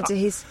 Yeah. We went to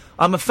his...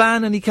 I'm a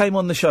fan, and he came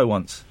on the show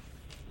once.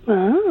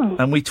 Oh.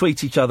 And we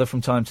tweet each other from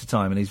time to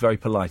time, and he's very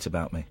polite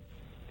about me.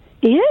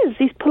 He is.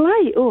 He's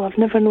polite. Oh, I've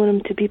never known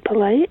him to be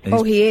polite.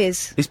 He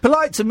is. He's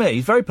polite to me.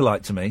 He's very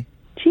polite to me.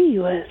 Gee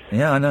whiz.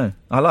 Yeah, I know.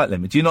 I like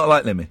Limmy. Do you not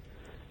like Limmy?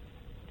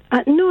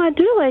 No, I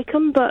do like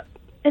him, but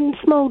in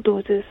small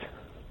doses.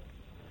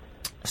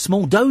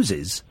 Small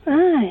doses?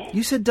 Aye.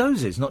 You said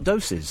doses, not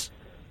doses.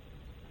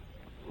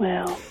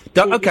 Well...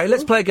 Okay,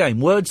 let's play a game.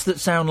 Words that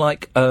sound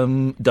like,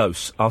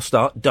 dose. I'll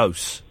start.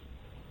 Dose.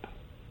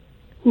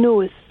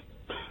 Nose.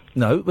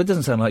 No, it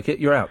doesn't sound like it.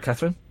 You're out,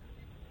 Catherine.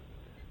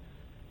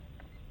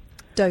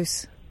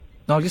 Dose.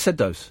 No, I just said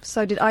dose.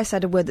 So did I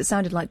said a word that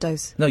sounded like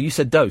dose. No, you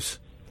said dose.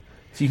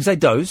 So you can say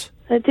dose.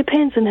 It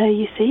depends on how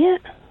you say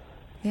it.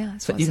 Yeah,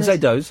 that's So what you I can said. say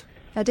dose.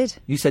 I did.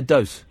 You said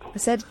dose. I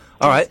said...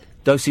 All right,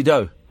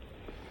 dosey-do.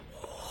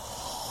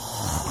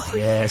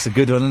 Yeah, it's a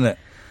good one, isn't it?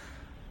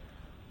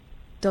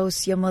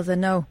 Dose your mother,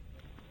 no.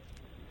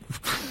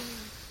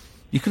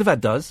 You could have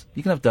had does.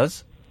 You can have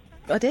does.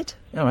 I did.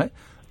 All right.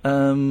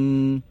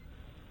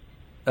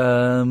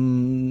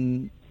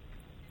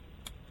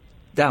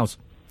 Dows.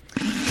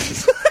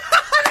 This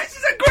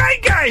is a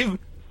great game!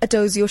 A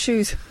dose your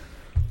shoes.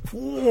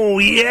 Oh,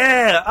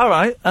 yeah. All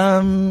right.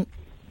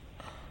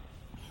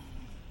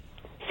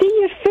 See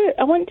your foot.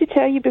 I want to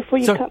tell you before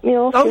you cut me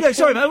off. Oh, yeah,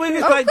 sorry, man.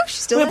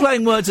 We're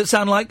playing words that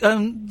sound like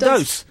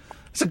dose.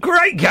 It's a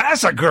great game.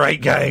 That's a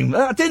great game.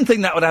 I didn't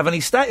think that would have any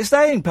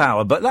staying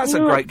power, but that's a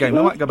great game.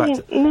 I might go back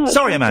to...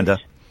 Sorry, Amanda.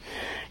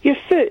 Your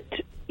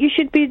foot. You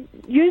should be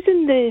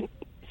using the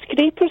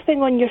scraper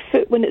thing on your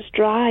foot when it's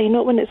dry,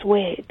 not when it's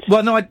wet.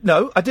 Well,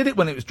 no, I did it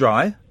when it was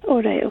dry.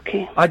 Oh, right,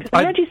 okay. I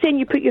heard you saying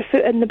you put your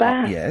foot in the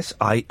bath. Yes,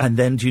 and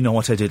then do you know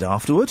what I did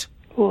afterward?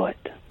 What?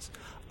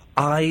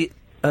 I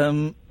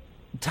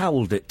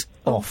towelled it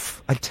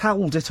off. I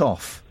towelled it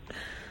off.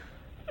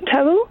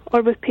 Towel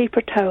or with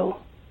paper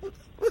towel?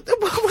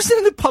 I wasn't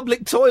in the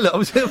public toilet. I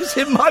was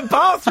in my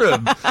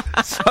bathroom.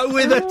 So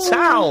with a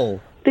towel.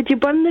 Did you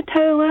burn the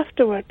towel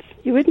afterwards?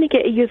 You wouldn't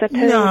get to use a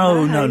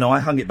towel. No. I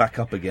hung it back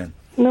up again.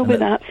 No, with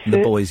that foot.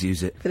 The boys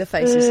use it for the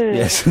faces.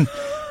 Yes.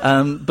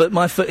 But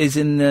my foot is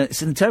in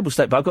it's in a terrible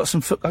state. But I've got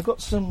some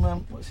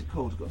what's it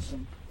called? I've got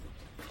some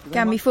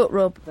Gammy foot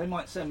rub. They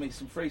might send me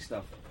some free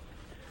stuff.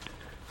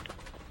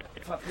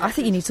 I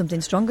think you need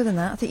something stronger than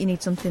that. I think you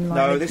need something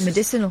like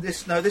medicinal.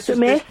 This is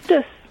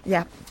Domestos.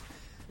 Yeah.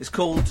 It's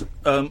called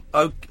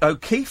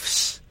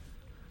O'Keeffe's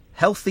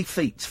Healthy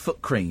Feet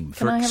Foot Cream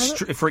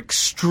for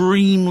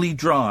extremely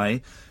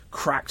dry,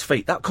 cracked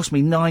feet. That cost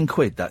me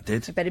 £9. That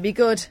did. It better be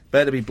good.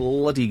 Better be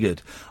bloody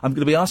good. I'm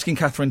going to be asking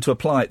Catherine to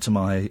apply it to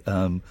my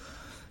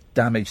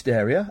damaged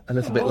area a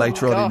little bit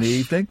later on in the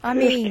evening. I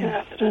mean,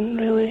 Catherine,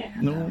 really?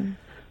 No.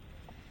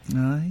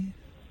 Aye.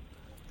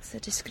 It's a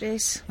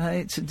disgrace.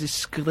 It's a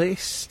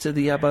disgrace to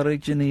the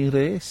Aborigine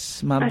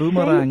race. My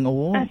boomerang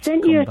won't I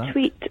sent you a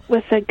tweet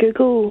with a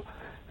Google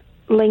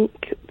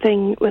link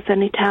thing with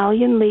an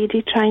Italian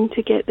lady trying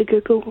to get the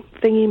Google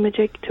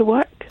thingy-majig to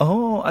work.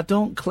 Oh, I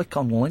don't click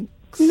on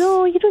links.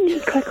 No, you don't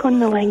need to click on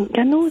the link.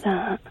 I know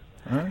that.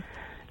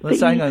 Well,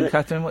 hang on,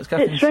 Catherine. What's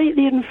Catherine? It's right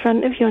there in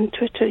front of you on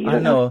Twitter. You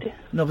don't have to.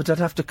 No, but I'd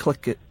have to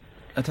click it.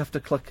 That's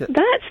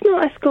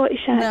not a Scottish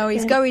accent. No,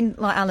 he's going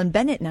like Alan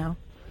Bennett now.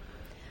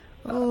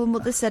 Oh,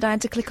 Mother said I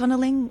had to click on a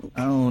link.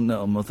 Oh,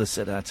 no, Mother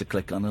said I had to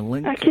click on a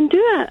link. I can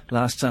do it.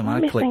 Last time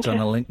I clicked on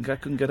a link, I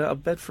couldn't get out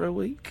of bed for a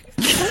week.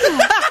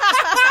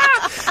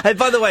 Hey,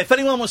 by the way, if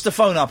anyone wants to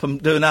phone up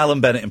and do an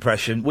Alan Bennett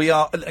impression, we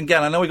are,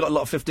 again, I know we've got a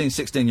lot of 15,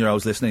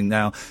 16-year-olds listening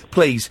now.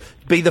 Please,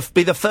 be the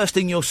first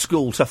in your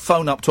school to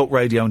phone up Talk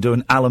Radio and do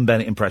an Alan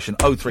Bennett impression.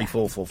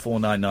 0344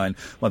 499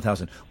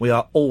 1000. We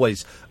are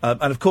always,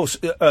 and of course,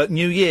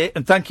 New Year,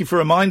 and thank you for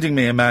reminding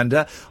me,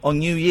 Amanda, on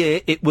New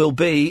Year, it will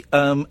be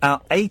our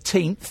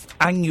 18th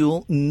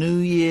annual New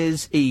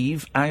Year's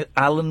Eve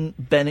Alan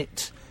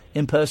Bennett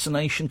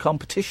impersonation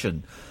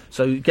competition.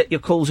 So get your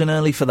calls in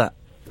early for that.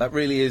 That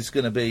really is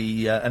going to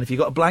be... and if you've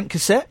got a blank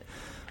cassette,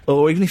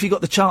 or even if you've got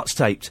the charts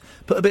taped,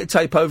 put a bit of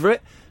tape over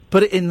it,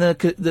 put it in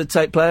the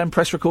tape player and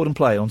press record and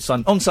play on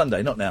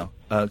Sunday, not now,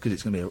 because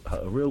it's going to be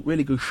a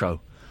really good show.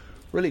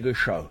 Really good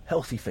show.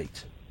 Healthy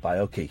Feet by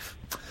O'Keeffe.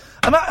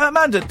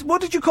 Amanda, what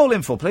did you call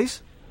in for,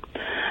 please?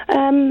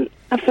 I've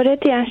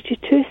already asked you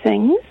two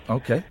things.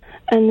 Okay.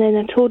 And then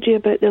I told you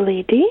about the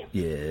lady.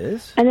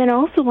 Yes. And then I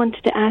also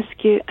wanted to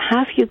ask you,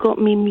 have you got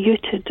me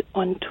muted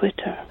on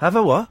Twitter? Have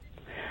I what?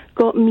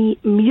 Got me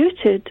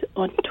muted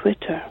on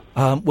Twitter.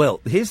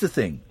 Well, here's the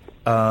thing.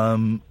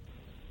 That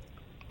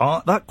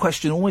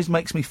question always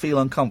makes me feel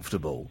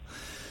uncomfortable,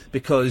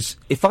 because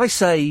if I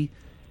say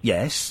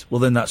yes, well,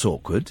 then that's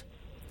awkward.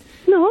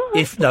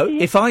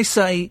 If I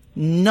say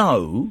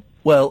no,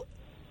 well,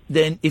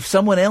 then if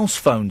someone else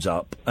phones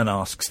up and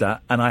asks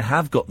that, and I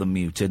have got them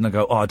muted, and I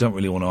go, I don't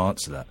really want to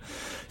answer that.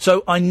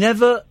 So I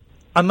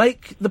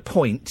make the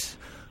point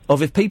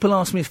of, if people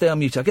ask me if they are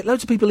muted, I get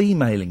loads of people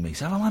emailing me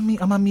saying,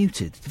 am I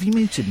muted? Have you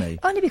muted me?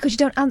 Only because you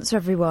don't answer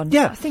everyone.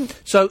 Yeah. I think...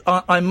 So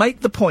I make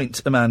the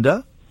point,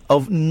 Amanda,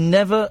 of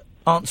never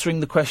answering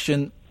the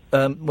question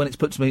when it's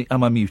put to me,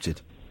 am I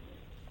muted?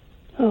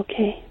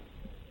 Okay.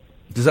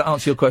 Does that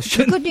answer your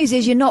question? The good news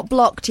is you're not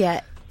blocked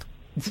yet.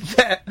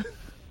 Yeah.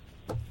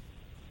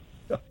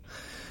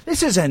 This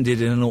has ended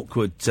in an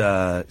awkward...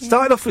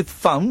 started off with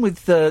fun,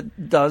 with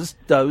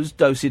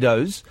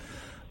dosey-dos.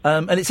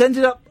 And it's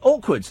ended up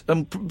awkward,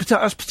 and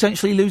us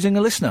potentially losing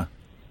a listener.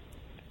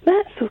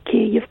 That's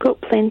okay. You've got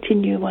plenty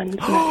new ones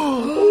now.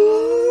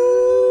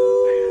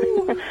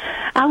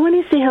 I want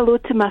to say hello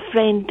to my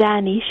friend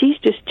Danny. She's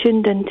just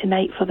tuned in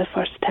tonight for the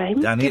first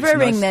time. Danny, give her a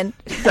ring then.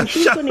 And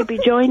she's going to be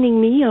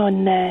joining me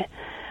on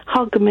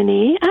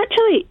Hogmanay.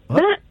 Actually,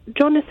 that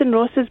Jonathan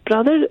Ross's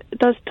brother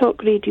does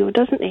talk radio,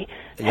 doesn't he?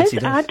 Yes, His he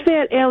does.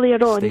 advert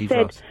earlier on Steve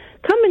said... Ross.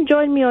 Come and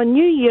join me on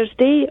New Year's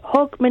Day,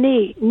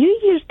 Hogmanay. New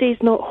Year's Day's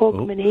not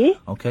Hogmanay.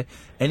 Okay.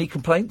 Any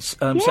complaints?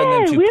 Send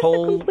them to where's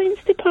Paul. the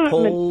complaints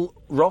department? Paul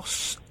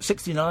Ross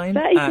 69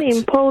 That is at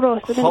name, Paul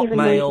Ross. I don't even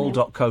know his name.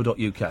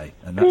 hotmail.co.uk.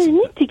 And that's You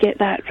need to get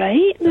that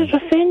right. They're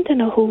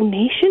offending a whole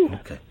nation.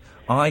 Okay.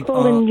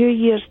 Calling New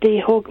Year's Day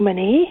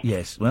Hogmanay.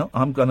 Yes. Well,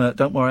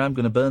 don't worry, I'm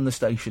going to burn the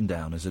station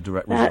down as a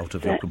direct result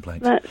of your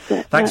complaints. That's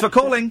it. Thanks for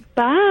calling.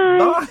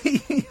 Bye.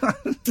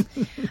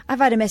 I've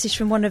had a message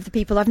from one of the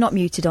people I've not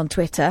muted on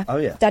Twitter. Oh,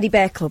 yeah. Daddy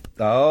Bear Club.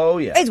 Oh,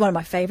 yeah. He's one of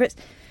my favourites.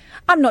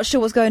 I'm not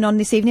sure what's going on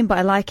this evening, but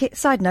I like it.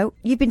 Side note,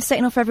 you've been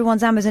setting off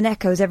everyone's Amazon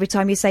echoes every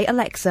time you say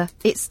Alexa.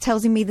 It's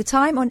telling me the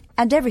time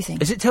and everything.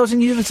 Is it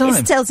telling you the time?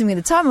 It's telling me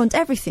the time and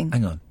everything.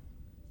 Hang on.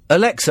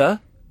 Alexa,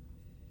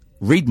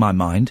 read my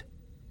mind.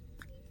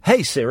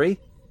 Hey, Siri,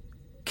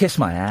 kiss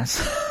my ass.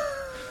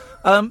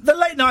 The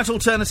Late Night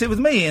Alternative with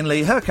me, Iain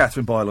Lee, her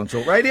Catherine Boyle on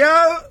Talk Radio.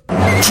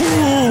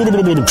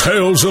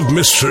 Tales of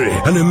mystery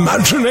and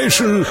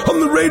imagination on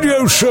the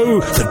radio show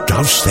that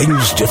does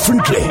things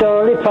differently.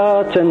 Dolly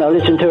Parton, I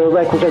listen to a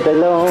record all day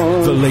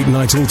long. The Late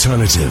Night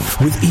Alternative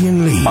with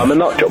Iain Lee. I'm a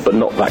nut job, but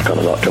not that kind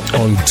of nut job.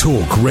 On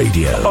Talk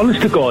Radio.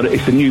 Honest to God,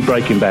 it's the new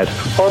Breaking Bad.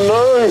 Oh,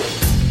 no.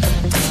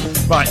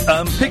 Right,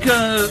 pick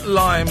a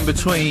line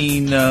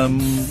between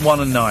 1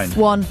 and 9.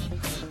 1.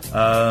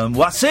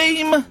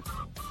 Wasim.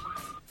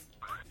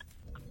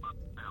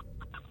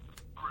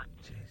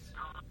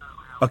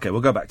 OK,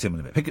 we'll go back to him in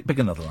a bit. Pick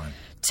another line.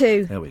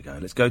 2. There we go.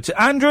 Let's go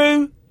to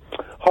Andrew.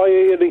 Hi,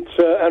 Ian. It's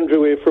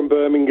Andrew here from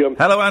Birmingham.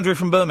 Hello, Andrew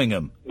from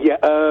Birmingham. Yeah,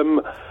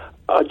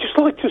 I'd just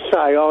like to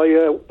say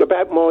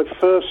about my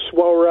first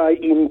soiree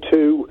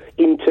into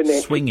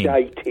internet Swinging.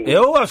 dating.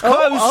 Oh, that's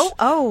close.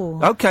 Oh.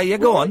 OK, yeah,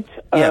 go on.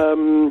 Yeah.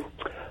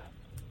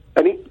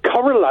 And it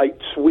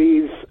correlates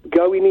with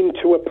going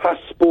into a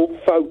passport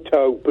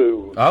photo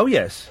booth. Oh,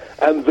 yes.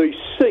 And the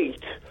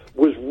seat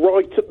was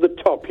right at the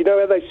top. You know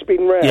how they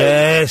spin round?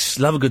 Yes,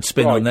 love a good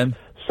spin on them.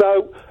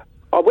 So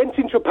I went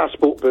into a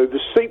passport booth. The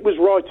seat was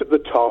right at the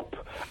top,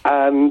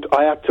 and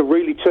I had to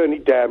really turn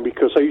it down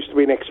because I used to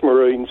be an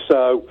ex-Marine,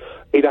 so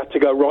it had to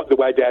go right the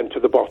way down to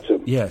the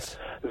bottom. Yes.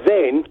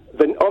 Then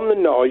on the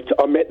night,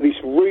 I met this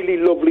really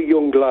lovely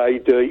young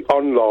lady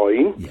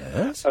online.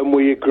 Yes. And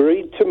we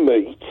agreed to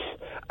meet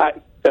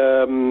at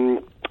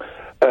Charing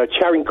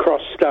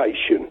Cross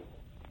Station.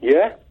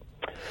 Yeah?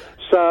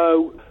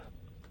 So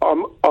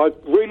I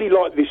really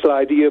liked this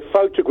lady. Her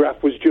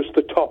photograph was just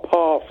the top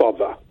half of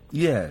her.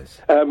 Yes.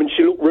 And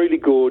she looked really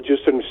gorgeous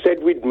and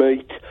said we'd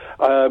meet.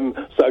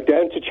 So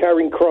down to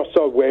Charing Cross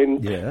I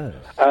went. Yes.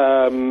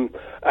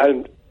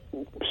 And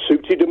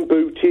suited and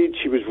booted.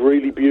 She was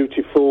really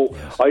beautiful.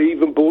 Yes. I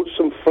even bought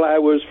some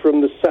flowers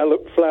from the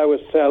flower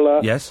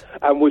seller. Yes.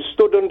 And was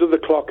stood under the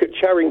clock at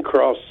Charing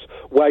Cross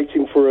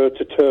waiting for her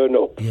to turn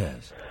up.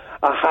 Yes.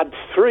 I had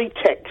 3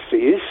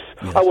 taxis.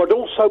 Yes. Oh, I'd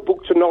also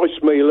booked a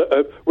nice meal at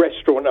a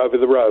restaurant over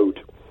the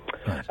road.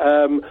 Right.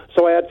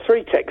 So I had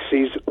 3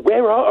 taxis.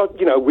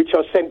 Which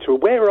I sent to her.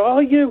 Where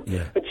are you?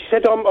 Yeah. And she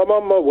said, I'm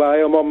on my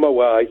way. I'm on my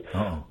way.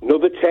 Oh.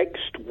 Another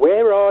text.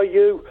 Where are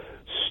you?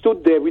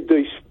 Stood there with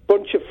this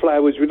bunch of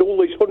flowers with all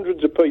these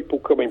hundreds of people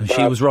coming And back.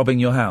 she was robbing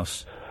your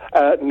house?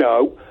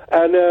 No.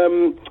 And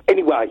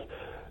anyway,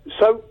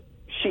 so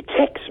she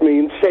texted me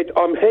and said,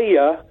 I'm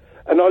here.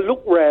 And I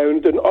looked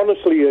round, and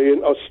honestly,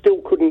 Ian, I still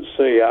couldn't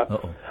see her.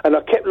 Uh-oh. And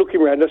I kept looking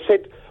round. I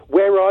said,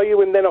 where are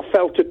you? And then I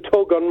felt a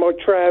tug on my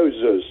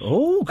trousers.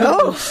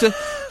 Oh,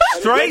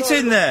 straight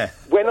in there.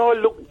 When I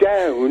looked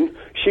down,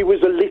 she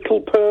was a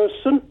little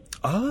person.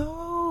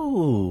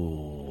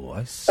 Oh,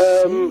 I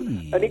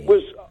see. And it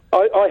was,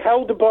 I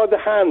held her by the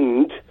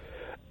hand,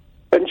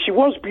 and she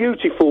was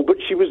beautiful, but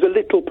she was a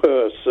little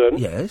person.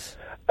 Yes.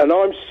 And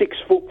I'm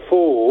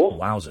 6'4".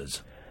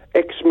 Wowzers.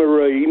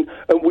 Ex-Marine,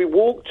 and we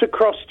walked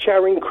across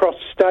Charing Cross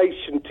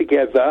Station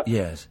together.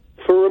 Yes.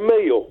 For a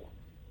meal.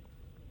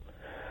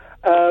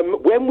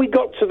 When we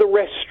got to the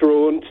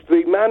restaurant,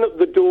 the man at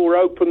the door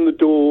opened the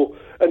door,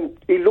 and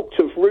he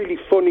looked of really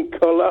funny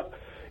colour.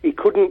 He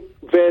couldn't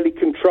barely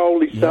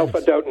control himself.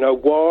 Yes. I don't know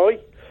why.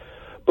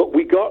 But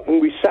we got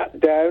and we sat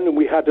down and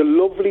we had a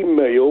lovely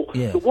meal.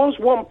 Yes. There was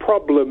one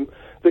problem,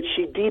 that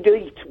she did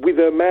eat with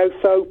her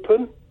mouth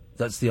open.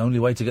 That's the only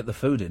way to get the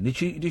food in. Did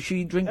she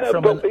drink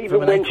from but an even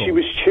from an when acorn? she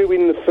was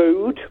chewing the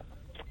food.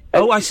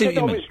 Oh, I see what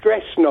you I mean. was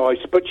dressed nice,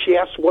 but she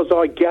asked, was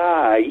I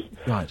gay?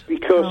 Right.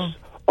 Because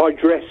I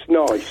dressed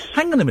nice.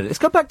 Hang on a minute. Let's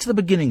go back to the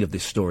beginning of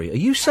this story. Are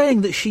you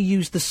saying that she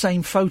used the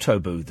same photo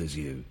booth as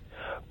you?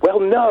 Well,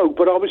 no,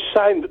 but I was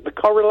saying that the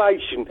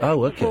correlation...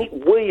 Oh, okay. Isn't it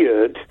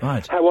weird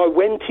how I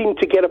went in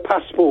to get a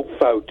passport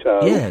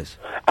photo... Yes.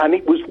 And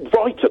it was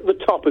right at the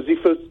top, as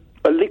if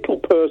a little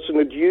person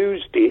had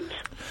used it...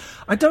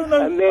 I don't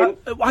know. And then,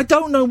 I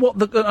don't know what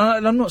the.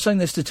 I'm not saying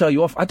this to tell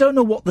you off. I don't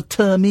know what the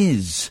term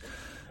is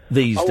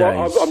these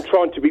days. I'm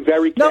trying to be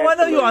very careful. No, I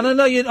know you are. And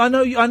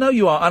I know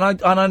you are.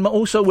 And I'm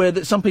also aware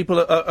that some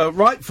people are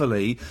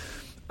rightfully,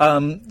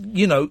 very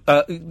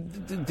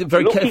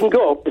careful. Looking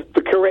up,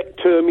 the correct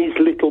term is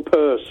little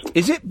person.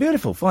 Is it?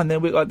 Beautiful. Fine.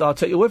 Then I'll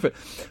take your word for it.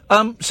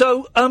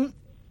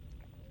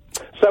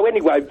 So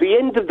anyway, the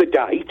end of the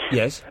date.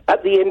 Yes.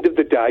 At the end of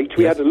the date,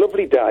 we had a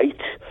lovely date.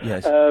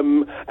 Yes.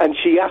 And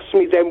she asked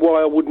me then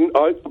why I wouldn't.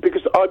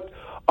 Because I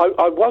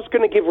was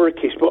going to give her a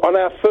kiss, but on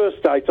our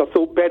first date, I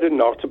thought better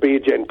not to be a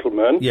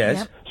gentleman. Yes.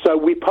 Yep. So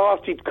we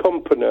parted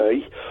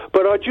company.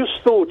 But I just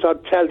thought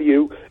I'd tell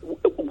you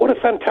what a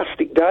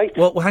fantastic date.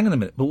 Well, hang on a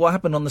minute. But what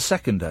happened on the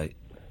second date?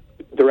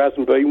 There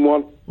hasn't been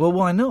one. Well,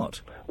 why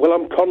not? Well,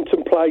 I'm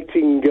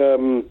contemplating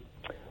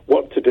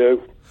what to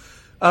do.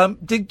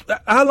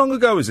 How long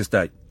ago was this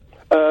date?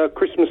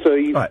 Christmas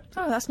Eve. Right.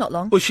 Oh, that's not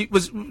long. Was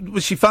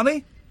she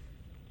funny?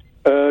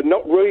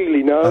 Not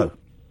really, no. Oh.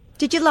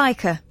 Did you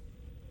like her?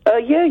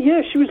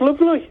 Yeah, she was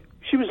lovely.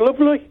 She was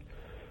lovely.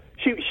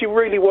 She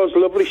really was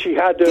lovely. She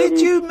had all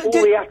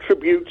the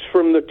attributes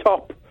from the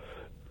top.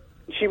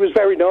 She was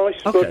very nice.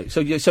 Okay,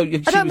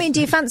 but I don't mean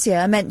do you fancy her,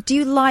 I meant do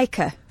you like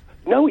her?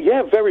 No,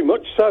 yeah, very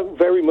much so,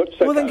 very much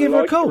so. Well, then give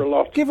her a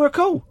call. Give her a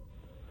call.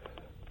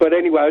 But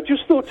anyway, I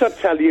just thought I'd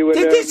tell you...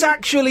 Did this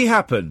actually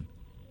happen?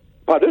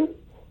 Pardon?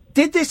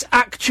 Did this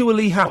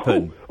actually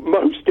happen? Oh,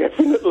 most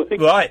definitely.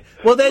 Right.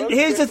 Well, then,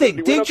 here's the thing.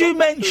 Did you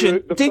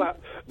mention...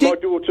 My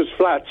daughter's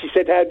flat. She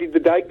said, "How did the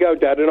date go,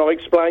 Dad?" And I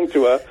explained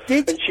to her.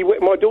 And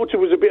my daughter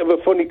was a bit of a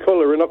funny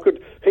colour, and I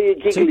could hear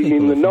giggling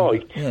in the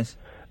night. Yes.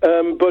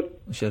 But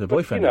she had a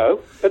boyfriend. You know,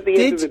 at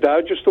the end of the day,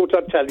 I just thought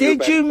I'd tell you.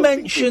 Did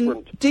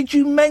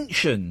you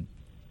mention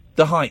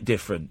the height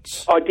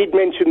difference? I did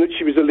mention that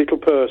she was a little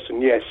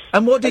person. Yes.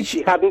 And what did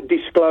she hadn't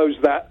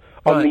disclosed that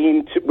on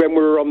when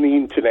we were on the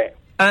internet.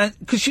 And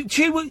because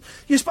she would,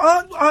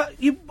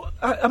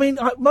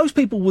 most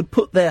people would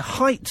put their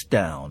height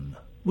down,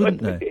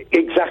 wouldn't they?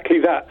 Exactly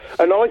that.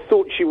 And I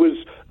thought she was.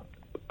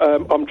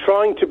 I'm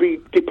trying to be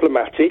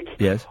diplomatic.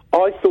 Yes.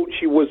 I thought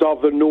she was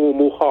of a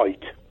normal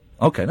height.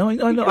 Okay, no,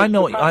 I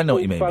know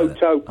what you mean.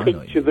 Photo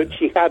picture that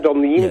she had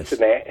on the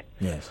internet.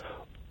 Yes.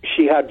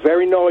 She had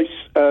very nice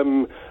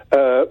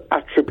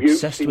attributes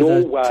Obsessed in with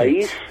all her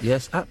ways. tits.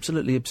 Yes,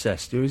 absolutely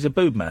obsessed. He's a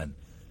boob man.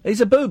 He's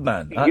a boob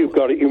man. You've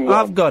got it in one.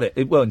 I've got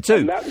it. Well, in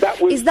two.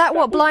 Is that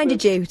what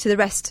blinded you to the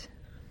rest?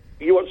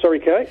 You what? Sorry,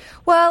 Kate?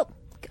 Well,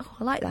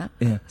 I like that.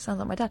 Yeah. Sounds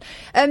like my dad.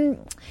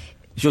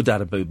 Is your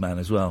dad a boob man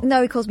as well?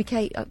 No, he calls me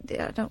Kate.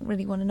 I don't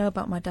really want to know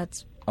about my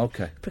dad's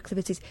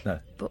proclivities. No.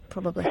 But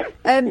probably.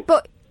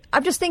 But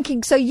I'm just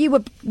thinking, so you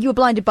were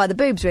blinded by the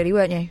boobs, really,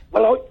 weren't you?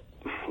 Well,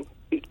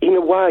 in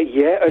a way,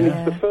 yeah. And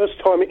it's the first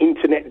time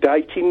internet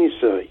dating, you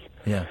see.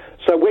 Yeah.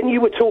 So when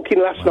you were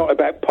talking last night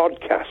about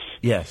podcasts...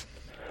 Yes.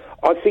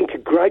 I think a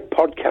great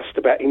podcast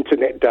about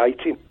internet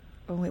dating.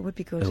 Oh, it would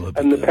be good.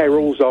 And the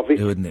perils of it.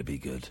 Wouldn't it be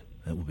good?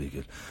 It would be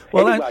good.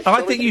 Well, Anyway,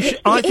 I think you should...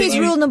 Here's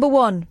rule number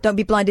one. Don't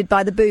be blinded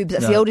by the boobs.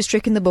 That's the oldest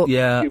trick in the book.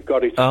 Yeah. You've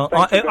got it. Thank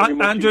you very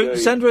much Andrew, indeed.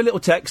 send her a little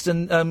text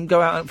and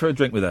go out for a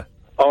drink with her.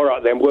 All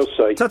right, then. We'll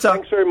see. Ta-ta.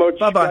 Thanks very much.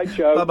 Bye-bye. Great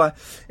show. Bye-bye.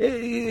 It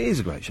is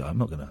a great show. I'm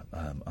not going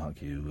to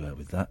argue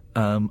with that.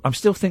 I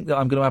still think that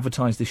I'm going to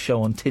advertise this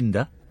show on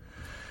Tinder.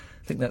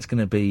 I think that's going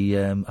to be...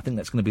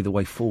 the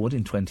way forward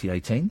in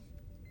 2018.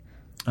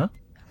 Huh? I'm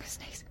gonna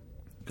sneeze.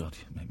 God,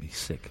 you make me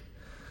sick.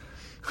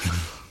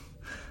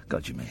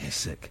 God, you make me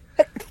sick.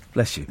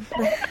 Bless you.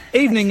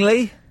 Evening,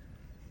 Lee.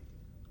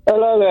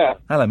 Hello there.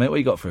 Hello, mate. What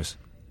you got for us?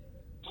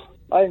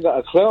 I ain't got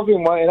a clue. I've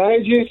been waiting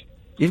ages.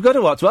 You've got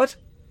a what?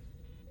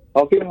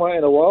 I've been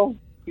waiting a while.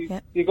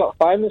 You got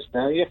famous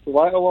now. You have to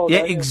wait a while. Yeah,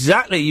 don't you?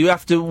 exactly. You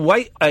have to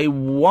wait a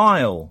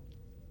while.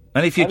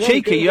 And if you're And then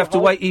cheeky, you Google have to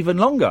Home. wait even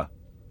longer.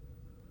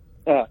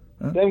 Yeah.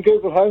 Them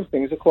Google Home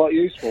things are quite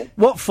useful.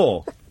 What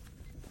for?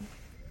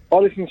 I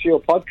listen to your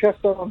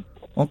podcast on.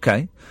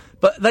 Okay.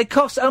 But they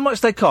cost... How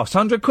much they cost?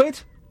 100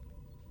 quid?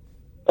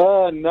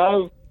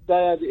 No. They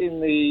had in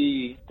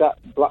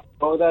that Black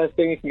Friday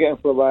thing, you can get them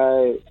for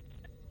about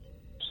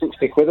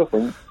 60 quid, I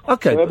think.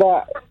 Okay. They're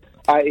about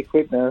 80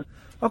 quid now.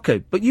 Okay,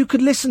 but you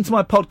could listen to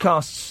my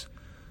podcasts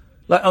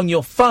like on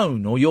your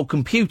phone or your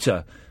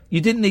computer.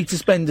 You didn't need to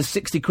spend the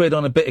 60 quid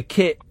on a bit of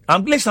kit.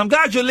 I'm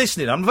glad you're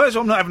listening. First of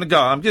all, I'm not having a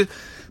go.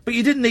 But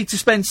you didn't need to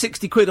spend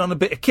 60 quid on a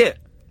bit of kit.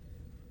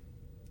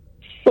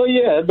 Well,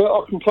 yeah, but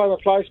I can play my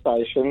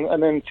PlayStation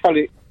and then tell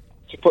it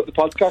to put the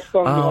podcast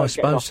on. Oh, I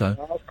suppose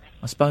so.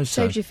 I suppose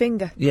so. Saves your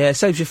finger. Yeah, it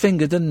saves your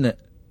finger, doesn't it?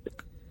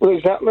 Well,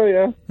 exactly,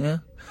 yeah. Yeah.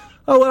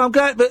 Oh, well, I'm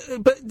glad, but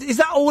is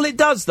that all it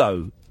does,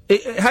 though?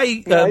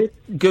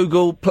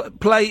 Google,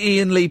 play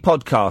Iain Lee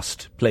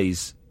podcast,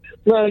 please.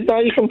 No,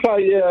 you can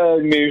play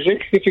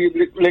music if you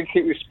link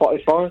it with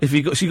Spotify. So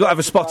you got to have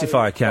a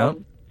Spotify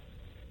account.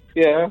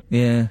 Yeah.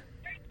 Yeah.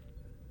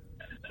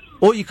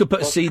 Or you could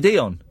put a CD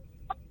on.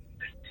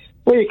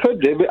 Well, you could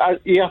do,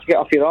 but you have to get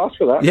off your arse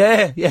for that.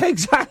 Yeah,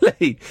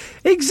 exactly.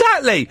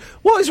 Exactly.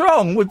 What is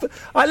wrong with...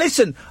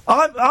 listen,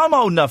 I'm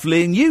old enough,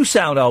 Lee, and you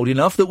sound old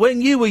enough that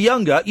when you were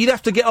younger, you'd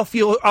have to get off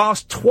your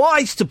arse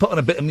twice to put on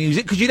a bit of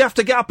music, because you'd have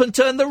to get up and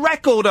turn the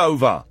record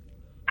over.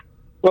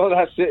 Well,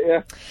 that's it,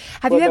 yeah.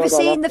 Have you ever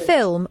seen the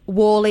film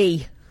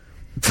Wall-E?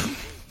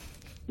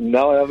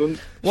 No, I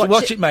haven't.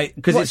 Watch it, mate.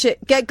 Watch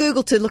it. Get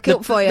Google to look it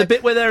up for you. The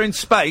bit where they're in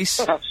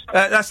space,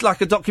 that's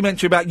like a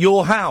documentary about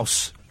your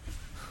house.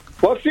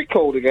 What's it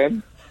called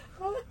again?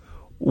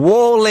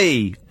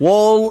 Wall-E.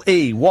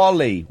 Wall-E.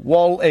 Wall-E.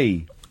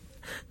 Wall-E.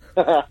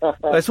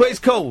 That's what it's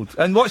called.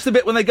 And watch the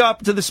bit when they go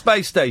up to the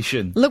space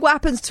station. Look what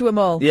happens to them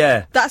all.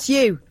 Yeah. That's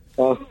you.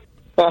 Oh.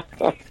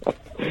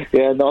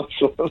 Yeah, nice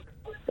one.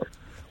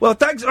 Well,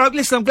 thanks.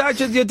 Listen, I'm glad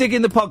you're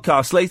digging the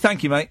podcast, Lee.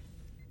 Thank you, mate.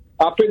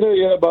 Happy New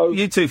Year, both.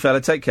 You too,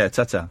 fella. Take care.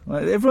 Ta-ta.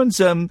 Everyone's...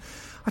 I tell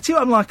you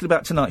what I'm liking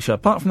about tonight's show,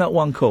 apart from that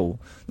one call,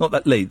 not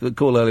that Lee, the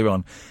call earlier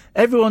on,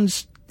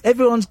 everyone's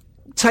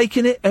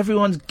taking it.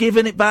 Everyone's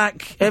giving it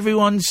back.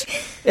 Everyone.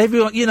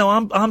 You know,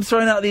 I'm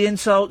throwing out the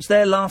insults.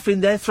 They're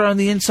laughing. They're throwing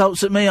the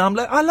insults at me.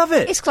 I love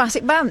it. It's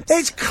classic banter.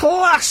 It's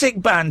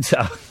classic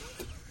banter.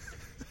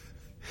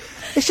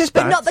 It's just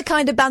But not the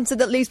kind of banter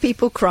that leaves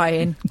people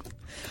crying.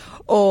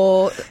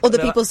 Or other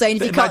people saying,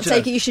 if you can't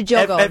take it, you should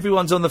jog on.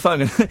 Everyone's on the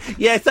phone.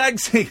 Yeah,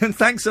 thanks, Ian.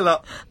 Thanks a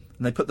lot.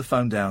 And they put the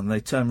phone down and they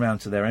turn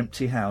round to their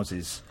empty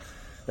houses.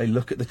 They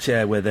look at the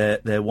chair where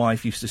their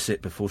wife used to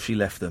sit before she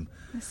left them.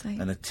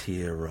 And a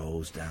tear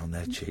rolls down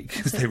their cheek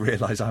as they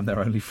realise I'm their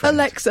only friend.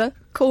 Alexa,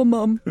 call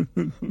Mum.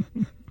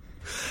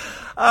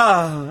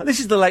 This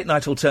is the Late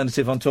Night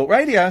Alternative on Talk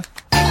Radio.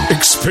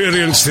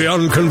 Experience the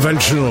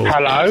unconventional.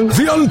 Hello?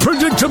 The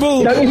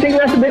unpredictable. Don't you think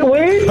that's a bit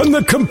weird? And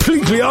the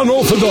completely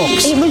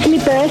unorthodox. It was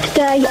my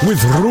birthday.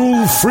 With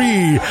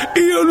rule-free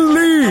Iain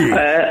Lee.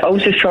 I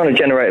was just trying to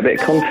generate a bit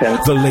of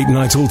content. The Late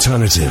Night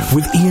Alternative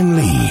with Iain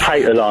Lee.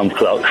 Hate alarm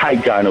clock,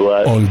 hate going to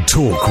work. On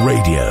Talk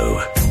Radio.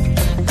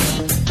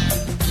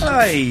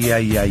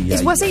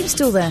 Is Wasim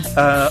still there?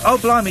 Oh,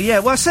 blimey,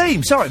 yeah.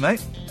 Wasim, sorry,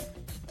 mate.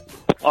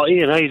 Oh,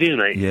 Ian, how you doing,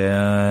 mate?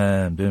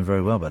 Yeah, I'm doing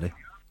very well, buddy.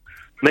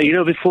 Mate, you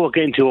know, before I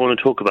get into what I want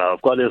to talk about,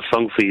 I've got a little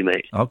song for you,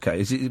 mate.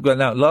 Okay. Well,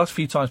 now, last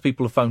few times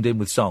people have phoned in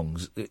with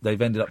songs,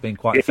 they've ended up being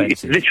quite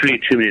offensive. It's literally a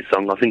 2-minute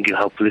song. I think it'll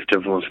help lift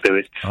everyone's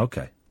spirits.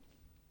 Okay.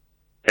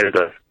 Here it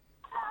goes.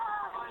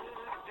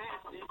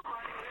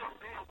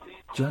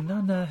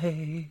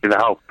 Janana, It'll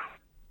help.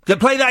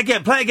 Play that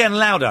again. Play it again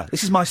louder.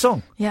 This is my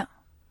song. Yeah.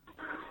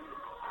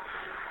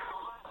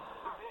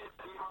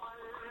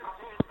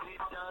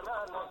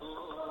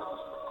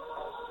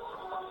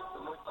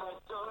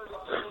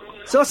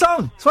 It's our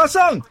song. It's our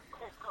song.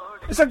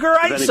 It's a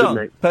great Very song.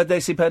 good,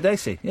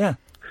 Perdesi, yeah.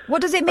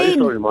 What does it I just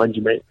mean? want to remind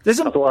you, mate.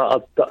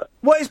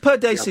 What is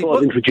Perdesi? I thought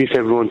I'd introduce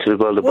everyone to the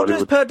world of What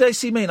does Bollywood.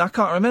 Perdesi mean? I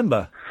can't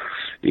remember.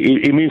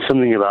 It means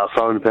something about a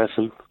foreign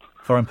person.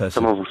 Foreign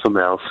person. Someone from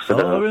somewhere else.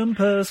 Foreign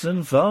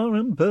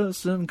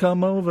person,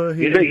 come over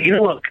here. You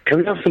know what? Can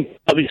we have some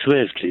Punjabi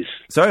swears, please?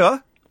 Sorry,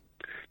 what?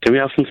 Can we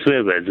have some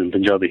swear words in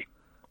Punjabi?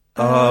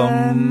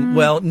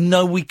 Well,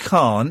 no, we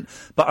can't.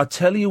 But I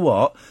tell you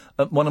what,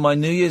 one of my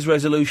New Year's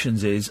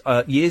resolutions is,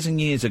 years and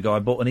years ago, I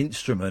bought an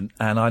instrument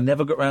and I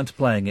never got round to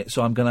playing it,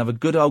 so I'm going to have a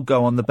good old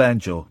go on the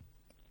banjo.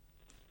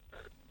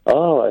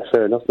 Oh, right,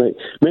 fair enough, mate.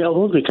 Mate, I was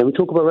wondering, can we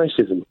talk about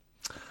racism?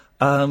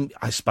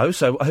 I suppose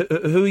so.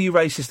 Who are you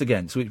racist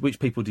against? Which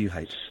people do you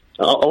hate?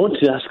 I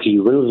wanted to ask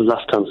you, when was the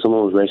last time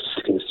someone was racist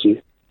against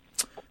you?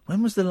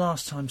 When was the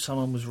last time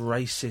someone was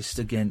racist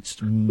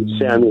against me?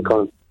 Say Amir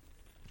Khan.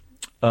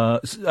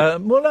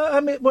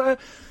 Amir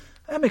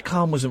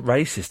Khan wasn't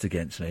racist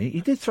against me.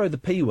 He did throw the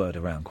P word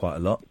around quite a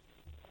lot.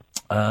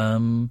 P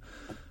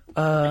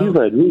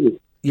word, really?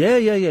 Yeah,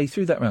 he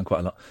threw that around quite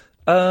a lot.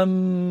 But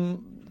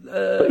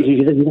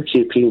he's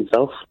actually a P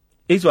himself.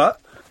 He's what?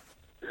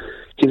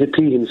 He's a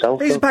P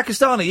himself. He's a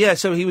Pakistani, yeah,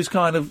 so he was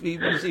kind of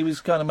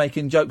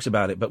making jokes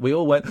about it, but we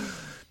all went,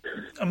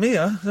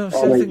 Amir,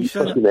 trust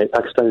me, mate,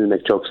 Pakistani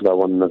make jokes about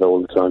one another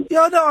all the time.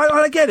 Yeah, no,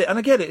 I get it,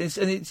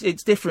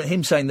 it's different,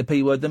 him saying the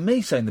P word than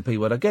me saying the P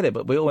word, I get it,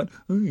 but we all went,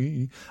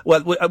 ooh.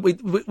 Well,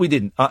 we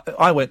didn't.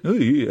 I went,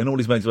 ooh, and all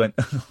his mates went,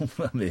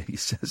 Amir,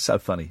 he's so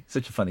funny,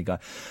 such a funny guy.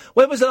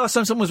 When was the last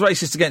time someone was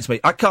racist against me?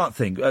 I can't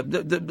think.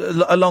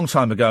 A long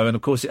time ago, and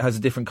of course it has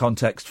a different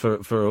context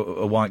for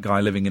a white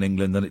guy living in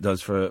England than it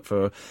does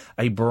for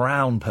a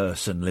brown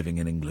person living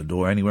in England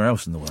or anywhere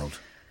else in the world.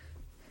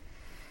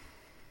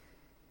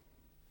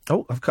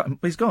 Oh, I've cut him.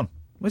 He's gone.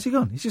 Where's he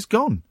gone? He's just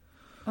gone.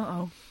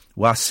 Uh-oh.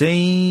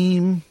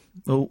 Wasim.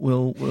 Oh,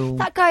 we'll...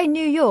 That guy in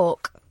New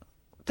York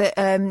that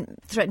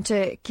threatened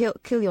to kill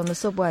you on the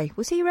subway,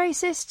 was he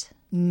racist?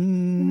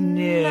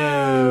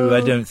 No,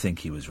 I don't think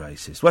he was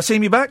racist.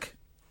 Wasim, you back?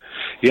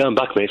 Yeah, I'm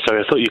back, mate.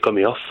 Sorry, I thought you'd cut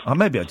me off. Oh,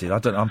 maybe I did. I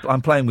don't know.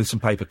 I'm playing with some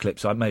paper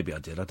clips. Maybe I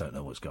did. I don't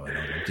know what's going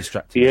on. I'm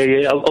distracted.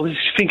 Yeah. I was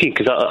thinking,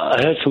 because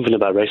I heard something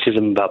about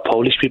racism about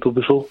Polish people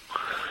before.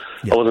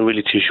 Yeah. I wasn't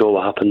really too sure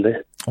what happened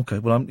there. Okay,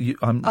 well,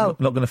 I'm not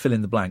going to fill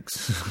in the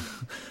blanks.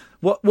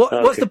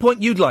 What's the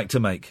point you'd like to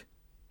make?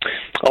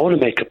 I want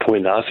to make a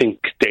point that I think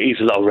there is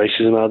a lot of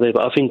racism out there,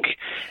 but I think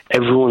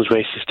everyone's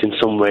racist in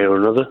some way or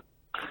another.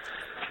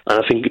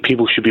 And I think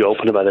people should be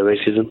open about their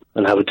racism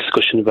and have a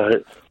discussion about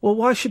it. Well,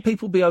 why should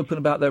people be open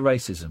about their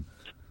racism?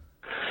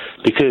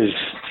 Because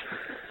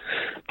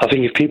I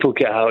think if people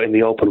get out in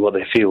the open what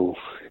they feel,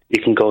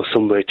 it can go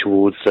somewhere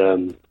towards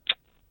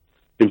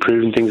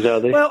improving things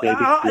out there. Well,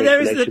 there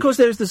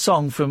is the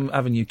song from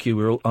Avenue Q,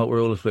 we're all a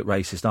little bit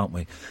racist, aren't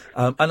we?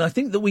 And I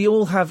think that we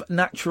all have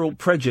natural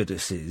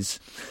prejudices,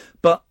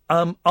 but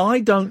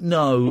I don't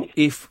know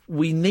if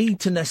we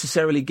need to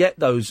necessarily get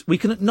those. We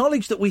can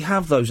acknowledge that we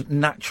have those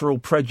natural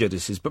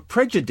prejudices, but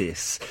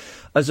prejudice,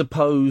 as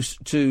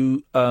opposed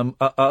to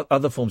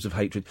other forms of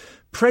hatred,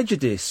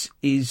 prejudice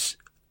is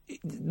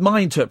my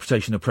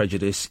interpretation of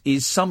prejudice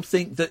is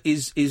something that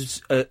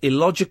is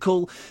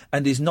illogical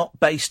and is not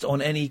based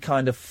on any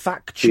kind of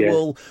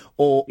factual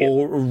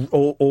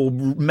or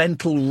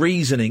mental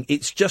reasoning.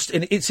 It's just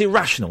it's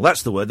irrational.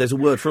 That's the word. There's a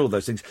word for all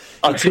those things.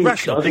 It's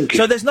irrational.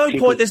 So there's no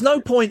point. There's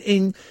no point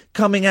in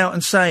coming out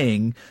and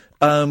saying,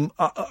 I'm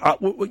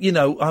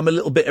a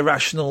little bit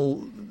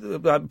irrational,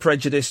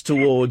 prejudiced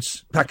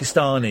towards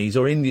Pakistanis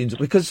or Indians,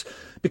 because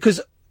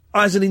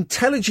as an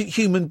intelligent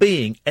human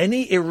being,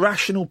 any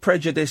irrational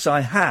prejudice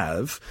I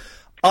have,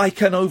 I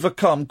can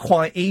overcome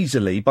quite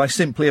easily by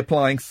simply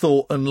applying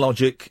thought and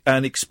logic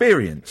and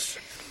experience.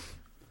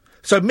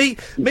 So me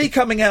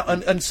coming out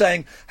and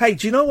saying, hey,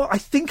 do you know what? I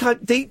think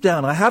deep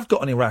down I have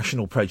got an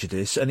irrational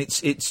prejudice, and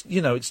it's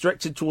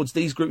directed towards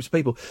these groups of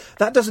people.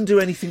 That doesn't do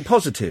anything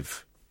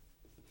positive.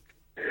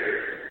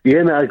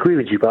 Yeah, no, I agree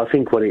with you, but I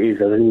think what it is,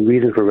 I think the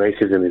reason for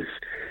racism is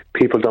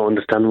people don't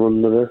understand one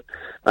another,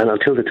 and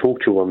until they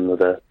talk to one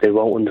another, they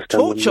won't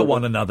understand Torture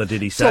one another,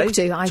 did he say?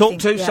 Talk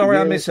to, sorry,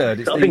 I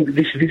misheard. I think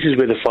this is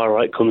where the far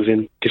right comes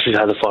in. This is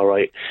how the far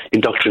right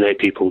indoctrinate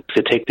people.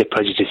 They take their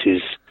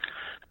prejudices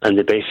and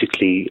they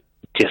basically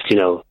just,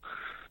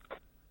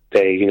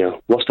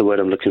 what's the word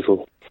I'm looking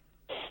for?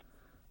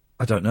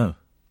 I don't know.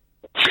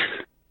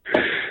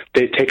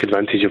 They take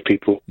advantage of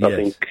people.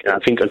 Yes. I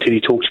think until you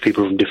talk to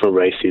people from different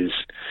races,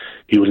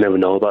 you will never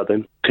know about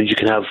them. Because you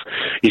can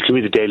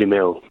read the Daily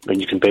Mail and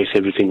you can base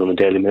everything on the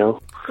Daily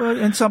Mail. Well,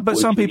 and some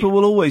people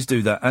will always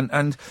do that,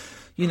 and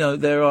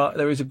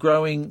there is a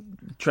growing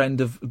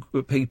trend of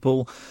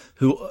people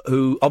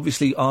who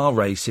obviously are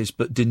racist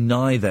but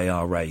deny they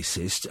are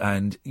racist,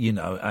 and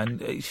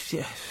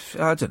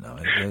I don't know.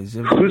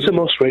 Who's the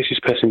most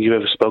racist person you've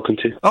ever spoken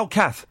to? Oh,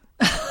 Kath.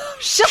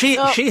 She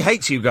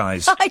hates you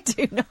guys. I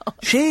do not.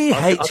 She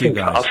hates you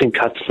guys. I think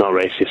Kat's not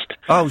racist.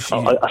 Oh,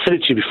 I said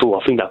it to you before.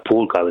 I think that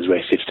Paul guy was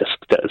racist.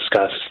 That's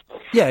Kath.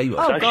 Yeah, he was.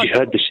 I actually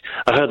heard this.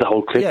 I heard the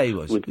whole clip. Yeah, he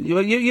was.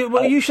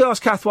 You should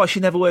ask Kath why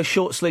she never wears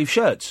short sleeve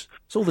shirts.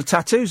 It's all the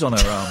tattoos on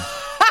her arm.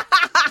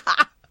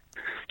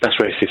 That's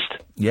racist.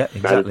 Yeah,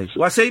 exactly.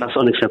 That's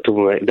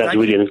unacceptable, mate. That's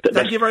really unacceptable.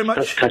 Thank you very much.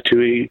 That's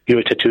tattoo. You're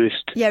a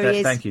tattooist. Yeah, he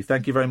is. Thank you.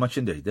 Thank you very much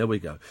indeed. There we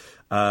go.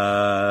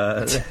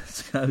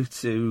 Let's go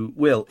to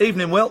Will.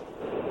 Evening, Will.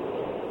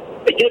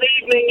 Good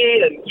evening,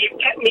 Ian. You've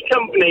kept me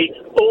company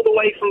all the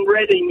way from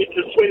Reading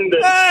to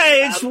Swindon.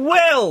 Hey, it's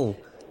Will.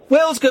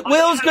 Will's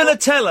going to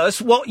tell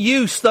us what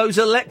use those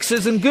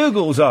Alexas and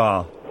Googles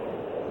are.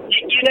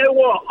 You know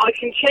what? I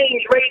can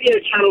change radio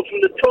channel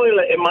from the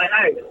toilet in my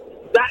house.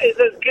 That is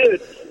as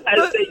good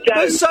as they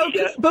go.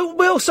 But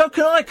Will, so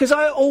can I, because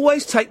I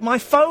always take my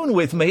phone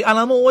with me, and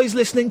I'm always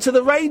listening to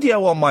the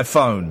radio on my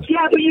phone.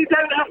 Yeah, but you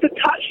don't have to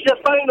touch the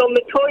phone on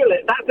the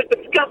toilet. That's a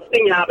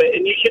disgusting habit,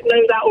 and you should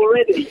know that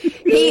already.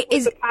 He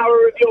is the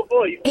power of your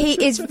voice. He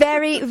is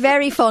very,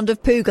 very fond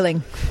of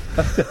poogling.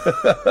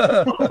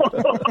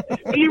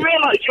 Do you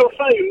realise your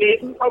phone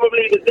is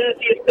probably the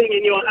dirtiest thing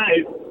in your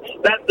house?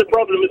 That's the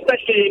problem,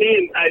 especially in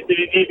Ian's house if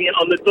he's using it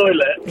on the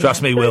toilet.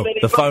 Trust me, Will,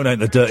 the phone ain't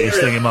the dirtiest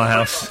thing in my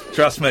house.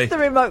 Trust me. The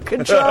remote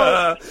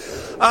control.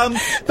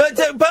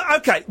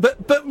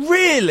 But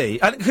really,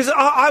 because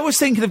I was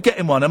thinking of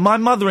getting one, and my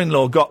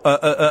mother-in-law got,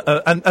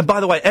 and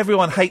by the way,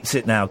 everyone hates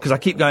it now, because I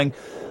keep going,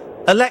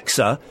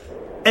 Alexa,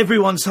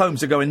 everyone's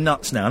homes are going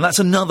nuts now, and that's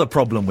another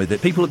problem with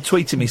it. People are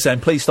tweeting me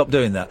saying, please stop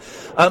doing that.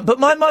 But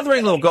my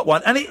mother-in-law got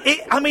one, and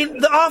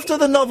after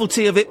the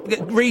novelty of it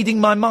reading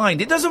my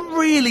mind, it doesn't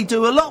really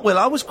do a lot, Will.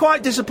 I was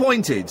quite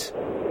disappointed.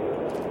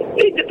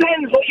 It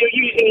depends what you're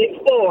using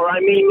it for. I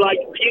mean,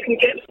 you can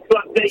get to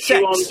update you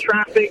on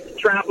traffic,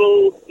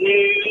 travel,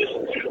 news,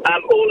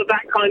 all of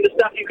that kind of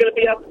stuff. You're going to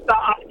be able to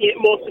start asking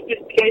it more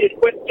sophisticated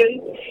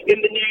questions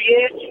in the new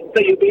year.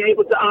 So you'll be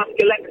able to ask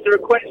Alexa a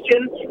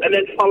question and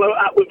then follow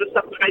up with a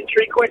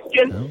supplementary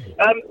question.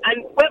 And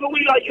whether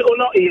we like it or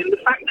not, Ian,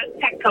 the fact that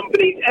tech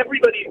companies,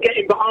 everybody's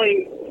getting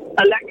behind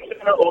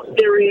Alexa or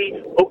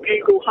Siri or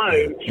Google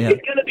Home,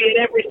 it's going to be in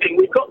everything.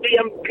 We've got the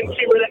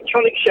Consumer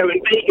Electronics Show in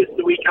Vegas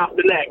the week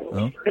after next,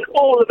 and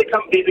all of the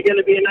companies are going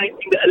to be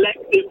announcing that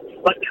Alexas,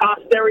 like car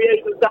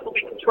stereos and stuff, will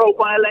be controlled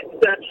by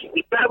Alexa.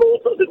 You can have all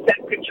sorts of tech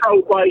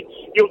controlled by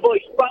your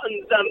voice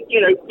buttons.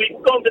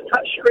 We've gone to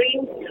touch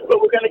screens,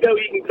 but we're going to go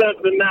even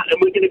further than that, and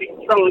we're going to be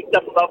controlling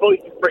stuff with our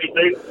voices pretty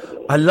soon.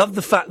 I love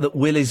the fact that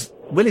Will is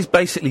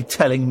basically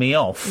telling me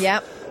off.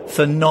 Yep.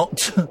 For not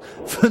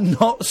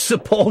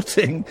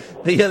supporting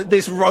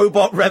this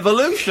robot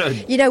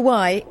revolution. You know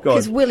why?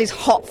 Because Will is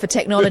hot for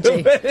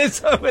technology.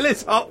 Will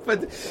is hot for.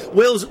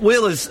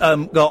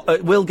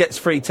 Will gets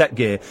free tech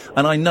gear,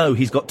 and I know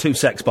he's got 2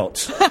 sex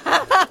bots.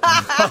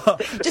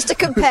 Just to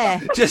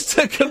compare. You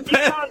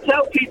can't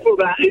tell people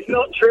that. It's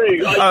not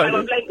true. I've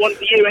lent one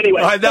to you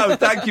anyway. I know.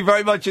 Thank you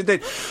very much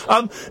indeed.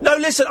 No,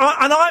 listen,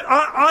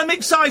 I'm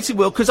excited,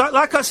 Will, because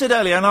like I said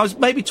earlier, and I was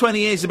maybe 20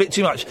 years a bit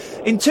too much.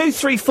 In 2,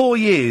 3, 4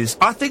 years,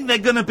 I think they're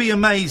going to be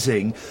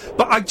amazing.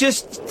 But I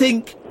just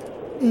think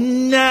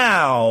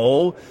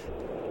now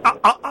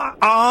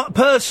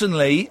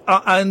personally,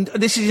 and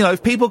this is,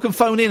 if people can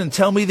phone in and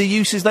tell me the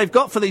uses they've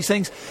got for these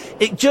things,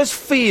 it just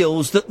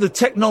feels that the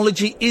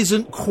technology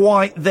isn't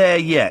quite there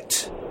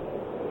yet.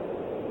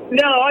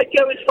 No, I'd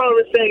go as far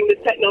as saying the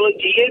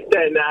technology is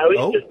there now.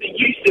 It's just the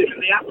usage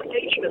and the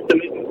application of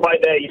them isn't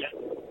quite there yet.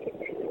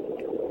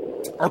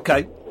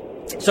 Okay.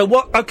 So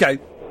what? Okay.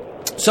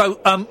 So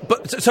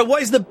so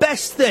what is the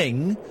best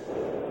thing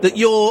that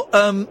you're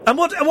and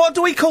what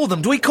do we call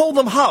them? Do we call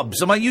them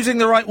hubs? Am I using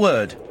the right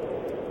word?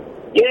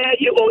 Yeah,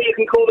 or you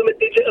can call them a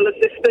digital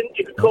assistant,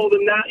 you can call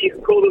them that, you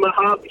can call them a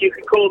hub, you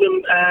can call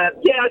them, I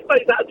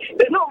suppose that,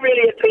 there's not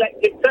really a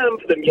collective term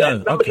for them yet.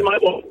 No, Somebody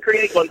might want to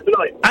create one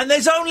tonight. And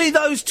there's only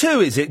those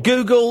two, is it?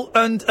 Google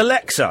and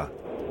Alexa?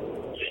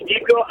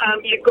 You've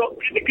got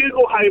the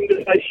Google Home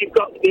device, you've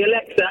got the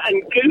Alexa,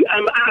 and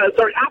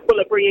Apple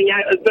are bringing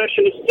out a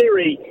version of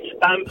Siri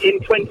in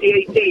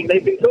 2018.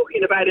 They've been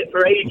talking about it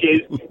for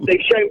ages.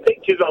 They've shown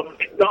pictures of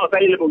it. It's not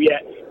available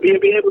yet. But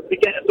you'll be able to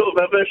get a sort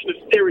of a version of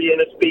Siri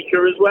in a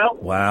speaker as well.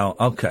 Wow.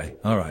 Okay.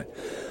 All right.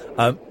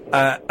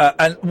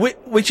 And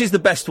which is the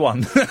best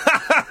one?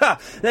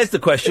 There's the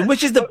question.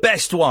 Which is the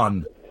best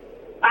one?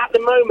 At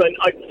the moment,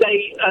 I'd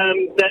say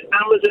that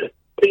Amazon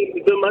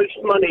the most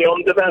money on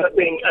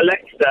developing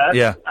Alexa.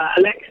 Yeah.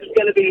 Alexa's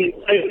going to be in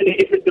so many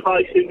different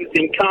devices,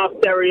 in car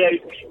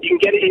stereos. You can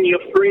get it in your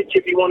fridge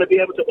if you want to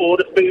be able to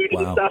order food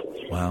and stuff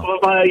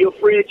via your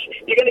fridge.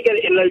 You're going to get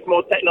it in loads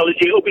more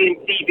technology. It'll be in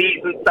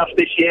TVs and stuff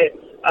this year.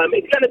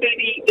 It's going to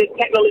be the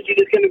technology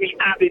that's going to be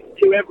added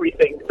to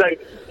everything. So,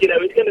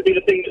 it's going to be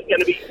the thing that's going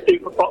to be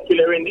super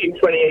popular in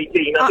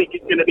 2018. I think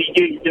it's going to be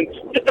used. And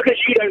just because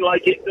you don't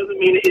like it doesn't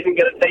mean it isn't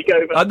going to take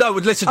over. No,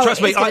 listen,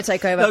 trust me. It's going to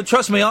take over. No,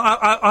 trust me.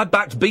 I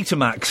backed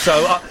Betamax,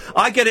 so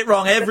I get it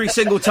wrong every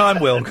single time,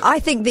 Will. I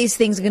think these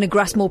things are going to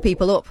grasp more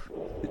people up.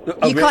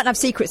 You can't have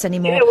secrets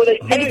anymore. Yeah, well, they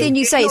do. Anything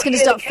you say, it's going to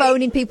start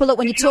phoning people up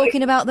when you're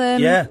talking about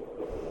them. Yeah.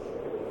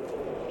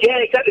 Yeah,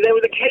 exactly. There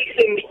was a case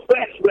in the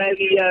US where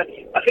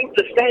I think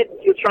the feds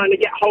were trying to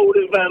get hold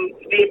of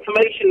the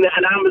information that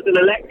an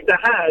Amazon Alexa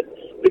had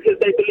because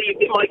they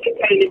believed it might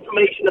contain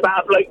information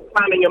about a bloke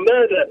planning a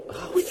murder,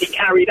 which he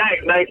carried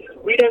out. Now,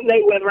 we don't know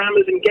whether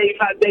Amazon gave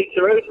that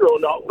data over or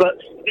not, but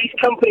these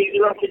companies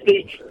are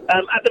obviously,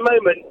 at the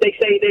moment, they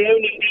say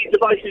these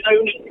devices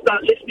only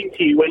start listening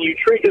to you when you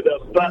trigger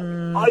them, but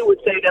I would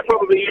say they're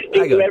probably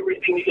listening to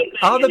everything that you're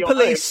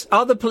saying.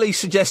 Are the police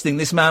suggesting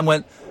this man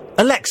went,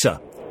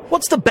 Alexa,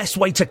 what's the best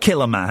way to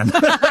kill a man?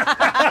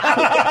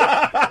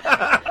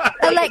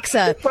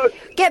 Alexa,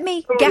 get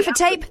me gaffer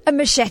tape, a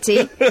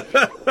machete,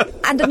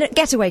 and a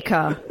getaway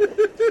car.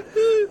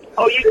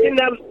 Oh, you can,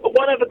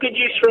 one other good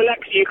use for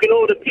Alexa, you can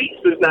order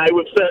pizzas now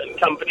with certain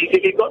companies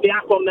if you've got the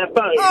app on their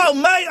phone. Oh,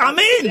 mate, I'm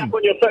in! The app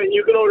on your phone,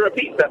 you can order a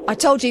pizza. I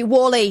told you,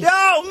 Wally.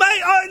 Oh,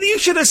 mate, you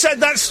should have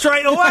said that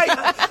straight away.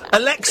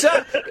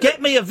 Alexa,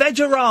 get me a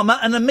Vegorama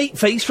and a meat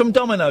feast from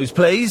Domino's,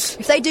 please.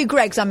 If they do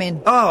Greg's, I'm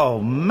in. Oh,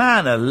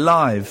 man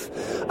alive.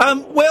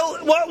 Will,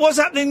 what's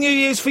happening New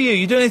Year's for you?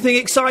 You doing anything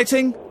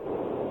exciting?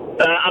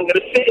 I'm going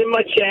to sit in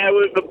my chair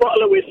with a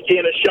bottle of whiskey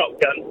and a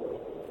shotgun.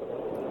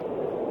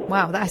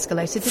 Wow, that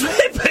escalated, didn't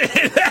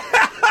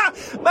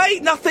it?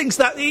 Mate, nothing's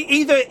that...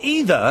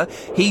 Either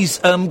he's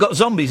got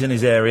zombies in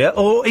his area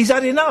or he's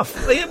had enough.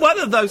 One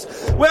of those.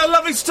 Well,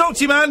 lovely to talk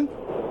to you, man.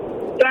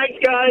 Thanks,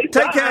 guys.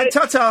 Take care.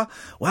 Ta-ta.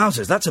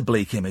 Wowzers, that's a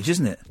bleak image,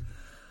 isn't it?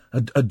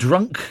 A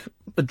drunk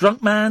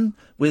man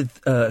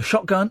with a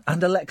shotgun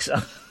and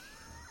Alexa.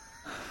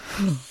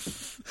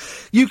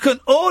 You can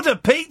order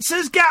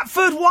pizzas,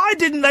 Gatford. Why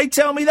didn't they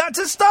tell me that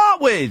to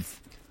start with?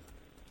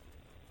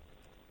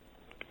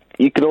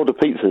 You can order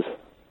pizzas.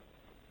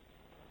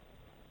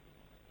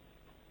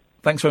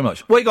 Thanks very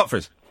much. What you got for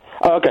us?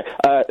 Oh, okay.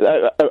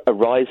 A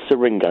Rise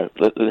Siringo.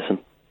 Listen.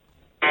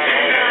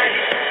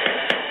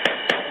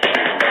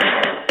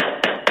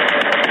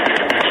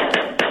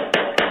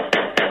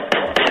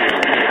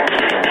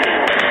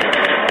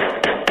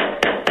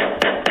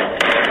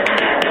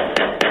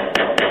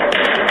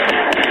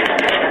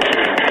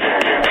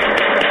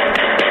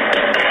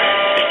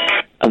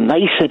 And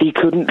they said he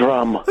couldn't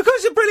drum.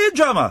 Because he's a brilliant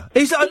drummer.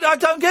 I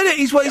don't get it.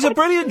 He's a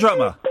brilliant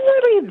drummer.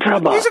 Brilliant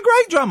drummer. He's a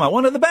great drummer.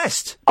 One of the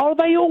best. Are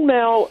they all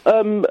now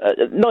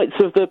Knights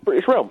of the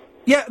British Realm?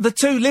 Yeah, the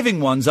two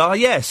living ones are,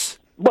 yes.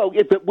 Well,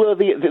 yeah, but were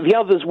the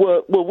others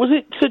were... Well, was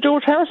it Sir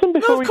George Harrison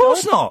before he died? No,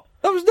 of course not.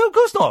 No, of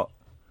course not.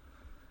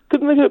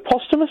 Couldn't they do it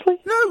posthumously?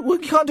 No, we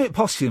can't do it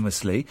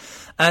posthumously.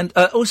 And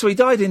also, he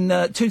died in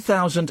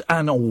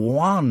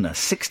 2001,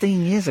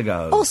 16 years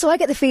ago. Also, I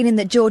get the feeling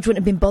that George wouldn't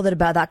have been bothered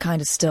about that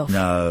kind of stuff.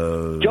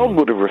 No. John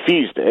would have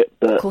refused it,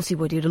 but... Of course he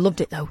would. He'd have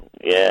loved it, though.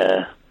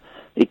 Yeah.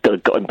 He could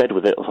have got in bed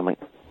with it or something.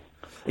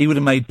 He would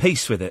have made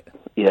peace with it.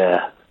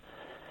 Yeah.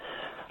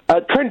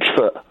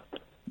 Trenchfoot.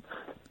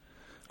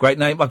 Great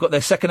name. I've got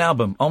their second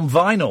album on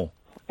vinyl.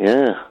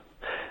 Yeah.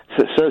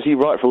 So it serves you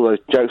right for all those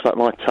jokes like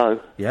my toe.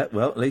 Yeah,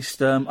 well, at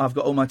least I've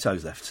got all my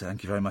toes left.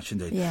 Thank you very much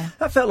indeed. Yeah.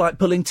 That felt like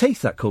pulling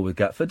teeth, that call with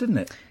Gatford, didn't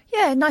it?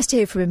 Yeah, nice to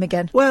hear from him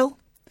again. Well,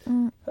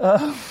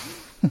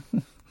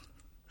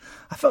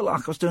 I felt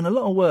like I was doing a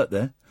lot of work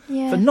there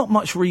Yeah. for not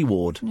much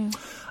reward. No.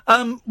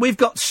 We've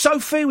got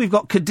Sophie, we've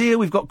got Kadir,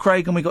 we've got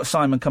Craig, and we've got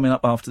Simon coming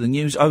up after the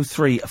news.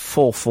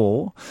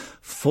 0344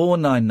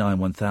 499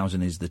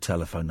 1000 is the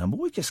telephone number.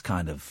 We're just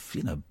kind of,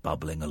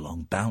 bubbling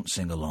along,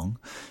 bouncing along,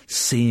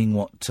 seeing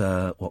what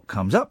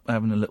comes up,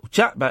 having a little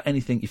chat about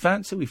anything you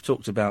fancy. We've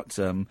talked about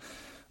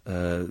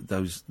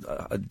those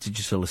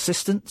digital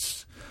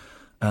assistants.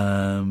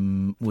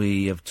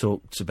 We have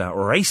talked about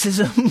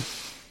racism.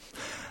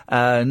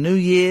 New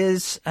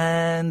Year's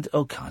and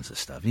all kinds of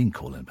stuff. You can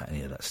call in about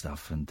any of that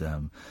stuff. And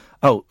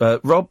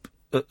Rob,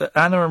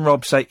 Anna and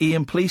Rob say,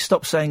 Iain, please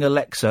stop saying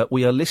Alexa.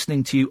 We are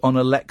listening to you on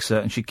Alexa,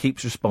 and she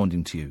keeps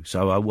responding to you.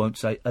 So I won't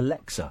say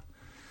Alexa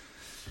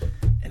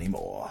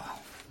anymore.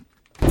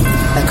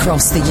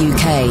 Across the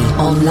UK,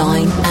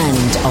 online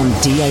and on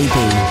DAB.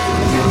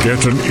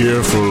 Get an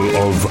earful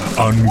of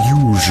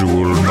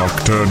unusual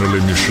nocturnal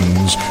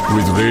emissions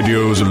with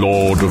radio's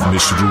Lord of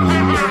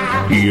Misrule,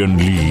 Iain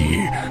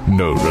Lee.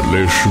 No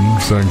relation,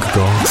 thank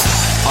God.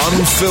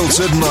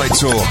 Unfiltered Night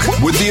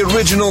Talk with the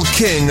original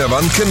king of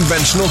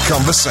unconventional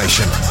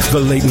conversation. The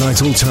Late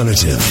Night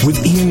Alternative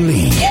with Iain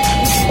Lee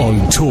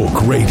on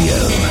Talk Radio.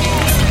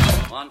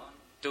 1,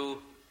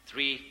 2,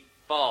 3,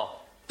 4.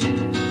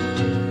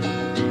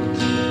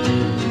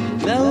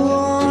 The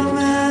one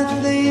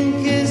I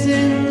think is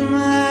in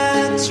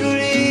my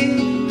tree.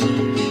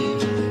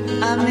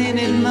 I mean,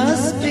 it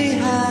must be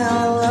high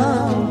or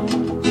low.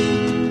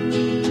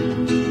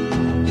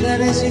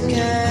 That is, you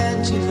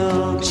can't,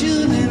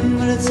 tune in,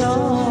 but it's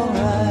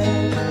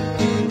alright.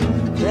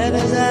 That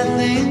is, I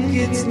think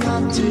it's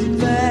not too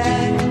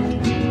bad.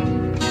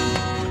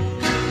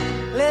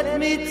 Let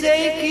me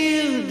take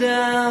you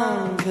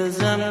down, 'cause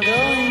I'm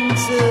going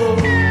to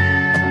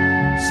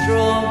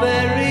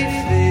Strawberry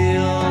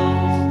Field.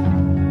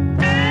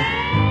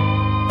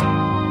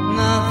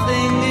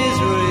 Nothing is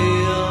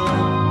real,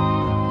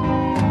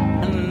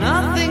 and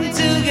nothing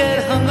to get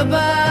hung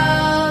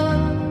about.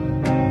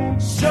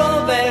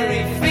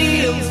 Strawberry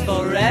fields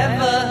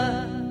forever.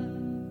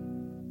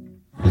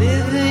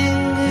 Living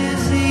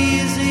is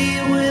easy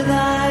with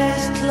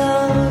eyes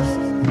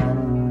closed.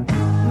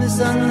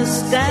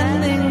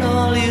 Misunderstanding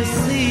all you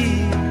see.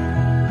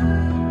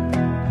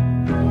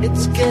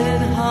 It's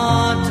getting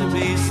hard to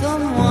be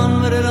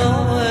someone, but it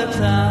all works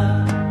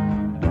out.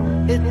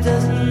 It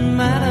doesn't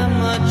matter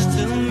much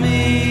to me.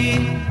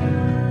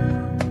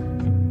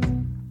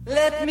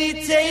 Let me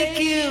take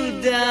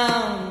you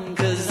down,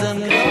 'cause I'm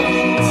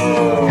going to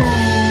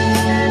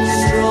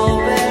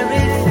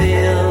Strawberry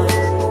Fields.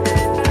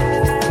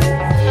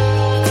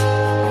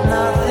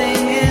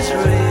 Nothing is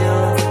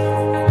real,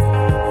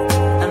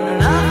 and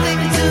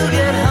nothing to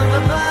get hung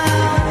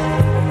about.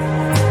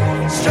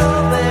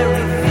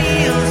 Strawberry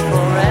Fields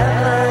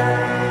forever.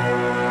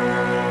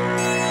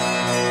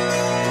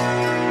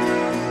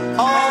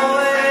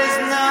 Always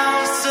know,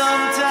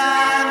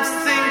 sometimes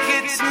think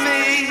it's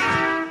me,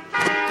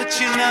 but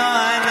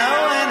I know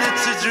when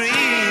it's a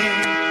dream.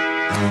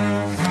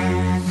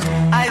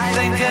 I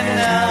think I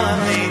know,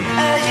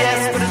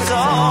 yes, but it's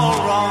all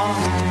wrong.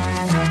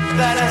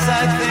 That is,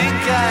 I think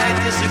I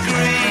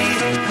disagree.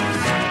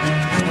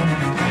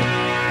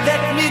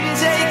 Let me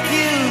take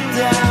you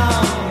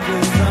down,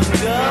 'cause I'm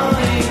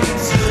going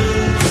to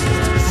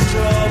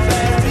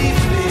Strawberry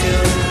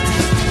Fields.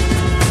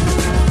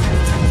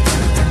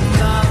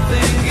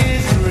 Nothing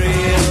is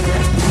real,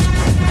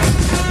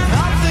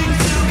 nothing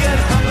to get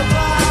hung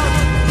about.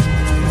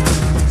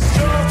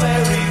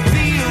 Strawberry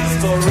fields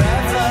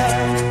forever.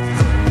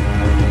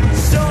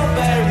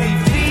 Strawberry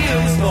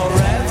fields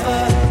forever.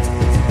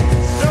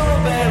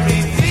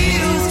 Strawberry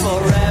fields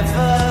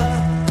forever.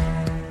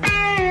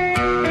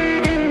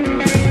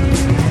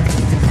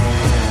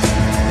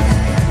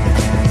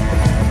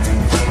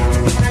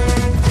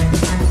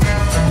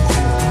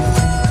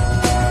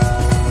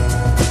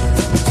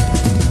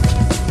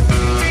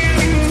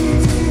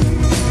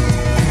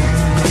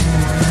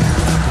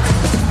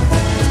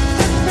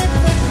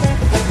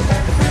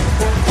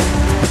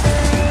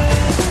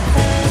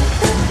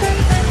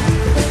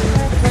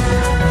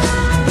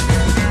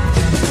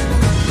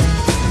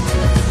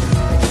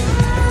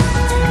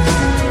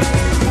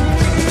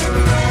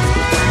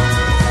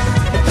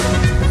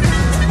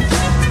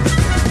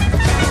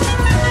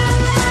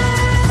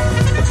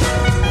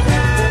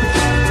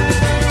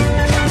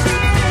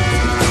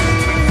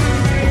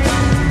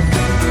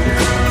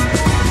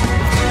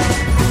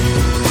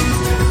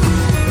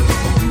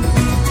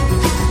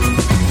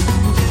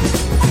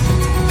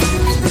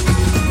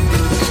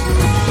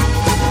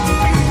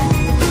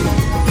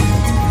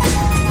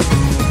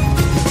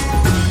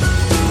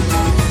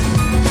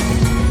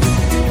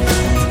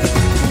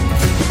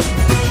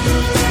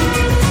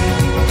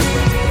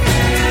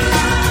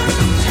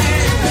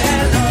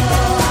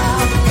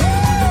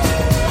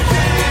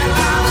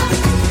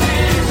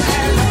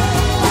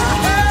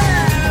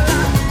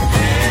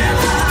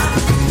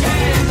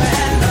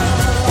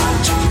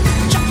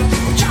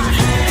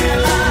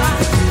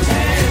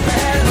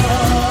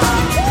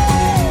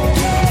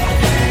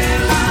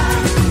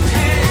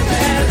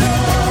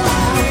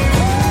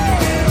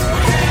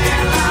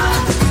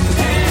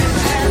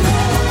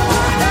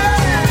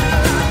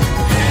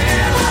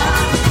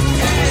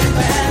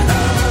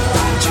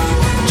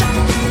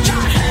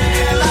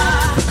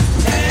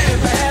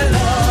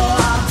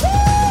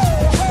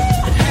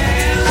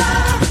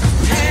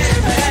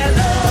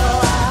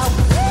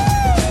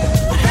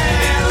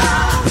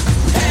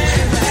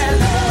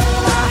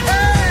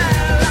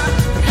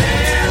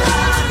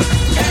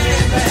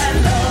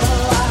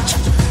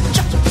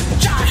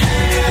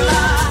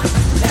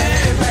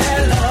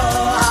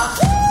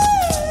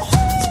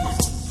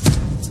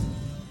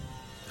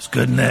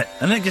 good, isn't it?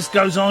 And it just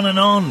goes on and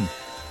on.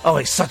 Oh,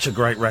 it's such a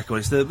great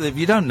record. If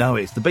you don't know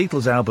it, it's the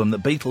Beatles album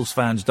that Beatles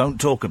fans don't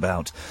talk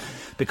about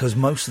because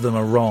most of them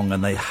are wrong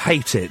and they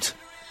hate it.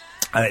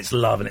 And it's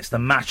love, and it's the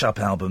Mash-Up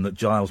album that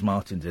Giles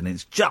Martin's in.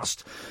 It's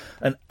just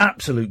an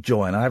absolute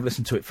joy, and I have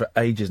listened to it for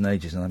ages and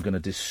ages, and I'm going to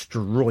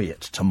destroy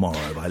it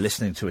tomorrow by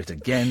listening to it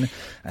again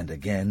and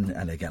again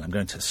and again. I'm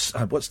going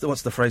to... what's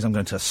the phrase? I'm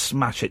going to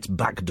smash its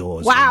back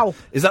doors. Wow.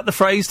 Is that the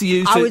phrase to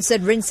use? I would say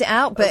rinse it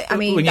out, but, I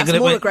mean, that's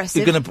more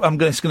aggressive. I'm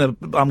just going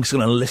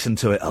to listen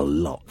to it a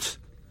lot.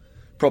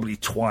 Probably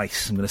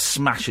twice. I'm going to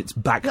smash its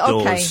back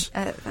doors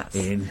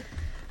in.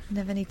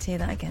 Never need to hear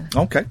that again.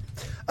 Okay.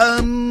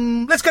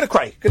 Let's go to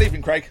Craig. Good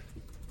evening, Craig.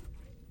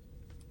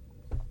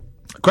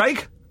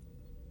 Craig?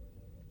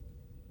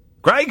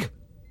 Craig?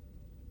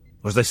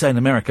 Or as they say in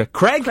America,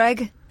 Craig?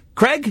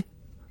 Craig?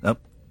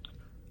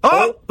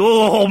 Oh.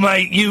 Oh,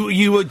 mate,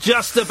 you were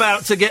just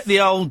about to get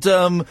the old,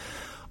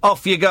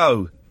 off you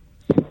go.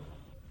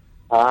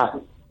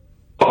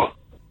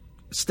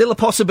 Still a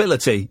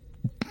possibility.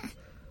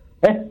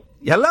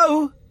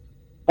 Hello?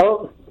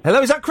 Oh. Hello,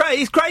 is that Craig?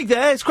 Is Craig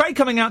there? Is Craig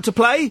coming out to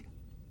play?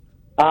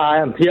 I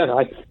am here,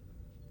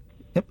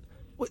 Yep.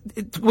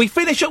 We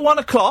finish at 1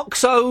 o'clock,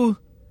 so...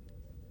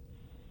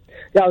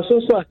 Yeah, I was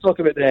also going to talk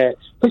about the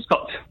police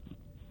cops.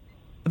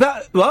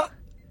 What?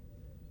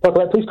 Talk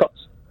about police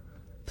cops.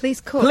 Police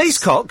cops? Police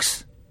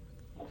cocks?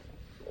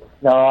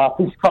 No,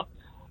 police cops.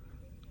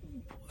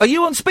 Are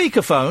you on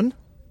speakerphone?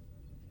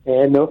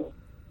 No.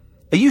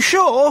 Are you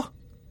sure?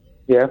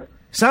 Yeah.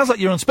 Sounds like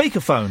you're on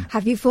speakerphone.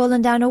 Have you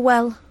fallen down a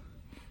well?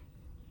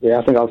 Yeah,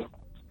 I think I've...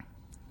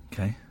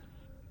 Okay.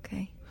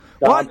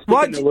 Why?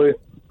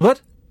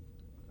 What?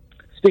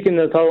 Speaking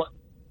of the toilet.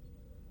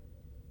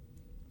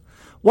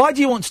 Why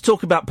do you want to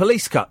talk about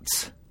police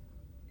cuts?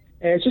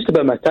 It's just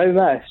about my town,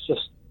 mate. It's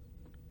just...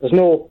 There's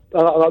no... I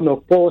got no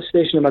police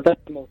station in my town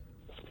anymore.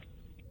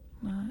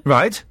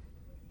 Right.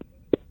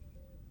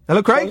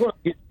 Hello, Craig?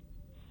 I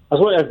was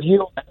wanting a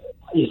view on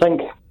what you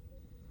think.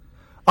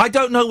 I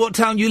don't know what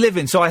town you live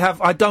in, so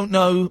I don't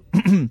know...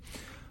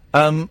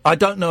 I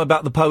don't know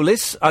about the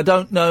police. I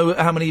don't know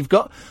how many you've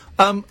got.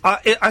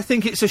 I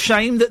think it's a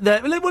shame that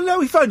they're... Well, no,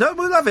 we phoned up.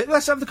 We'll have it.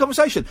 Let's have the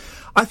conversation.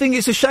 I think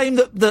it's a shame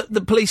that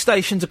the police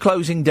stations are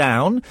closing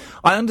down.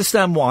 I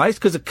understand why. It's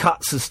because of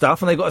cuts and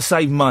stuff, and they've got to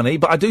save money.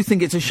 But I do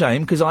think it's a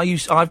shame, because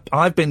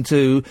I've been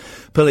to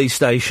police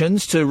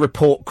stations to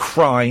report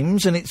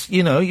crimes, and it's,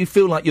 you know, you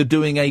feel like you're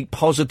doing a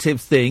positive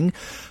thing.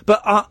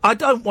 But I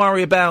don't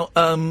worry about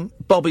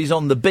Bobby's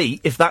on the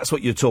beat, if that's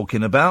what you're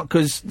talking about,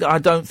 because I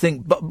don't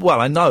think...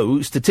 Well, I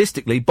know,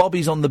 statistically,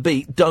 Bobby's on the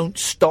beat don't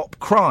stop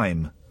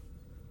crime.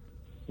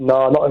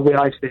 No, not in the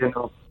ice station,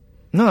 no.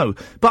 No,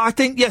 but I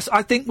think, yes,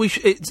 I think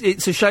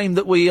it's a shame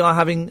that we are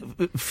having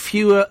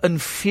fewer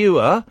and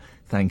fewer,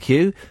 thank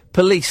you,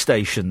 police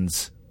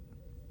stations.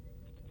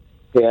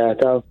 Yeah, I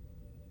know.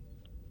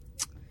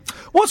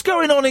 What's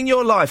going on in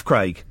your life,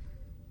 Craig?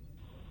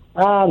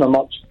 Not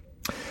much.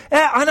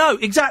 Yeah, I know,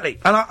 exactly.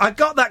 And I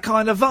got that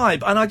kind of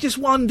vibe, and I just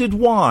wondered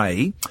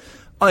why,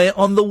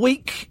 on the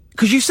week...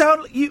 Because you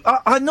sound...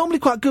 I'm normally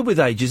quite good with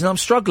ages, and I'm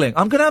struggling.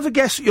 I'm going to have a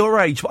guess at your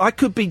age, but I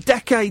could be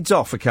decades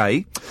off,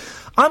 OK?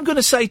 I'm going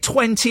to say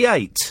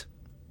 28.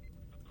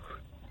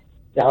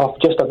 Yeah,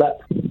 just a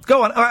bit.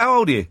 Go on, how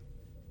old are you?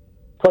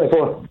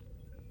 24.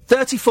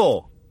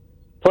 34?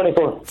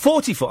 24.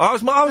 44? I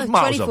was miles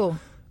 24. off.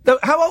 No,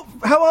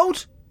 how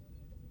old?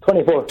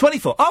 24.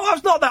 24. Oh, I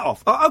was not that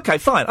off. Oh, OK,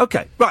 fine,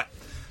 OK, right.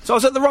 So I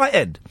was at the right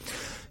end.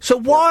 So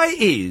why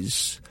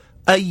is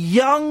a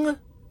young...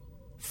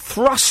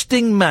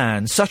 thrusting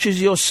man such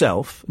as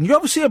yourself, and you're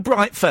obviously a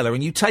bright fella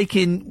and you take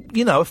in,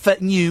 you know,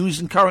 news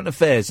and current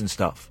affairs and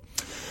stuff.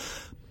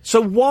 So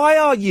why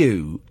are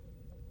you,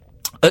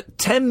 at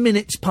 10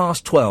 minutes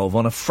past 12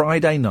 on a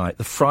Friday night,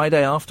 the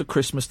Friday after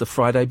Christmas, the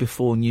Friday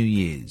before New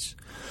Year's,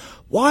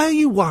 why are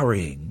you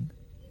worrying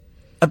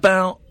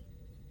about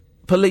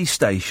police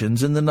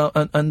stations and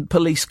and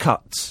police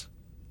cuts?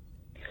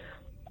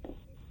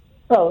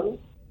 Well,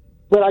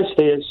 where I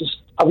stay, it's just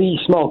a wee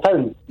small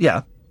town.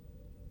 Yeah.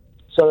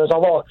 So there's a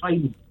lot of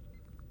crime.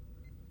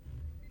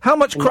 How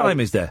much crime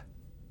is there?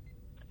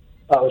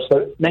 Oh, it's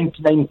about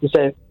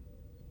 99%.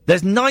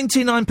 There's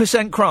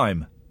 99%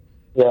 crime?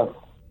 Yeah.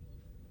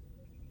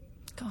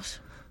 Gosh.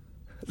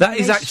 That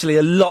is actually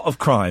a lot of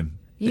crime.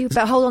 You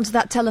better hold on to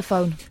that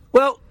telephone.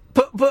 Well,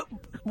 but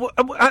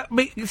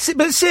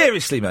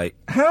seriously, mate,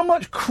 how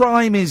much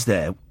crime is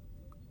there?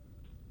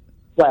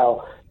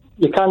 Well,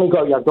 you can't go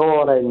out your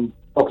door and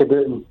walk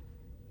about and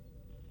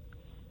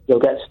you'll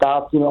get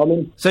stabbed, you know what I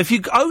mean? So if you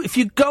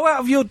go out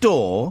of your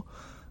door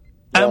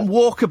and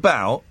walk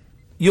about,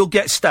 you'll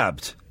get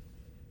stabbed?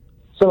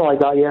 Something like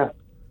that, yeah.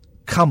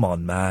 Come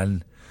on,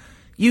 man.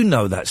 You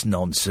know that's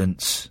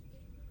nonsense.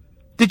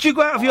 Did you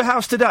go out of your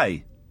house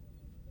today?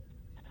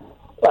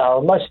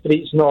 Well, my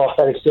street's not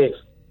very safe.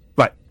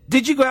 Right.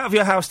 Did you go out of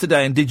your house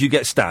today and did you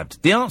get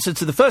stabbed? The answer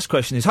to the first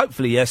question is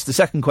hopefully yes. The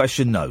second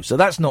question, no. So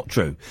that's not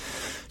true.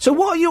 So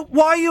why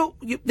are you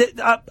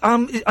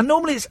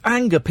normally it's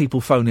anger people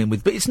phone in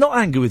with, but it's not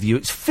anger with you.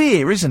 It's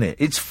fear, isn't it?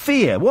 It's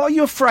fear. What are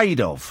you afraid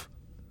of?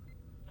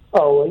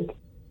 Oh,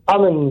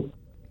 I'm in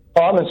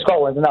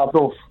Scotland and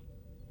Arbroath.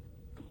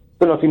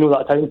 Don't know if you know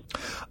that town.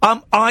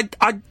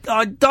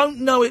 I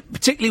don't know it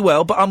particularly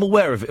well, but I'm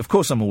aware of it. Of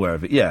course I'm aware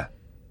of it, yeah.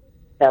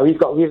 Yeah, we've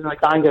like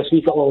Angus,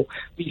 we've got a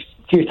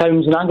few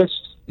towns in Angus.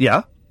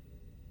 Yeah.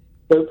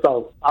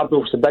 Well,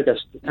 Arbroath's the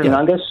biggest town in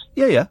Angus.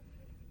 Yeah.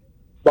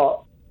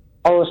 But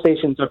all the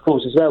stations are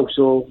closed as well,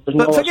 so there's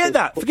no... But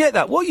forget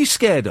that. What are you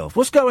scared of?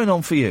 What's going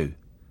on for you?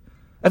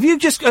 I'm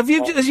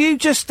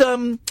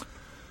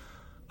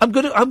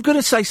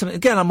gonna say something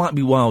again. I might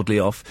be wildly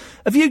off.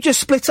 Have you just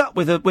split up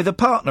with a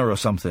partner or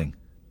something?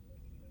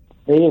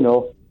 Yeah, you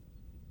know.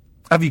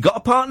 Have you got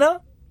a partner?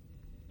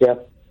 Yeah.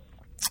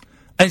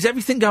 And is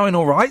everything going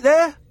all right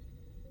there?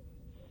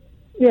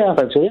 Yeah, I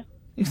think so. Yeah.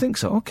 You think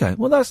so? Okay.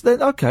 Well,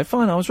 okay.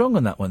 Fine. I was wrong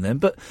on that one then.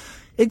 But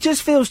it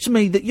just feels to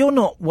me that you're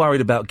not worried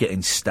about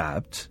getting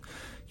stabbed.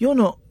 You're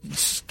not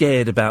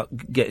scared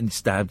about getting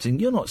stabbed, and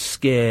you're not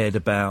scared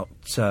about.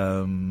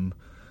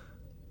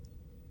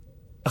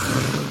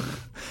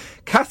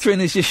 Catherine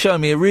has just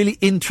shown me a really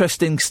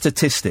interesting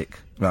statistic,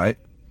 right?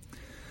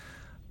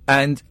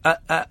 And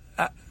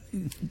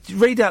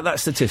read out that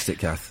statistic,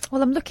 Kath.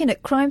 Well, I'm looking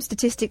at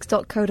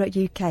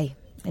crimestatistics.co.uk,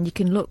 and you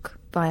can look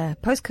via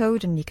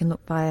postcode and you can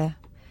look via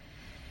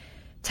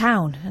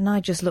town. And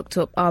I just looked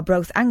up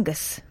Arbroath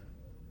Angus.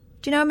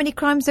 Do you know how many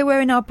crimes there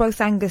were in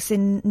Arbroath Angus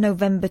in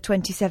November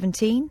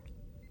 2017?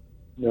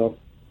 No.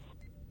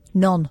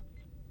 None.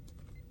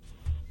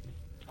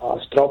 Oh,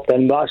 it's dropped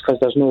in, but that's because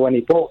there's no any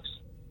boats.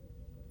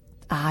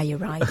 Ah, you're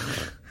right.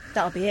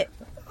 That'll be it.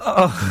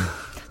 Oh.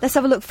 Let's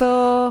have a look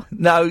for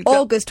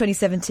August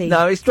 2017.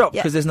 No, it's dropped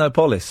because there's no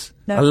polis.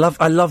 No.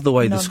 I love the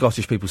way None. the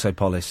Scottish people say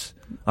polis.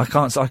 I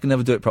can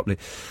never do it properly.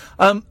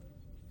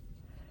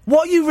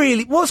 What you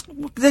really...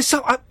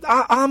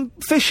 I'm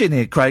fishing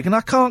here, Craig, and I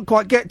can't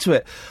quite get to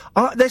it.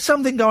 There's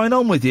something going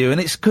on with you,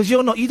 and it's because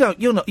you're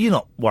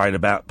not worried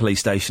about police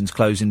stations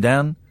closing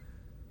down.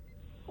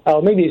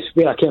 Oh, maybe it's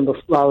where I came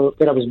before,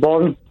 where I was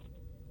born.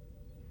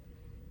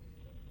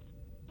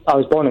 I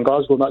was born in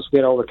Glasgow, and that's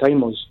where all the crime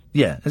was.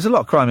 Yeah, there's a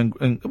lot of crime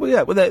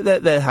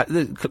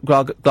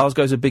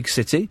Glasgow's a big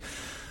city.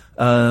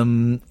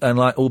 And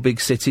like all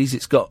big cities,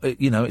 it's got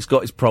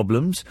its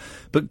problems.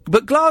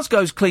 But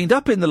Glasgow's cleaned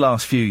up in the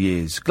last few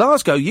years.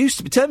 Glasgow used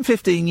to be 10,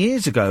 15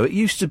 years ago. It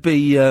used to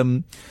be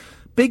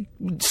big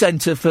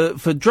centre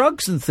for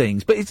drugs and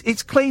things. But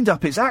it's cleaned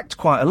up its act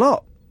quite a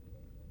lot.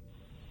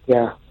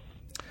 Yeah,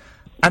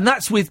 and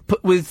that's with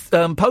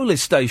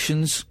police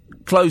stations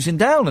closing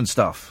down and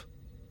stuff.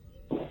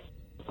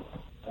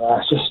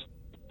 It's just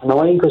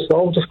annoying because they're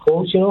all just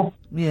closed, you know.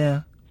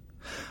 Yeah.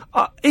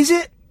 Is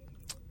it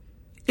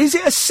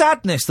a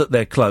sadness that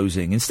they're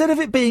closing? Instead of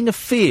it being a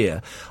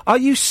fear, are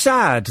you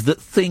sad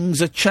that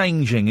things are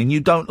changing and you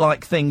don't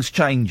like things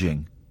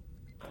changing?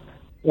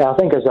 Yeah, I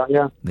think it's that,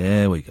 yeah.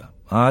 There we go.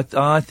 I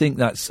think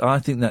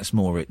that's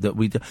more it, that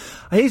we do.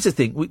 Here's the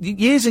thing.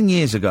 Years and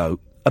years ago,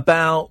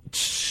 about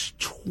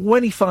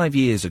 25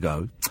 years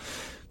ago,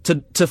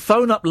 to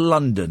phone up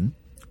London,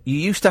 you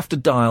used to have to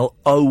dial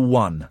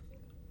 01.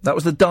 That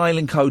was the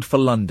dialing code for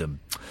London.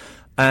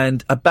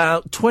 And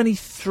about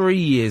 24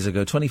 years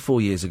ago,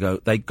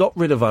 they got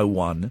rid of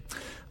 01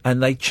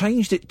 and they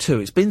changed it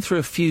to, it's been through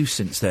a few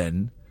since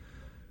then.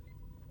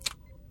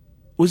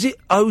 Was it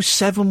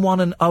 071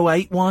 and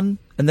 081?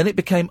 And then it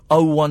became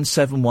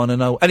 0171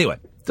 and 0... Anyway,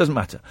 doesn't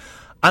matter.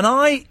 And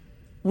I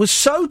was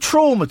so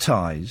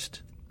traumatised,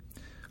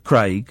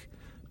 Craig,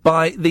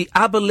 by the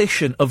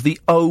abolition of the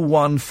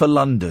 01 for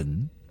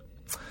London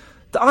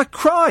that I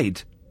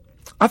cried.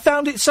 I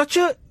found it such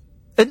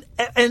and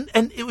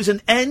it was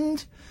an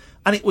end,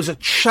 and it was a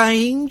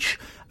change,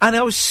 and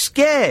I was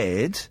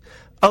scared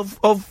I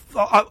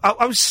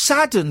was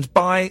saddened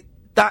by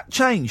that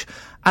change,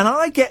 and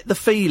I get the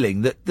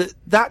feeling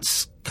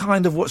that's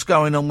kind of what's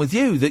going on with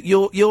you, that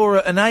you're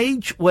at an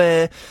age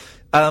where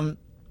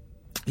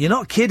you're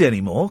not a kid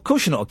anymore. Of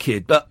course you're not a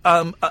kid, but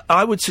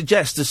I would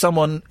suggest to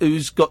someone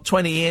who's got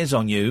 20 years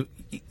on you,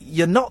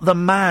 you're not the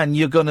man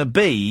you're going to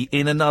be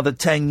in another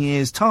 10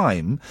 years'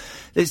 time.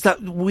 It's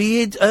that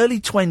weird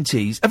early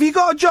 20s. Have you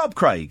got a job,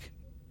 Craig?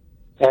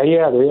 Yeah, I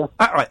do, yeah.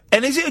 All right.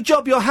 And is it a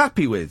job you're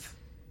happy with?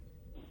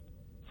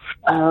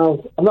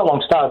 I've not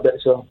long started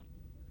it, so...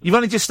 You've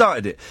only just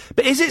started it.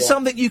 But is it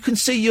something you can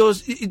see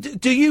yours...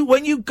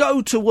 when you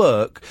go to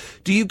work,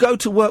 do you go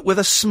to work with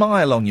a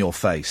smile on your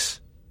face?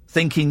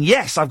 Thinking,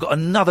 yes, I've got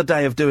another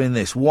day of doing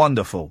this.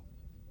 Wonderful.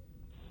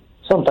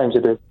 Sometimes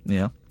I do.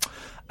 Yeah.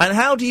 And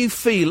how do you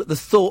feel at the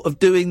thought of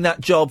doing that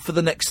job for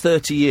the next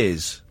 30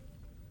 years?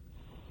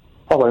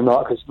 Probably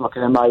not, because it's not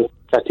in my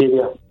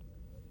criteria.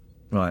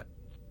 Right.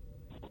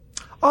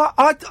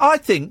 I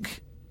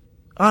think...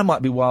 I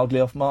might be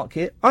wildly off mark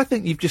here. I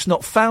think you've just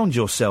not found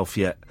yourself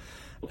yet.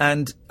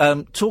 And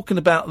talking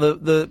about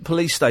the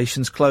police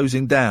stations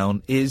closing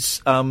down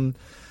is...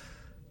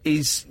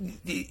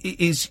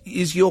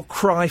 is your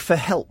cry for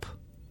help?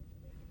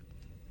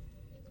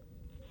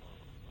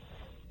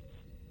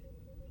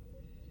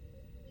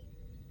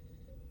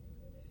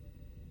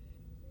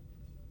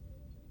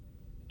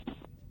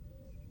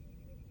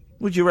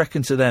 Would you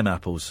reckon to them,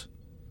 Apples?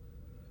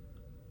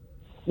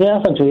 Yeah,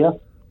 I think so, yeah.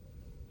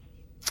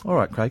 All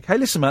right, Craig. Hey,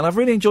 listen, man, I've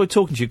really enjoyed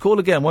talking to you. Call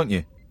again, won't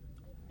you?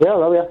 Yeah, I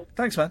will, yeah.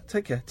 Thanks, man.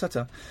 Take care.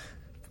 Ta-ta.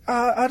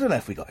 I don't know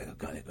if we got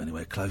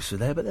anywhere closer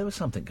there, but there was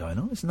something going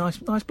on. It's a nice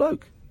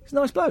bloke. He's a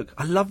nice bloke.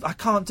 I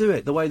can't do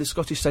it, the way the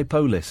Scottish say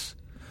polis.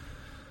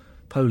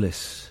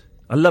 Polis.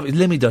 I love it.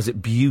 Limmy does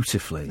it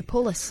beautifully. The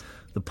polis.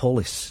 The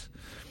polis.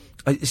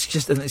 It's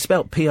just, and it's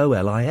spelled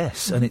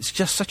P-O-L-I-S, and it's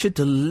just such a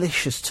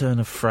delicious turn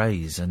of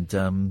phrase, and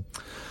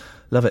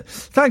love it.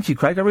 Thank you,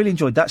 Craig. I really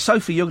enjoyed that.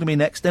 Sophie, you're going to be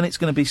next, then it's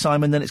going to be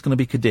Simon, then it's going to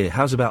be Kadir.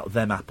 How's about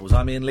them apples?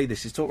 I'm Iain Lee,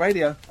 this is Talk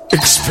Radio.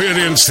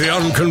 Experience the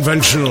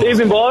unconventional,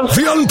 Evening, boys.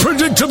 the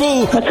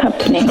unpredictable,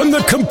 and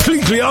the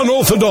completely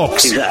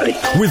unorthodox. Exactly.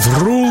 With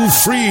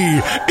rule-free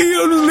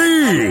Iain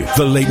Lee.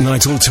 The Late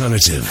Night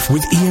Alternative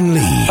with Iain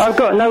Lee. I've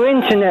got no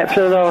internet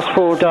for the last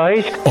 4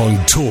 days.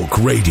 On Talk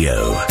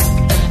Radio.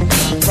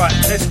 Right,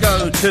 let's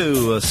go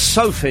to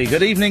Sophie.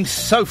 Good evening,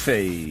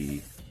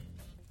 Sophie.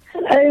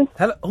 Hello.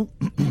 Hello. Oh.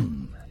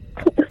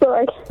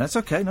 Sorry. That's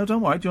okay. No,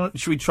 don't worry.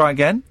 Should we try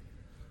again?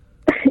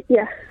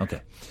 Yeah.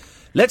 Okay.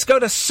 Let's go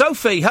to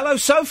Sophie. Hello,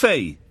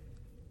 Sophie.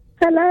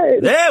 Hello.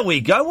 There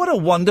we go. What a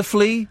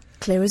wonderfully...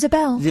 Clear as a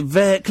bell.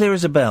 Very clear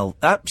as a bell.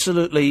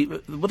 Absolutely.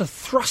 What a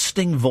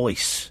thrusting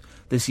voice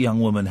this young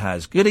woman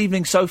has. Good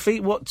evening, Sophie.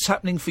 What's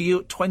happening for you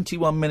at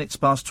 21 minutes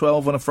past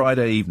 12 on a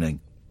Friday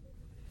evening?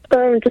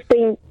 Just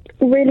being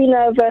really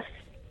nervous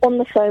on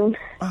the phone.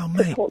 Oh,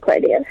 mate. Talk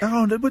Radio.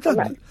 Oh, no, but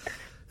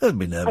don't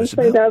be nervous.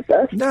 I'm so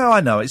nervous. No, I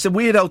know. It's a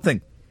weird old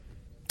thing.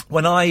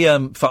 When I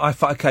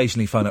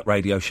occasionally phone up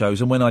radio shows,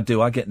 and when I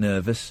do, I get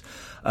nervous.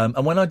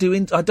 And when I do,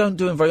 I don't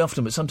do them very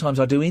often, but sometimes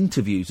I do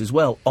interviews as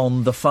well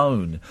on the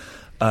phone,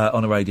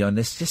 on a radio, and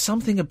there's just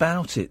something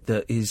about it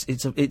that is,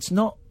 it's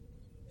not.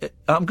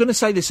 I'm going to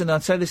say this, and I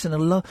say this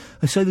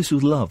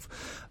with love,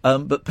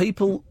 but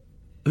people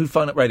who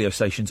phone up radio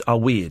stations are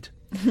weird.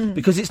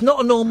 Because it's not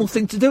a normal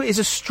thing to do. It's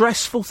a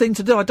stressful thing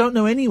to do. I don't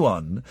know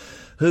anyone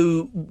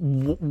who,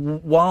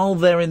 while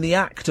they're in the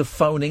act of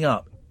phoning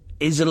up,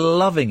 is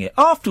loving it.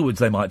 Afterwards,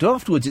 they might do.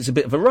 Afterwards, it's a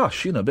bit of a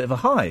rush, a bit of a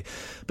high.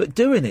 But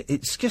doing it,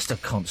 it's just a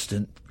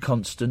constant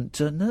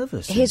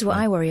nervous. Here's what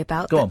I worry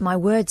about, that my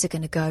words are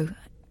going to go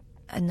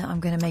and that I'm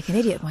going to make an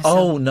idiot of myself.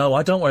 Oh, no,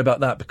 I don't worry about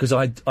that, because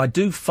I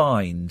do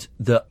find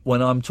that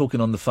when I'm talking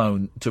on the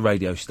phone to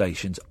radio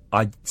stations,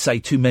 I say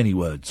too many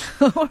words.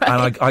 Right.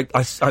 And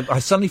I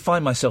suddenly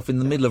find myself in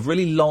the middle of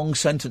really long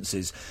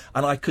sentences,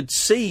 and I could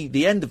see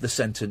the end of the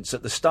sentence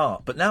at the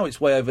start, but now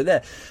it's way over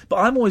there. But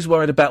I'm always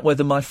worried about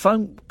whether my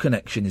phone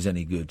connection is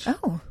any good.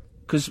 Oh.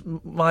 Because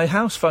my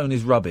house phone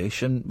is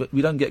rubbish, but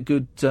we don't get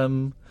good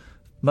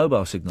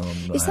mobile signal on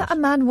the Is house. that a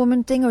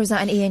man-woman thing, or is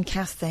that an Ian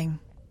Cath thing?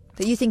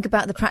 That you think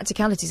about the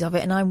practicalities of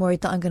it, and I'm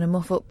worried that I'm going to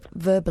muff up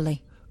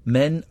verbally.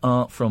 Men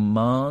are from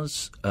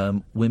Mars,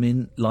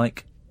 women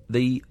like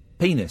the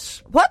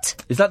penis.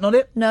 What? Is that not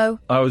it? No.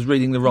 I was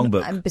reading the wrong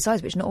book. And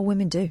besides which, not all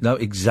women do. No,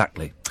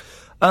 exactly.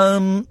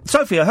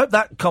 Sophie, I hope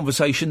that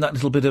conversation, that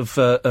little bit of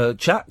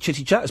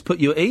chitty chat has put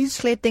you at ease.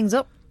 Cleared things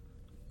up.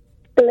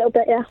 A little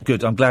bit, yeah.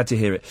 Good, I'm glad to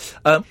hear it.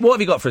 What have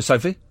you got for us,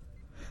 Sophie?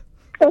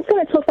 I was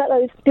going to talk about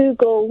those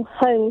Google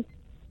Home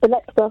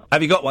Alexa.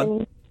 Have you got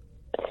one?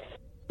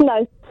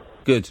 No.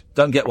 Good.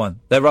 Don't get one.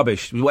 They're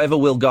rubbish. Whatever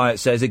Will Guyatt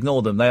says,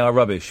 ignore them. They are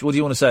rubbish. What do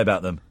you want to say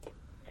about them?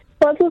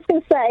 Well, I was just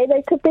going to say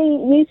they could be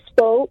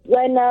useful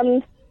when,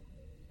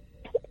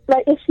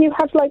 if you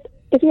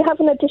have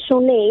an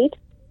additional need.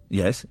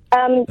 Yes.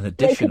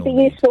 They could be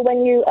useful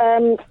when you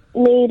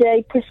need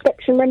a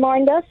prescription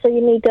reminder. So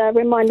you need a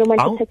reminder when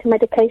to take a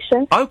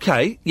medication.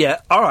 Okay.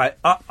 Yeah. All right.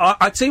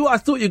 I tell you what I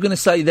thought you were going to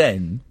say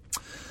then.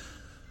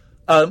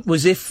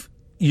 Was if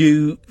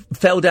you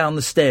fell down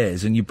the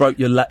stairs and you broke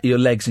your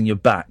legs and your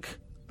back.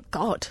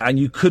 God. And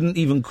you couldn't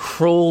even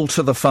crawl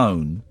to the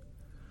phone,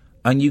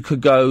 and you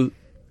could go,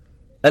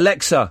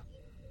 Alexa,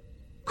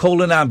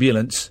 call an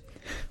ambulance,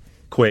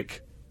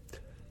 quick.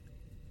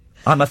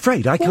 I'm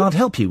afraid I can't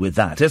help you with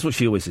that. That's what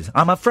she always says.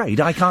 I'm afraid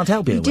I can't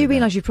help you. You do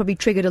realise you've probably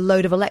triggered a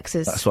load of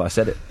Alexas. That's why I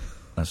said it.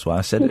 That's why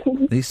I said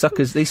it. These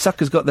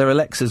suckers got their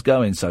Alexas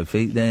going,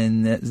 Sophie.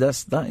 Then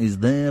that is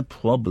their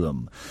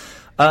problem.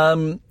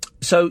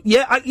 So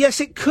yeah, yes,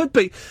 it could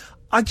be.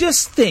 I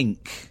just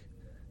think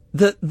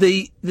that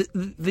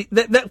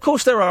that of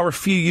course there are a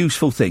few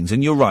useful things,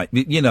 and you're right.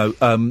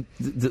 The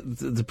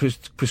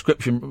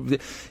prescription.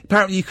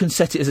 Apparently, you can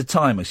set it as a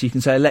timer, so you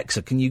can say,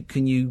 Alexa, can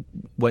you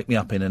wake me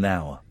up in an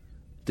hour?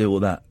 Do all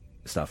that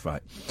stuff,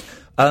 right?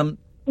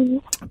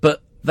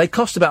 But they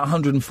cost about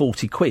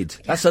 140 quid.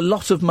 Yeah. That's a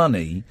lot of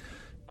money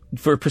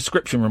for a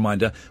prescription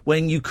reminder,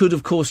 when you could,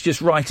 of course,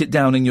 just write it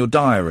down in your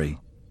diary.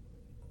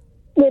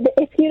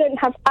 If you don't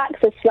have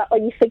access to that, or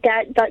you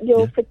forget that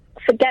you're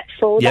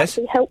forgetful, Yes.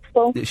 that'd be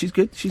helpful. Yeah, she's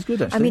good,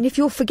 actually. I mean, if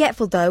you're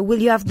forgetful, though, will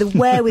you have the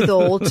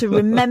wherewithal to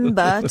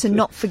remember to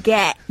not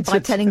forget by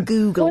telling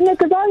Google? Well, no,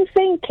 because I'm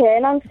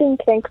thinking,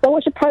 because I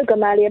watched a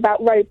programme earlier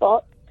about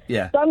robots.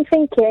 Yeah. So I'm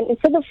thinking,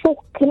 instead of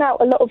forking out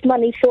a lot of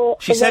money for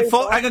She a said,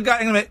 robot, hang on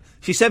a minute.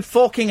 She said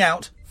forking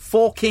out.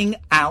 Forking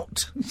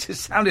out. It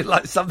just sounded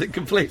like something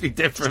completely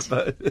different,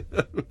 but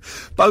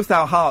both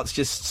our hearts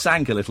just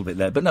sank a little bit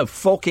there. But no,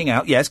 forking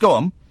out. Yes, go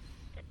on.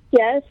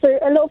 yeah, so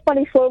a lot of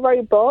money for a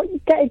robot. You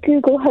get a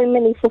Google Home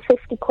Mini for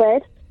 50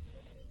 quid.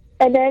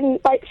 And then,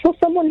 like, for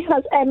someone who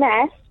has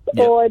MS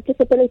or a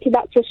disability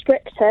that's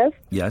restrictive,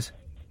 Yes.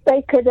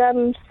 they could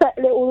set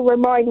little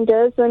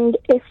reminders, and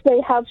if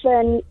they have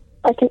then,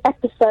 like, an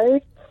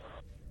episode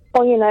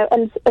or, you know,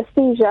 a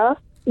seizure,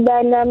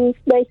 then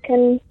they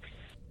can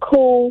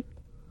call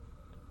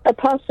a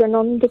person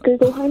on the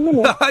Google Home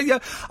Mini. Yeah,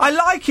 I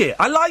like it.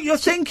 I like your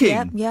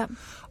thinking. Yeah.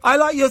 I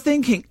like your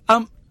thinking.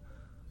 I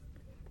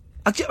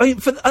mean,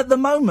 at the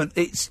moment,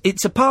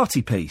 it's a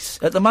party piece.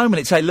 At the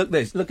moment, it's, hey, look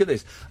at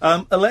this.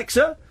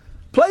 Alexa,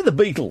 play the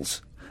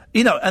Beatles.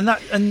 You know,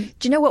 and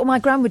do you know what my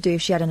gran would do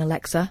if she had an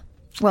Alexa?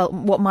 Well,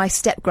 what my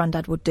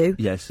step-granddad would do.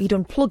 Yes. He'd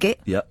unplug it.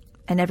 Yeah.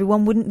 And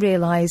everyone wouldn't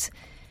realise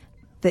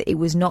that it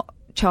was not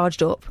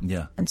charged up.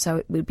 Yeah. And so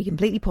it would be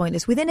completely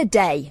pointless within a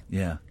day.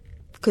 Yeah.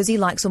 Because he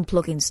likes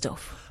unplugging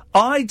stuff.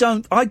 I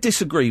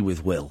disagree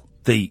with Will,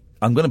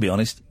 I'm going to be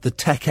honest, the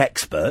tech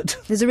expert.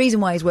 There's a reason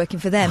why he's working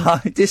for them.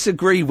 I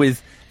disagree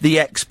with the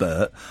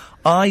expert.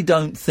 I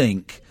don't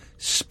think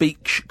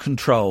speech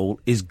control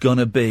is going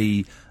to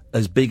be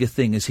as big a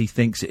thing as he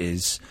thinks it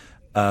is.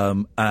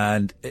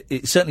 And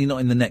it's certainly not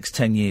in the next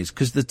 10 years,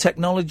 because the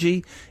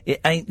technology, it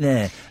ain't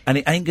there, and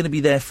it ain't going to be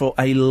there for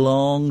a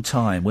long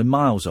time. We're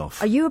miles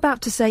off. Are you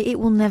about to say it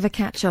will never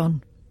catch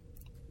on?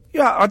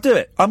 Yeah, I'll do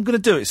it. I'm going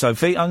to do it,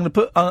 Sophie. I'm going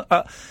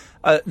to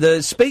put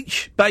the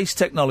speech-based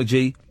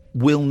technology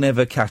will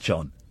never catch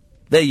on.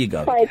 There you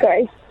go. I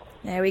agree.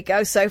 There we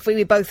go, Sophie.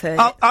 We both heard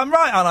it. I'm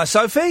right, aren't I,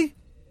 Sophie?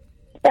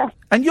 Yeah.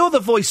 And you're the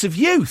voice of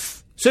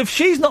youth. So if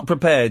she's not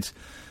prepared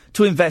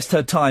to invest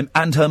her time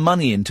and her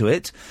money into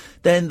it,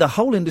 then the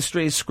whole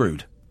industry is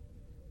screwed.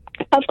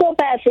 I've got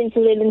better things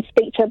to do than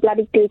speak to a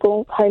bloody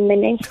Google Home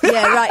Mini.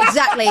 Yeah, right,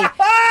 exactly.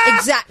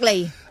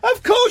 Exactly.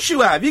 Of course you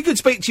have. You could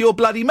speak to your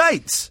bloody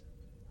mates.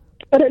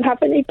 I don't have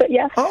any, but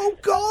yeah. Oh,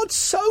 God,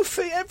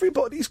 Sophie,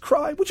 everybody's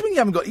crying. What do you mean you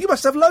haven't got... You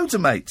must have loads of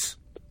mates.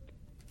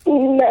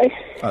 No.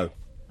 Oh.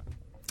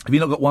 Have you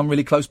not got one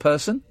really close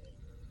person?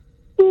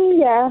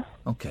 Yeah.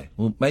 Okay,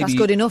 well, maybe... That's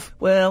good enough.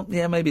 Well,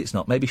 yeah, maybe it's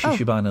not. Maybe she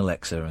should buy an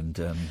Alexa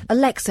and...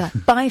 Alexa,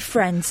 buy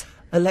friends.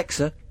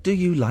 Alexa, do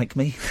you like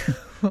me?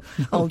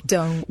 Oh,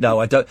 don't. No,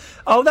 I don't.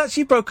 Oh,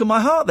 you've broken my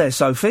heart there,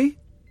 Sophie.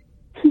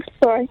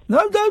 Sorry.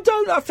 No,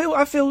 don't. I feel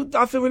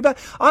really bad.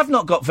 I've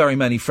not got very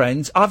many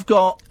friends. I've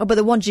got... Oh, but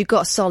the ones you've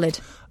got are solid.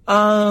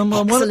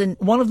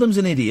 Excellent. One of them's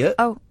an idiot.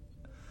 Oh.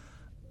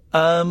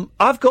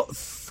 I've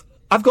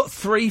got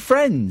 3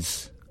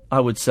 friends, I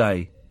would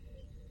say.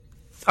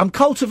 I'm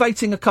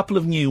cultivating a couple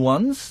of new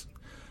ones.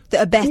 That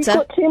are better. You've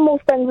got 2 more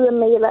friends than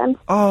me, then.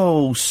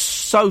 Oh,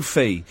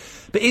 Sophie.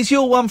 But is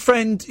your one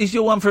friend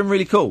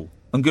really cool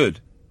and good?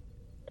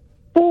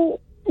 Well,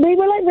 we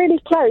were, like, really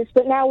close,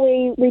 but now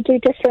we do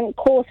different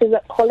courses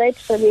at college,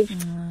 so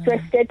we've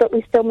drifted, but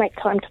we still make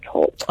time to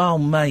talk. Oh,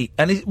 mate.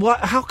 And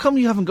how come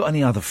you haven't got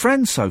any other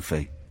friends,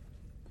 Sophie?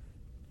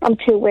 I'm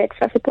too weird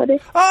for everybody.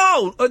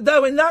 Oh,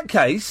 no, in that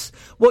case,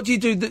 what do you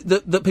do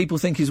that people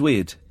think is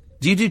weird?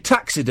 Do you do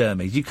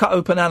taxidermy? Do you cut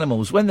open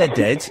animals when they're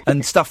dead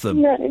and stuff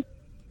them? No.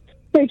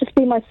 No, just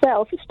be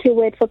myself. It's too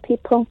weird for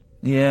people.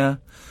 Yeah.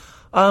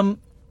 And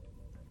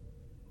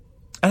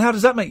how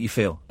does that make you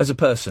feel as a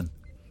person?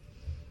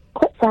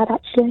 Quite sad,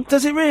 actually.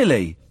 Does it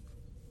really?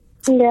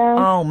 Yeah.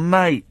 Oh,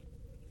 mate.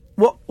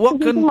 What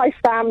Even my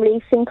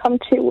family think I'm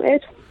too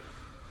weird.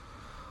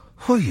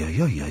 Oh, yeah.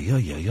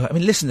 I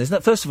mean, listen,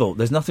 first of all,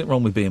 there's nothing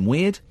wrong with being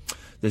weird.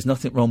 There's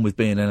nothing wrong with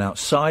being an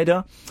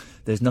outsider.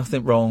 There's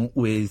nothing wrong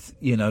with,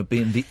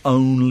 being the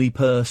only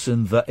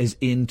person that is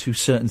into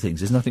certain things.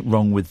 There's nothing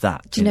wrong with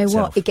that. Do you know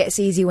what? It gets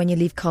easier when you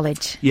leave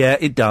college. Yeah,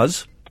 it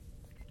does.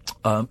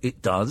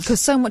 It does.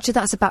 Because so much of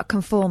that's about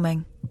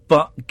conforming.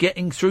 But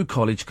getting through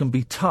college can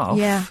be tough.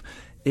 Yeah.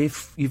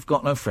 If you've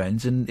got no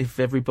friends and if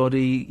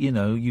everybody,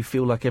 you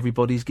feel like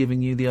everybody's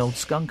giving you the old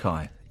skunk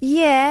eye.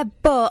 Yeah,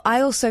 but I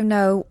also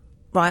know...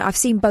 Right, I've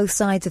seen both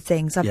sides of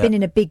things. I've been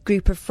in a big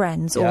group of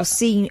friends or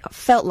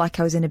felt like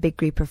I was in a big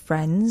group of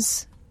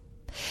friends.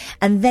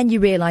 And then you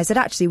realise that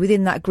actually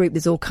within that group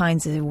there's all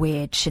kinds of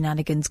weird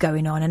shenanigans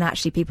going on, and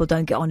actually people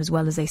don't get on as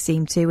well as they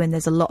seem to, and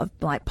there's a lot of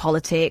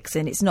politics,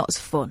 and it's not as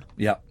fun.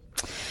 Yeah.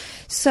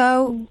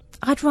 So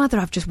I'd rather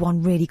have just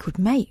one really good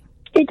mate.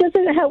 It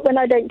doesn't help when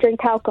I don't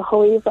drink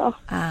alcohol either.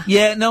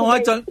 Yeah, no, I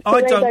don't.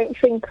 They don't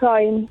think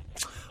I'm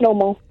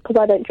normal because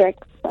I don't drink.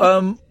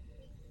 So.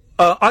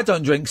 I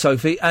don't drink,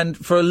 Sophie, and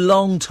for a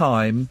long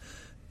time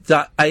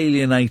that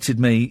alienated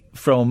me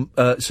from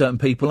certain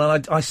people,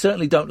 and I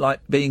certainly don't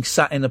like being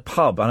sat in a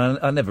pub, and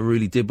I never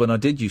really did when I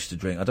did used to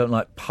drink. I don't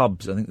like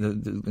pubs. I think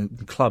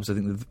the clubs, I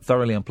think they're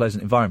thoroughly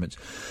unpleasant environments.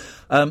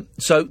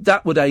 So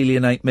that would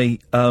alienate me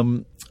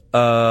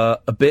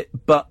a bit,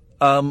 but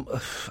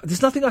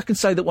there's nothing I can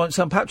say that won't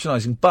sound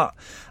patronising. But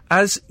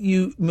as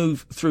you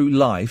move through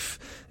life,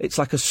 it's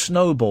like a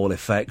snowball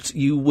effect.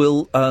 You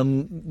will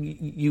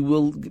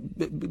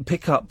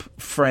pick up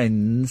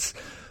friends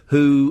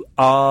who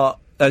are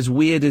as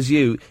weird as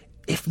you,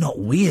 if not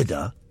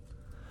weirder,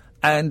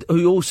 and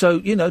who also,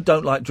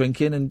 don't like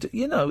drinking, and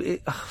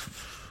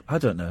I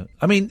don't know.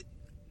 I mean,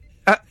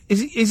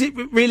 is it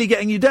really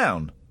getting you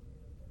down?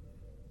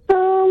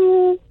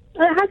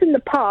 It has in the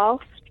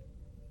past,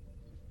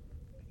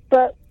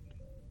 but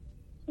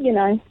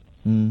life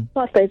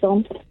goes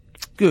on.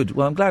 Good.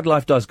 Well, I'm glad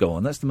life does go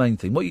on. That's the main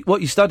thing. What are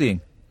you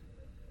studying?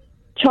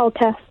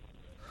 Childcare.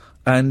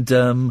 And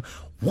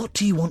what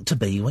do you want to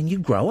be when you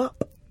grow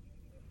up?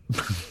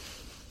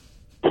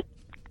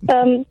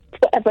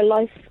 Whatever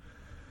life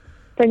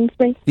brings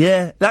me.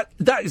 Yeah, that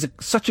is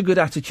such a good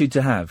attitude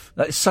to have.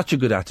 That is such a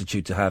good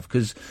attitude to have,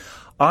 because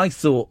I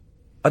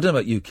don't know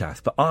about you,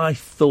 Kath, but I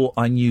thought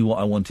I knew what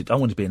I wanted. I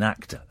wanted to be an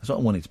actor. That's what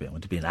I wanted to be. I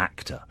wanted to be an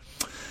actor.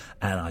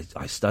 And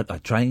I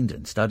trained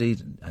and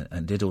studied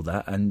and did all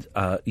that. And,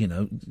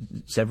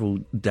 several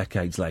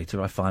decades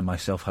later, I find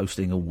myself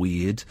hosting a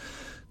weird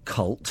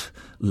cult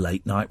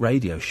late-night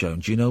radio show.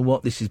 And do you know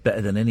what? This is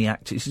better than any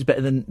actor. This is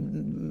better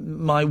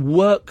than my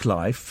work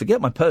life.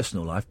 Forget my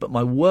personal life, but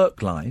my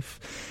work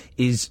life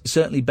is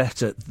certainly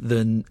better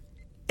than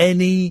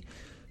any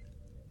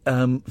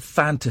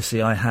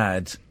fantasy I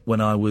had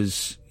when I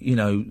was,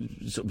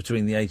 sort of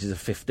between the ages of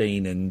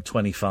 15 and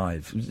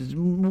 25. It was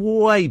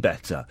way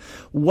better,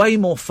 way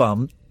more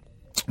fun,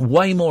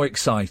 way more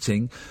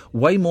exciting,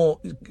 way more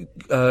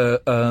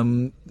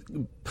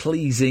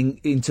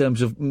pleasing in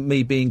terms of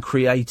me being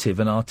creative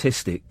and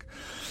artistic.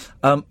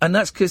 And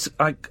that's because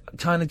I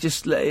kind of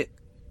just let it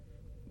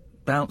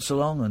bounce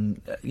along and,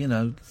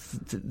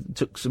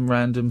 took some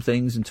random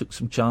things and took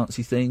some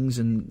chancy things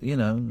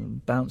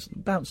and,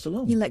 bounced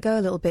along. You let go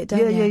a little bit,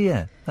 don't you?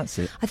 Yeah. That's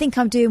it. I think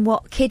I'm doing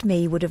what Kid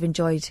Me would have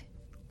enjoyed,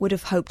 would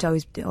have hoped I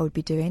would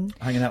be doing.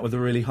 Hanging out with a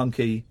really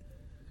hunky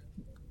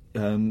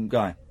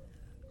guy.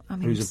 I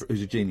mean, who's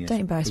a genius.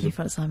 Don't embarrass me in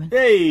front of Simon.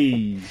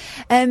 Hey!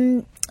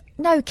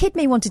 No, Kid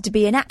Me wanted to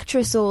be an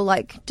actress or,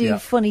 do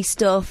funny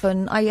stuff,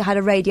 and I had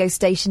a radio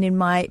station in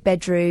my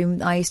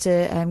bedroom I used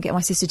to get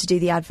my sister to do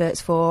the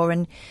adverts for,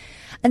 and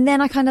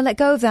then I kind of let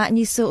go of that, and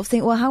you sort of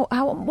think, well,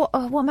 what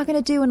am I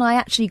going to do when I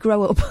actually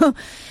grow up?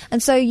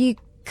 And so you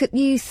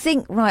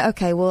think, right,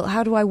 okay, well,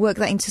 how do I work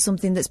that into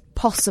something that's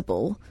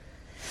possible?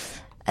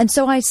 And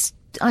so I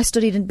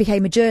studied and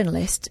became a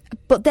journalist,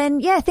 but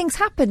then, things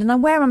happened, and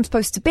I'm where I'm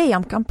supposed to be.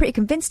 I'm pretty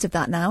convinced of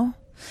that now.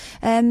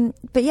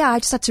 But I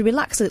just had to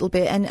relax a little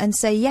bit and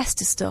say yes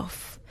to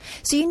stuff.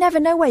 So you never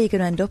know where you're going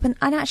to end up, and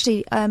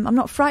actually, I'm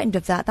not frightened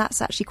of that.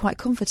 That's actually quite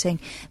comforting.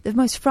 The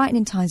most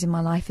frightening times in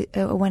my life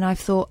are when I've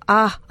thought,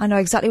 I know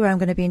exactly where I'm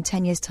going to be in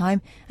 10 years'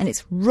 time, and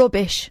it's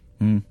rubbish.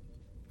 Mm.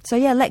 So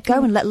let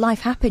go and let life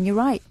happen. You're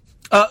right.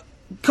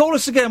 Call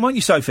us again, won't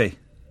you, Sophie?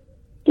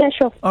 Yeah,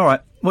 sure. All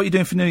right. What are you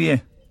doing for New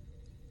Year?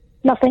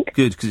 Nothing.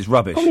 Good, because it's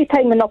rubbish. Probably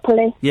playing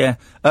Monopoly. Yeah.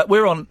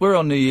 We're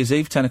on New Year's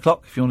Eve, 10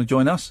 o'clock, if you want to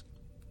join us.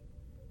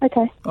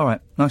 Okay. All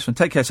right. Nice one.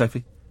 Take care,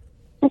 Sophie.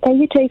 Okay,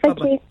 you too. Thank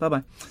you.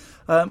 Bye-bye.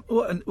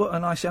 What a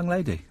nice young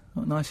lady.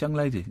 What a nice young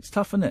lady. It's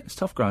tough, isn't it? It's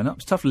tough growing up.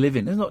 It's tough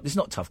living. It's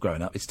not tough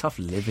growing up. It's tough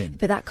living.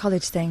 But that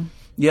college thing.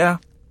 Yeah.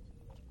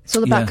 It's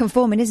all about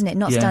conforming, isn't it?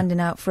 Not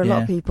standing out for a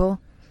lot of people.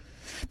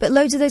 But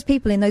loads of those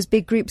people in those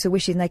big groups are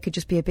wishing they could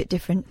just be a bit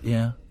different.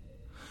 Yeah.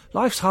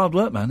 Life's hard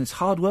work, man. It's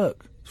hard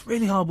work. It's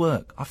really hard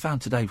work. I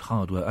found today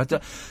hard work.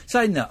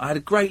 Saying that, I had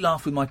a great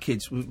laugh with my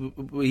kids.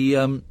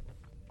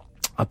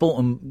 I bought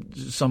them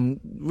some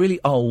really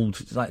old,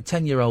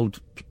 10-year-old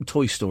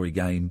Toy Story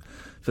game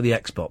for the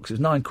Xbox. It was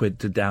 £9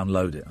 to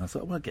download it. And I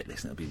thought, well, I'll get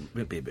this and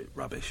it'll be a bit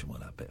rubbish and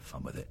we'll have a bit of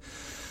fun with it.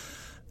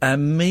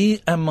 And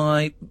me and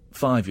my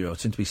 5-year-old,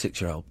 soon to be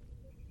 6-year-old,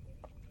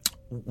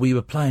 we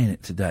were playing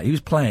it today. He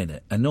was playing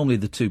it, and normally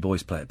the two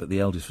boys play it, but the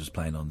eldest was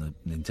playing on the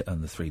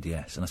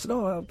 3DS. And I said,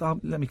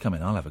 let me come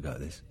in, I'll have a go at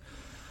this.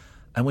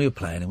 And we were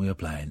playing,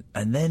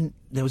 and then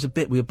there was a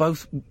bit, we were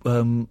both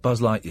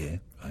Buzz Lightyear,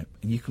 right?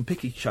 And you can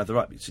pick each other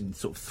up and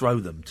sort of throw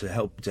them to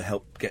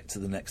help get to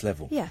the next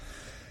level. Yeah.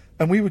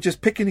 And we were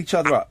just picking each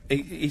other up.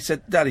 He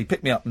said, Daddy,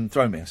 pick me up and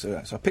throw me.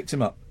 So I picked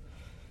him up.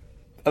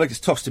 I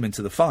just tossed him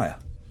into the fire.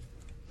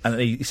 And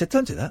he said,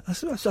 don't do that. I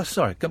said,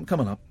 sorry, come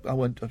on, I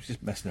was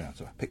just messing around.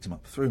 So I picked him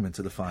up, threw him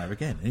into the fire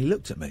again. And he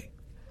looked at me.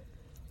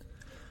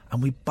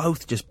 And we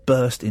both just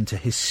burst into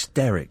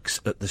hysterics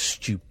at the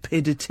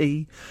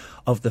stupidity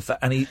of the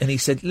and he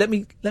said, let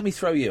me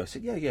throw you. I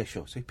said, yeah,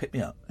 sure. So he picked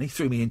me up and he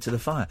threw me into the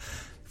fire.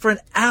 For an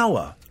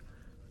hour,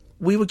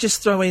 we were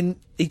just throwing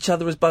each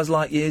other as Buzz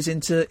Lightyears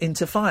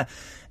into fire.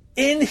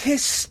 In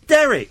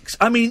hysterics.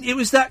 I mean, it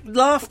was that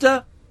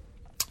laughter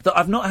that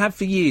I've not had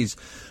for years,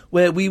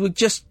 where we would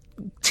just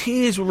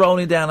tears were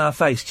rolling down our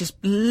face, just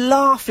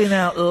laughing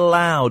out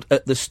loud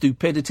at the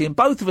stupidity, and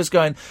both of us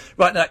going,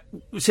 right, now,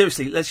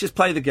 seriously, let's just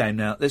play the game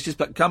now. Let's just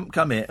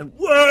come here, and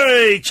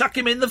way, chuck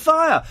him in the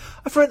fire.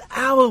 And for an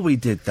hour we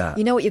did that.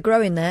 You know what you're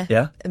growing there?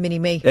 Yeah? A mini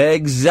me.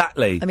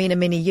 Exactly. I mean, a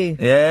mini you.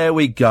 There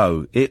we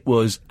go. It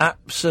was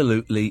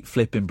absolutely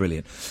flipping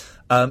brilliant.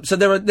 So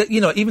there are,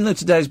 you know, even though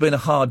today's been a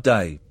hard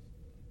day,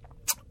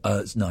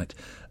 it's night,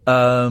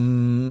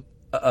 and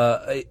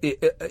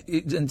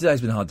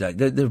today's been a hard day.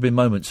 There have been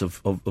moments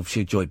of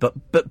sheer joy,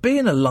 but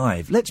being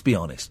alive, let's be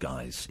honest,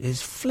 guys,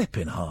 is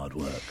flipping hard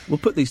work. We'll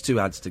put these two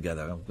ads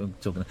together. I'm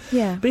talking.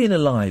 Yeah. Being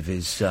alive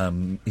is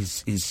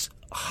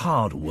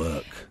hard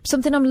work.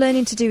 Something I'm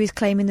learning to do is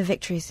claiming the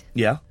victories.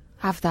 Yeah.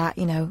 Have that,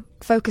 you know,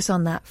 focus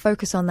on that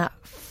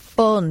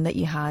fun that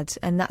you had,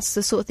 and that's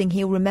the sort of thing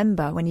he'll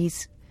remember when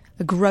he's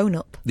a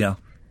grown-up. Yeah.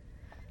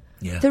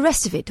 Yeah. The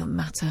rest of it don't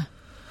matter.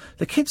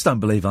 The kids don't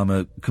believe I'm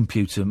a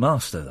computer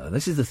master, though.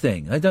 This is the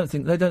thing. They don't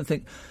think,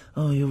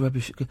 oh, you're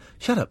rubbish.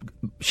 Shut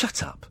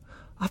up.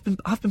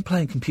 I've been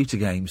playing computer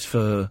games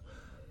for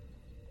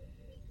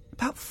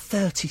about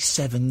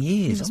 37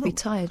 years. You must be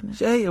tired, man.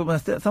 Yeah, my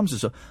thumbs are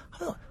so.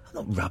 I'm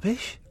not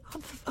rubbish.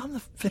 I'm the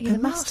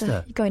flipping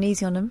master. You're going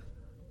easy on them.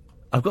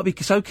 I've got to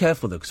be so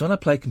careful, though, because when I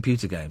play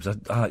computer games,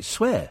 I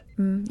swear.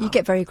 You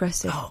get very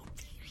aggressive. Oh,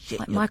 shit.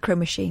 Like micro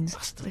machines.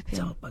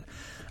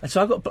 And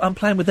so I'm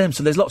playing with them,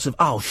 so there's lots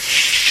of,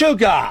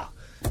 sugar!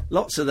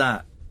 Lots of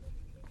that.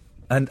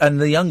 And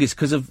the youngest,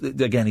 because of,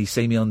 again, he's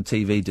seen me on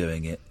TV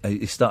doing it,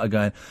 he started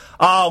going,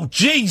 oh,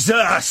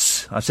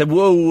 Jesus! I said,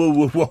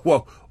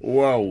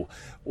 whoa.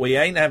 We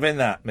ain't having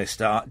that,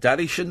 mister.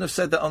 Daddy shouldn't have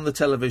said that on the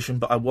television,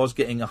 but I was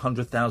getting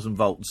 100,000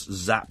 volts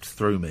zapped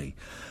through me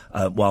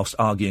whilst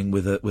arguing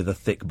with a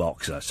thick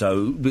boxer.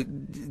 So,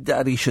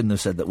 Daddy shouldn't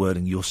have said that word,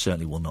 and you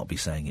certainly will not be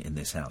saying it in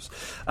this house.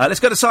 Let's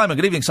go to Simon.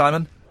 Good evening,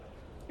 Simon.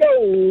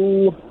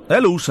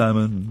 Hello,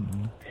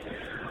 Simon.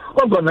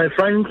 I've got no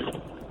friends,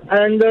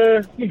 and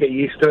you get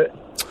used to it.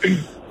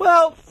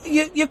 Well,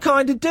 you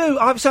kind of do.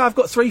 I've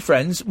got 3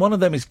 friends. One of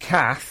them is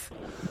Kath.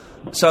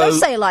 So, don't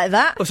say it like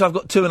that. So I've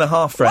got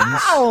 2.5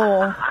 friends.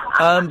 Wow.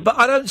 But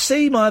I don't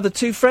see my other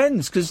 2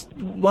 friends, because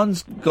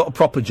one's got a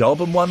proper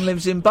job and one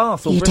lives in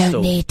Bath or Bristol. You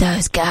don't need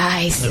those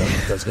guys.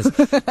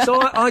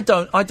 So I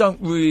don't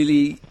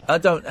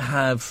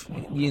have,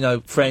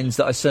 friends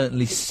that I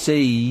certainly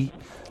see.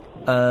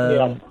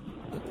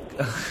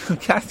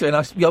 Catherine,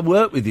 I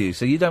work with you,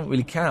 so you don't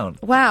really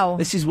count. Wow.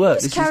 This is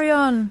work. Carry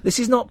on. This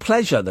is not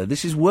pleasure, though.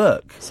 This is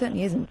work. It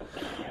certainly isn't.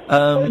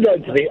 I'd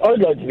like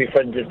to be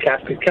friends with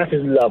Kath, because Kath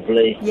is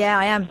lovely. Yeah,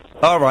 I am.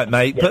 All right,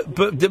 mate. Yeah.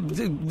 But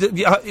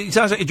it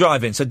sounds like you're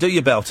driving, so do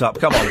your belt up.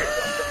 Come on.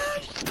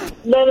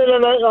 No.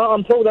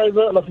 I'm pulled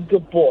over like a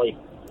good boy.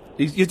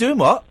 You're doing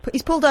what?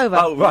 He's pulled over.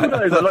 Oh, right.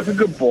 Pulled over like a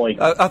good boy.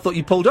 I thought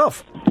you pulled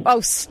off.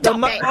 Oh, stop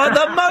it.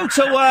 The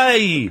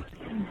motorway!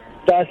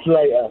 That's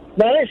later.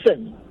 Now,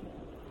 listen.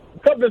 A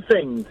couple of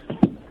things.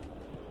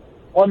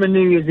 I'm a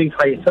New Year's Eve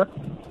hater.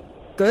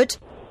 Good.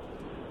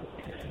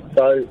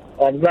 So,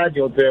 I'm glad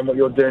you're doing what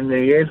you're doing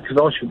New Year's, because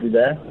I should be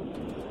there.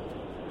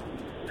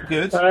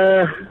 Good.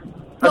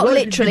 Not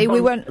literally,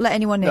 we won't let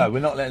anyone in. No, we're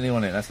not letting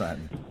anyone in, that's not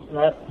happening.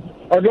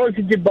 I'd like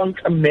to debunk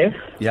a myth.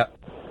 Yeah.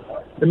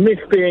 The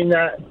myth being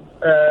that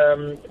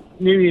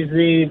New Year's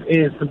Eve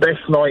is the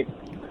best night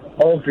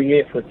of the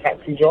year for a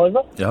taxi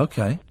driver. Yeah,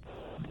 okay.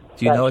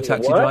 Do you know a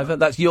taxi driver?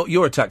 That's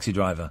you're a taxi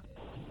driver.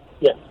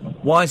 Yes.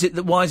 Why is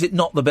it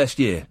not the best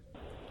year?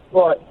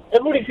 Right.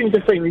 Everybody seems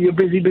to think that you're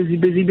busy.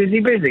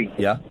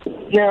 Yeah.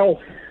 Now,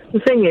 the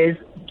thing is,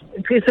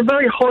 it's a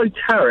very high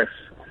tariff.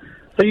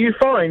 So you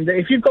find that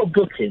if you've got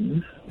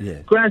bookings,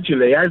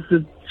 gradually, as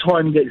the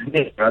time gets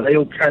nearer, they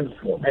all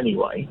cancel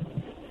anyway.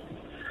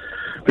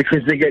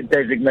 Because they get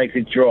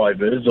designated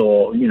drivers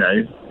or,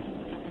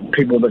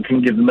 people that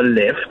can give them a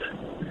lift.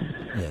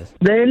 Yes.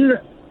 Then,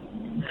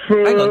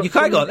 Hang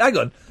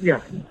on.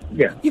 Yeah.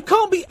 You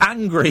can't be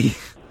angry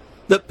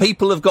that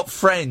people have got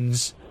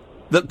friends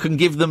that can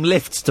give them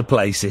lifts to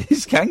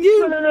places, can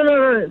you?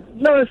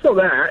 No, it's not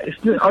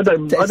that. I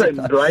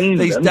don't blame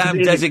these them.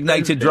 damn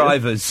designated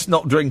drivers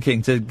not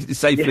drinking to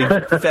safely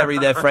ferry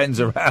their friends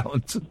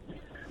around.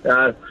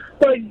 But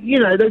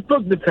they've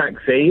booked the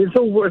taxi. It's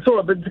all right,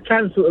 but to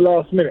cancel at the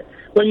last minute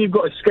when you've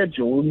got a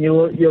schedule and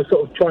you're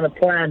sort of trying to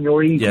plan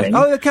your evening.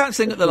 Yeah. Oh, they're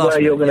cancelling at the last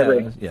minute. Where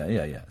you're going to be.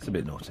 Yeah. It's a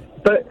bit naughty.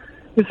 But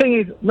the thing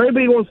is,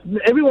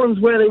 everyone's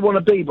where they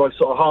want to be by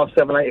sort of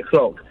 7:30, 8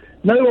 o'clock.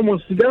 No one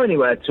wants to go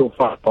anywhere till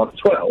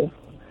 12:05.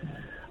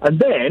 And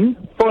then,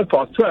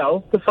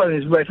 12:05, the phone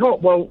is red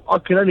hot. Well, I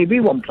can only be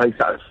one place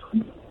at a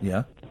time.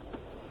 Yeah.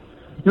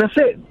 And that's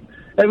it.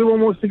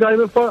 Everyone wants to go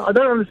over 5. I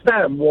don't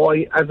understand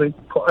why, as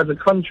a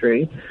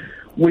country,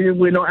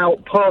 we're not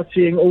out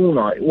partying all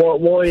night.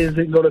 Why is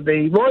it got to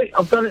be, right,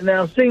 I've done it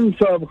now, seen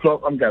 12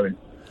 o'clock, I'm going.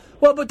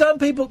 Well, but don't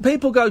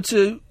people go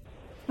to...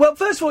 Well,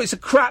 first of all, it's a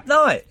crap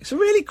night. It's a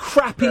really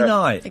crappy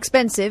night.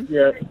 Expensive.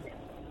 Yeah.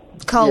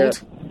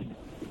 Cold. Yeah.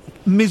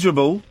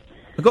 Miserable.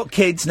 I've got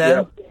kids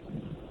now. Yeah.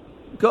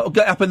 Got to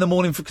get up in the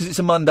morning because it's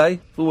a Monday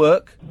for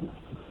work.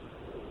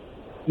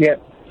 Yeah.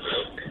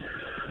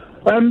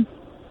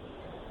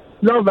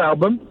 Love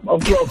album.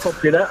 I've got a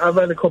copy of that. I've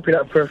had a copy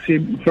of that for a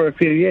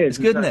few years. It's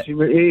good, isn't it?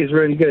 It is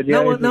really good.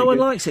 Yeah, no one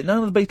likes it.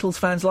 None of the Beatles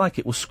fans like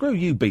it. Well, screw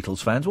you,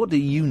 Beatles fans. What do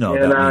you know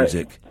Yeah, about no,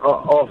 music?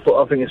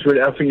 I think it's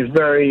really. I think it's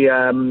very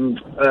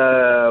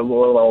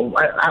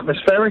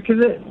atmospheric. Is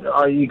it?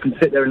 You can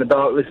sit there in the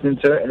dark listening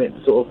to it, and it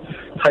sort of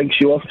takes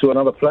you off to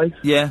another place.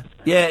 Yeah,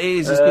 it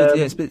is. It's good.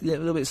 Yeah, it's a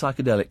little bit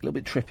psychedelic, a little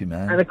bit trippy,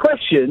 man. And a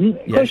question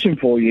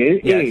for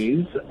you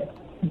is: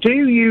 do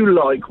you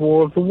like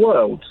War of the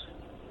Worlds?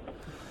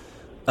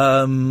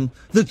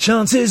 The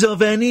chances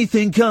of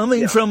anything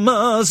coming from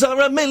Mars are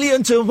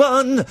 1,000,000 to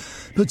 1,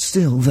 but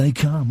still they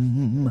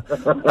come.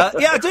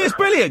 Yeah, I do. It's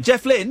brilliant.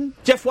 Jeff Wayne.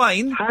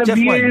 Have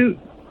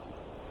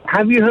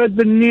you heard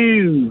the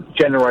new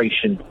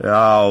generation?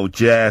 Oh,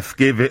 Jeff,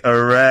 give it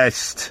a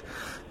rest.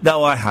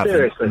 No, I haven't.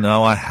 Seriously?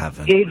 No, I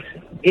haven't. It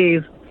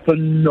is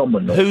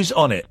phenomenal. Who's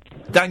on it?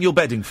 Daniel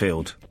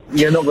Bedingfield.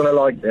 You're not going to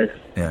like this.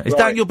 Yeah, is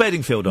Daniel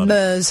Bedingfield on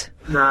it?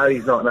 No,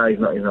 he's not. No, he's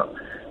not.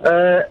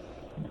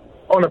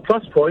 On a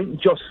plus point,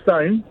 Joss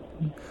Stone.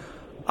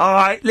 All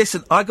right,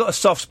 listen, I got a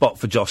soft spot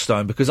for Joss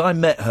Stone because I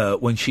met her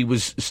when she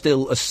was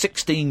still a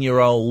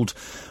 16-year-old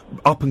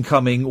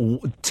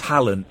up-and-coming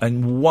talent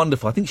and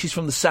wonderful. I think she's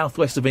from the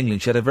southwest of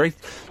England. She had a very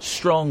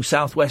strong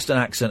southwestern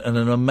accent and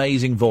an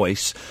amazing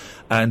voice.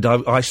 And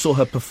I saw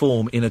her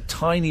perform in a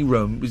tiny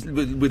room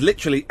with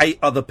literally 8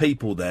 other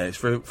people there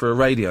for a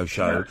radio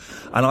show.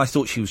 Yeah. And I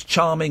thought she was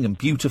charming and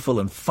beautiful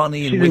and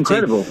funny and She's witty.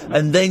 Incredible.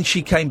 And then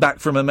she came back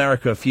from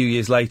America a few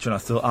years later and I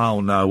thought, oh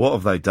no, what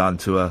have they done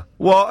to her?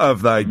 What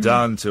have they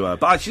done to her?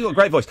 But she's got a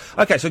great voice.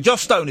 Okay, so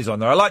Joss Stone is on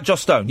there. I like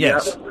Joss Stone,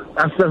 yes. Yeah,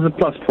 that's a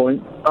plus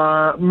point.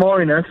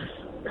 Minus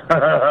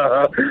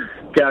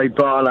Gary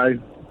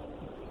Barlow.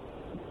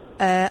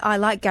 I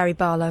like Gary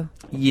Barlow.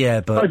 Yeah,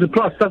 but... That's a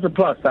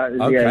plus. That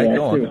is, okay,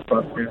 go on.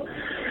 Plus,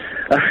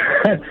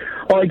 yeah.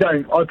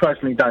 I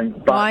personally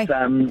don't. But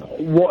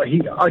Why?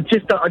 I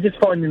just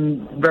find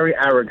him very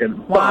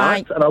arrogant.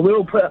 Why? But, and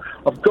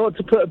I've got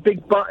to put a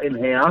big but in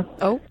here.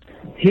 Oh.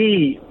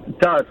 He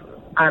does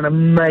an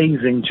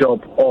amazing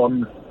job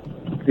on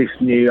this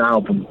new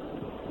album.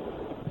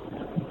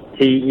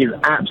 He is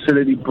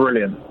absolutely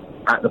brilliant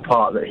at the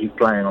part that he's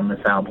playing on this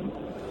album.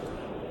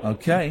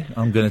 Okay,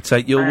 I'm going to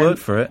take your word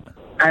for it.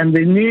 And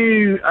the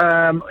new,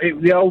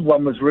 the old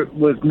one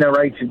was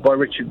narrated by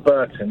Richard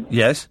Burton.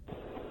 Yes.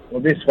 Well,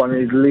 this one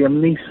is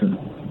Liam Neeson.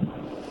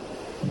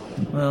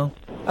 Well,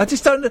 I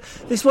just don't.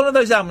 It's one of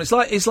those albums.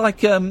 It's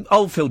like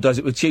Oldfield does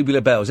it with Tubular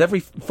Bells. Every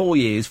 5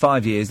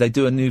 years, they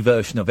do a new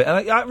version of it.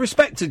 And I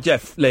respect to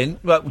Jeff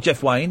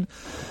Wayne.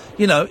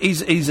 You know,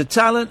 he's a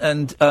talent,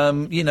 and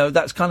you know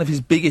that's kind of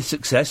his biggest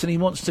success, and he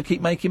wants to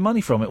keep making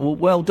money from it.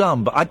 Well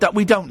done, but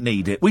we don't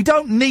need it. We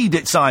don't need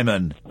it,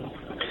 Simon.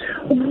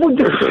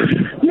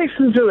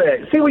 Listen to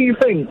it. See what you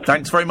think.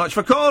 Thanks very much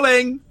for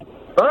calling.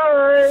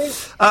 Bye.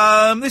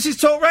 This is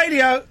Talk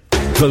Radio.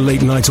 The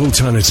Late Night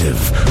Alternative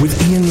with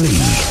Iain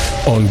Lee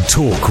on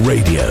Talk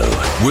Radio.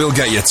 We'll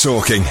get you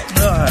talking.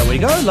 There we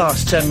go.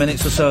 Last 10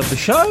 minutes or so of the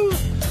show.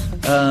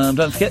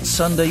 Don't forget,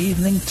 Sunday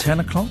evening, 10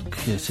 o'clock.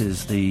 This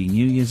is the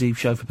New Year's Eve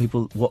show for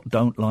people what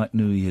don't like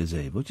New Year's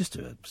Eve. We'll just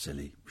do a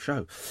silly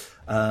show.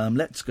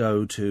 Let's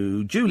go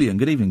to Julian.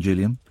 Good evening,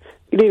 Julian.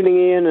 Good evening,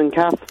 Ian and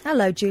Kath.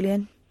 Hello,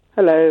 Julian.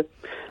 Hello.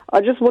 I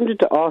just wanted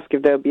to ask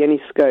if there would be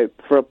any scope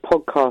for a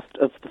podcast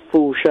of the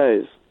full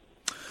shows.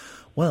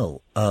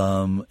 Well,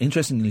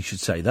 interestingly you should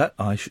say that.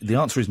 The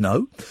answer is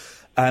no.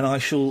 And I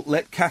shall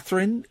let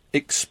Catherine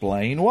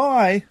explain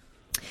why.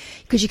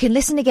 Because you can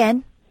listen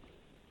again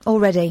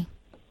already.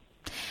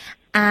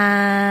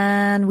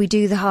 And we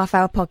do the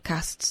half-hour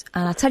podcasts.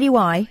 And I'll tell you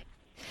why.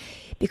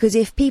 Because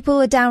if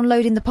people are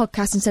downloading the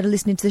podcast instead of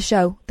listening to the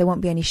show, there won't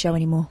be any show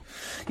anymore.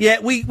 Yeah,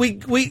 we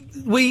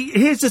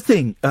here's the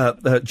thing,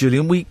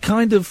 Julian, we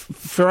kind of,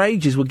 for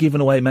ages, were giving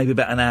away maybe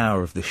about an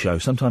hour of the show,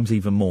 sometimes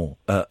even more,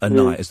 a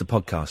night as the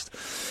podcast.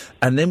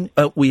 And then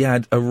we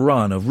had a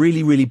run of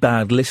really, really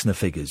bad listener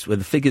figures, where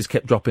the figures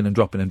kept dropping and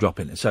dropping and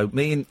dropping. So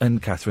me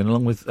and Catherine,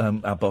 along with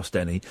our boss,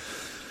 Denny,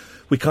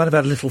 we kind of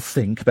had a little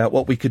think about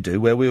what we could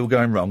do, where we were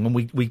going wrong, and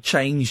we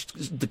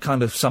changed the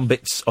kind of some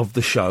bits of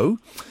the show.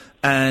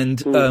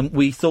 And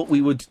we thought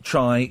we would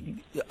try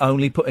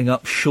only putting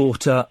up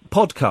shorter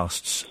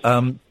podcasts.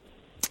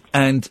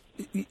 And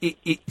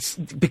it's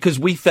because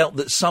we felt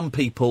that some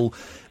people,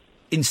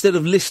 instead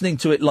of listening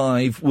to it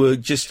live, were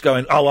just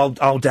going, I'll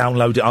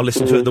download it, I'll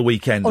listen to it at the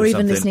weekend or even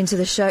something. Listening to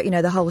the show,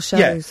 the whole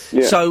shows.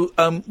 Yeah. So,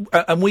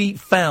 and we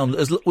found,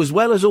 as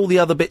well as all the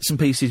other bits and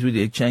pieces we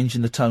did,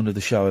 changing the tone of the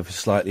show ever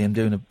slightly and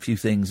doing a few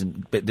things a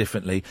bit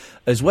differently,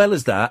 as well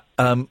as that,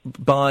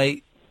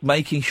 by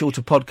making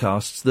shorter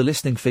podcasts, the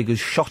listening figures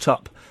shot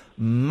up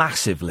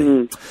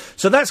massively.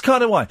 So that's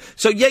kind of why.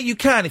 So yeah, you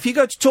can. If you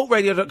go to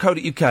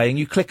talkradio.co.uk and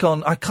you click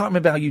on, I can't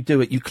remember how you do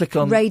it, you click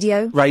on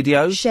Radio,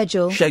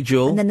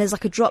 Schedule. And then there's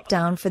like a drop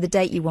down for the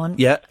date you want.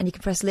 Yeah. And you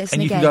can press listen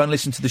and you again. can go and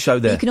listen to the show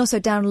there. You can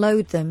also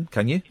download them.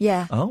 Can you?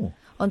 Yeah. Oh.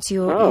 Onto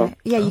your,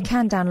 you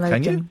can download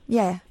can them. You?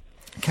 Yeah.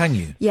 Can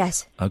you?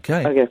 Yes.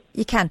 Okay.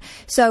 You can.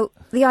 So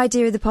the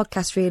idea of the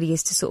podcast really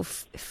is to sort of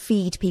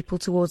feed people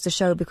towards the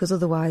show, because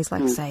otherwise,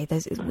 like I say,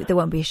 there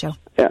won't be a show.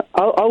 Yeah,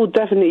 I will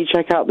definitely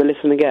check out the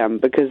Listen Again,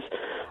 because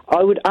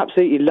I would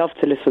absolutely love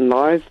to listen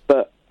live,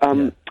 but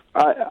I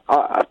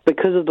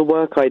because of the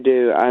work I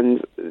do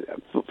and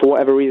for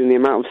whatever reason the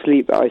amount of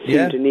sleep that I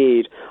seem to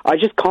need, I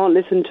just can't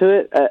listen to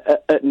it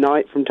at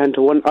night from 10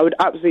 to 1. I would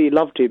absolutely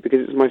love to, because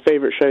it's my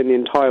favourite show in the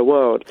entire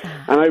world,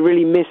 and I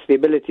really miss the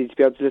ability to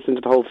be able to listen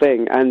to the whole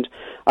thing. And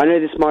I know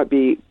this might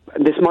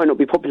not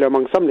be popular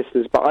among some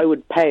listeners, but I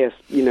would pay a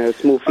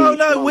small fee. Oh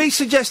no, we've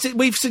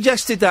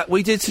suggested that.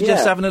 We did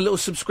suggest having a little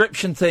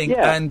subscription thing,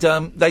 and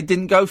they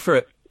didn't go for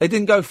it. They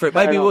didn't go for it.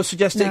 Maybe we'll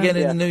suggest it again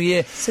in the new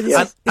year. So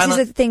this is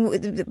the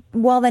thing.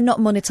 While they're not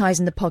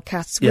monetising the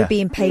podcasts, we're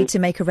being paid to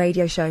make a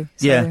radio show.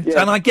 So. Yeah,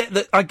 and I get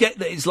that. I get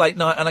that it's late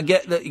night, and I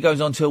get that it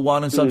goes on till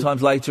 1 and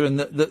sometimes later, and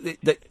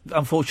that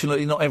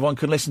unfortunately not everyone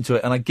can listen to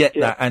it. And I get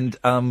that. And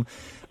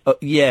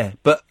but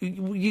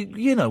we're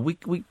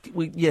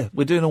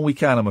doing all we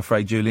can. I'm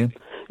afraid, Julian.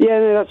 Yeah,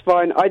 no, that's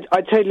fine.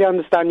 I totally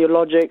understand your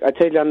logic. I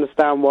totally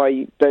understand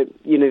why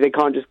they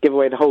can't just give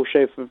away the whole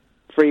show for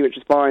free, which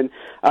is fine.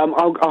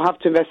 I'll have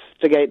to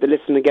investigate the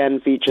Listen Again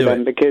feature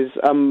then, because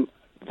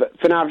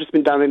for now I've just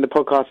been downloading the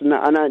podcast, and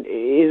it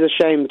is a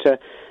shame to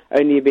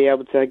only be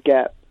able to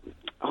get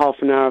half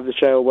an hour of the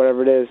show or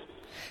whatever it is.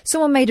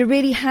 Someone made a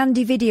really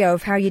handy video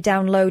of how you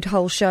download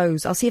whole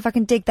shows. I'll see if I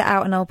can dig that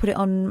out, and I'll put it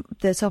on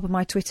the top of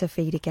my Twitter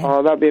feed again.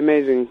 Oh, that'd be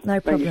amazing. No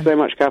problem. Thank you so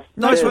much, Kath.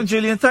 Nice one,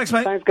 Julian. Thanks,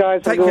 mate. Thanks,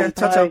 guys. Take care.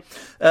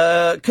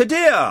 Ta-ta.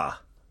 Kadir.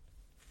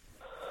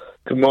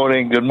 Good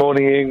morning,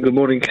 Ian. Good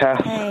morning,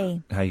 Kath. Hey,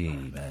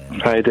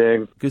 man. How you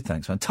doing? Good,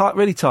 thanks, man.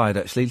 Really tired,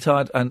 actually.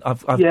 And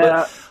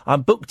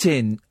I'm booked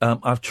in.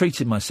 I've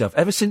treated myself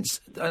ever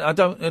since. I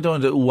don't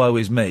want to. Woe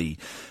is me,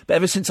 but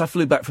ever since I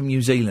flew back from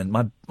New Zealand,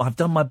 I've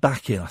done my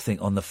back in, I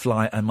think, on the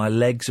flight, and my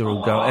legs are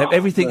all going.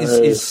 Everything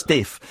is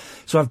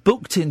stiff. So I've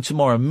booked in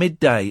tomorrow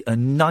midday a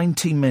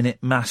 90-minute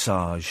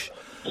massage.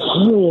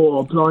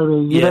 Oh,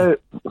 blimey! You know,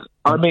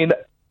 I mean,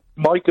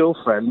 my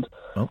girlfriend.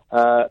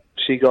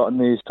 She got a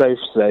new sofa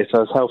today, so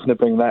I was helping her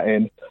bring that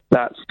in.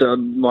 That's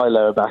done my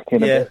lower back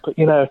in a bit. But,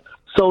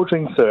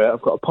 soldiering through it,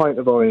 I've got a pint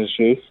of orange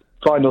juice,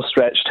 final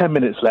stretch, 10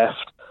 minutes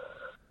left.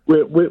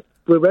 We're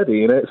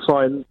ready, it's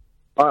fine.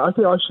 I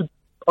think I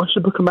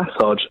should book a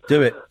massage.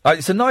 Do it.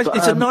 It's a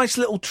nice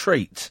little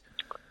treat.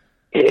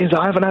 It is.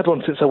 I haven't had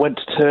one since I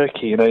went to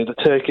Turkey. The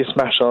Turkish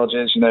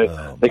massages,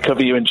 they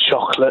cover you in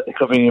chocolate, they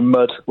cover you in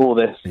mud, all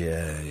this.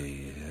 Yeah,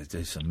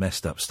 there's some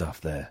messed up stuff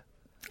there.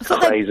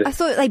 I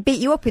thought they beat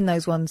you up in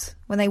those ones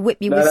when they whip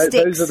you with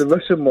sticks. Those are the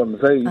Russian ones.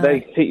 They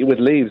hit you with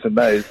leaves, and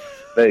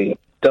they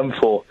done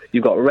for.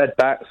 You've got red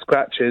back,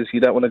 scratches. You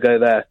don't want to go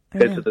there.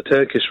 Go to the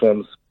Turkish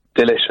ones.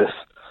 Delicious.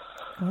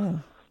 Oh.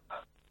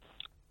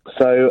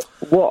 So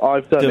what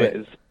I've done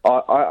is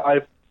I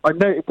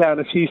noted down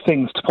a few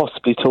things to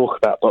possibly talk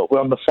about, but we're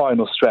on the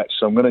final stretch,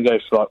 so I'm going to go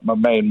for my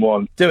main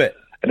one. Do it.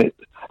 And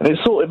it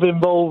sort of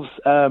involves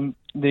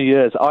New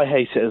Year's. I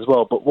hate it as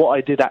well, but what I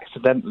did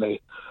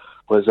accidentally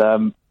was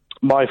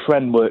my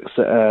friend works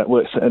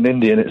at an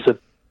Indian.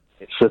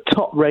 It's a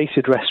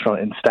top-rated restaurant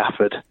in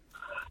Stafford.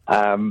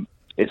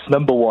 It's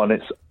number one.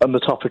 It's on the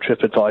top of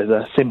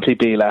TripAdvisor. Simply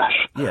Belash.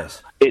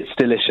 Yes, it's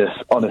delicious,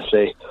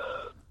 honestly.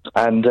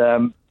 And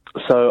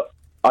so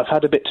I've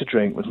had a bit to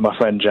drink with my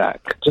friend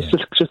Jack. Just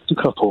a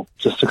couple.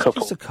 Just a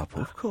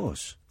couple, of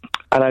course.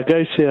 And I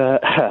go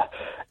to.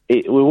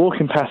 We're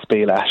walking past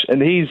Belash,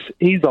 and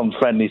he's on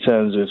friendly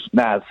terms with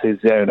Naz,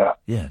 who's the owner.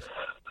 Yes.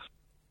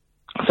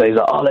 So he's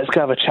like, let's go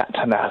have a chat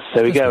to Naz.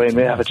 So we go in,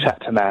 we have a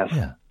chat to Naz.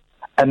 Yeah.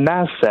 And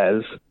Naz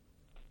says,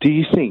 do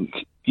you think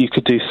you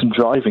could do some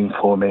driving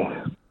for me?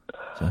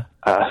 So?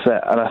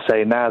 And I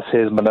say, Naz,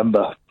 here's my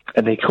number.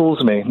 And he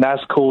calls me. Naz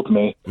called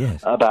me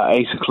about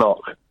 8 o'clock.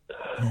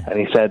 Yeah. And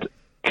he said,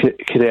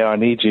 Kadir, I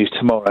need you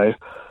tomorrow.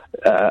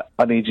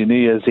 I need you New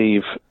Year's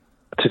Eve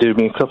to do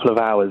me a couple of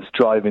hours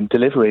driving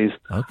deliveries.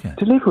 Okay.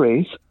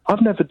 Deliveries?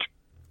 I've never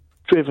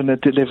driven a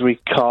delivery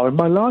car in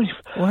my life.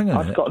 Well, hang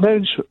on I've got no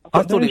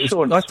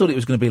insurance. I thought it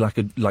was going to be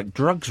like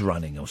drugs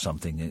running or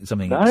something.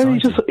 Something. No,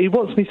 exciting. he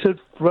wants me to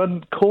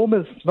run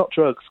cormers, not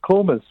drugs,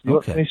 cormers. He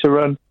wants me to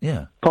run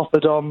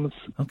poppadoms.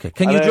 Okay.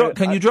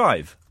 Can you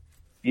drive?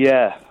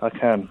 Yeah, I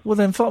can. Well,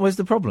 then, where's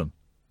the problem?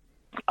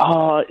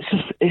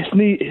 It's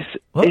neat.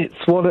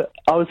 It's one.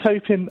 I was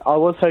hoping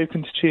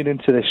to tune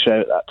into this show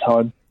at that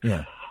time.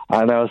 Yeah.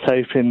 And I was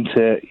hoping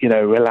to,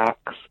 relax.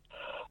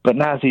 But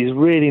Nazi's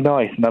really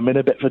nice, and I'm in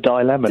a bit of a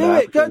dilemma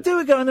now. Do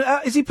it. Go.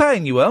 Is he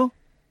paying you well?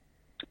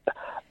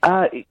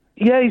 Yeah,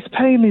 he's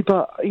paying me,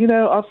 but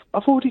I've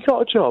already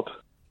got a job.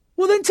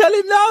 Well, then tell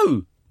him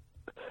no.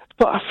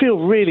 But I feel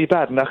really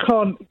bad, and I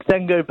can't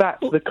then go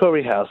back to the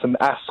curry house and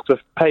ask for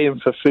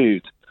paying for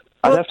food.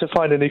 I'd have to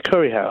find a new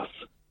curry house.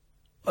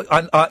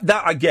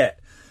 That I get.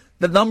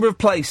 the number of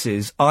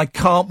places I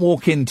can't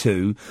walk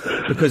into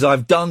because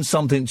I've done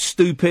something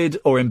stupid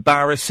or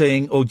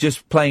embarrassing or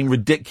just plain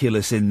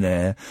ridiculous in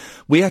there.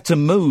 We had to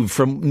move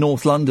from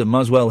North London,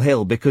 Muswell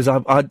Hill, because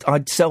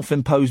I'd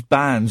self-imposed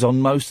bans on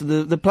most of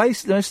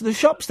the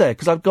shops there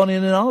because I've gone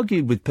in and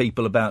argued with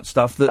people about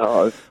stuff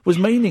that was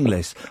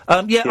meaningless.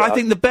 I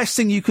think the best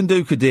thing you can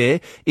do, Kadir,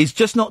 is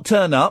just not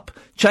turn up,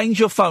 change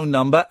your phone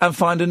number and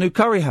find a new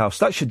curry house.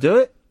 That should do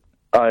it.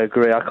 I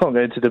agree. I can't go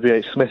into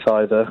WH Smith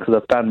either because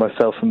I've banned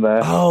myself from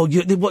there. Oh,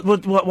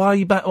 why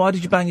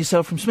did you ban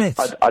yourself from Smith's?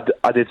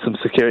 I did some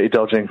security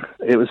dodging.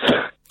 It was...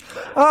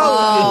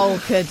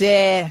 Oh,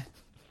 Kadir.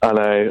 I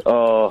know.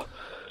 Oh,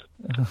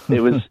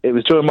 it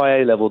was during my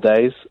A-level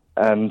days,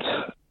 and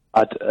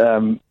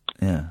the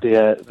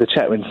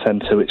Chetwynd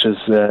Centre, which was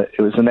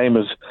it was the name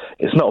of.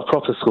 It's not a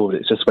proper school, but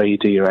it's just where you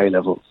do your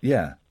A-levels.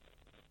 Yeah.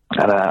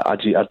 And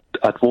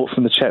I'd walk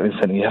from the Chetwynd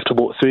Centre. You have to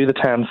walk through the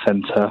town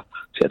centre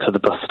to get to the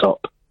bus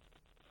stop.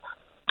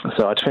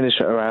 So I'd finish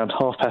at around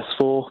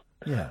 4:30.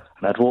 Yeah.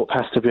 And I'd walk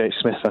past WH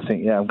Smith. I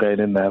think, I'm going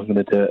in there. I'm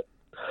going to do it.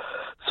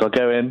 So I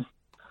go in,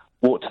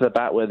 walk to the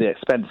back where the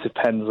expensive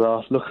pens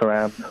are, look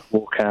around,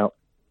 walk out.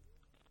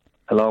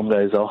 Alarm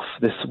goes off.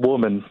 This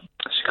woman,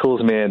 she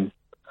calls me in.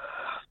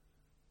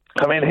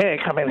 Come in here.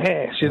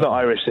 She's not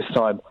Irish this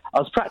time. I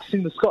was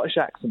practicing the Scottish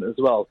accent as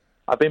well.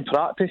 I've been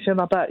practicing,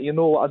 I bet. You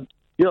know what?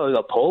 You're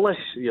the Polish.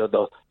 You're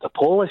the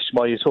Polish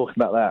while you're talking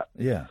about that.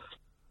 Yeah.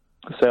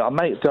 So I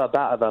might do a bit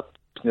of the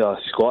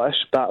Scottish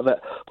bit of it.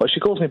 But she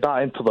calls me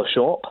back into the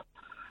shop.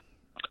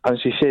 And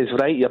she says,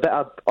 right, you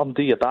better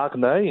undo your bag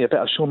now. You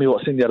better show me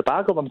what's in your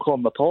bag or I'm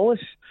calling the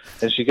police.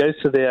 And she goes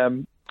to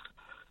the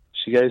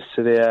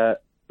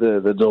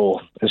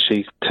door and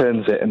she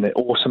turns it and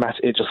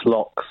it just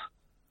locks.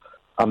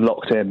 I'm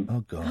locked in.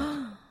 Oh,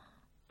 God.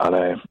 I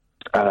know.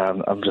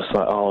 And I'm just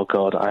like, oh,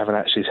 God, I haven't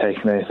actually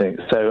taken anything.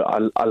 So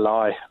I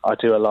lie. I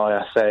do a lie.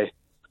 I say,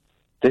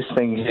 this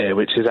thing here,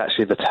 which is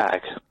actually the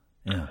tag.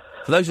 Yeah.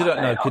 For those who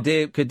don't know,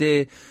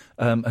 Kadir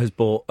has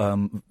bought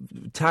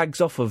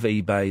tags off of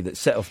eBay that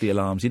set off the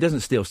alarms. He doesn't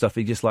steal stuff.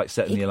 He just likes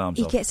setting the alarms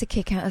off. He gets a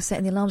kick out of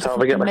setting the alarms off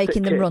and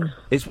making them run.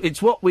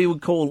 It's what we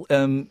would call,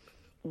 a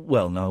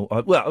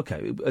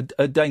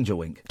danger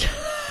wink.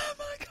 Oh,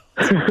 my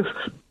God.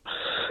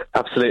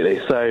 Absolutely.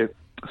 So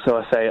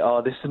I say,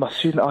 oh, this is my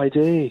student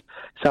ID.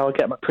 So I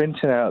get my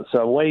printing out. So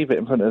I wave it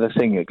in front of the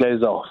thing. It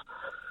goes off.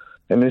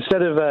 And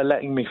instead of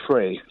letting me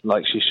free,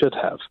 like she should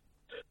have,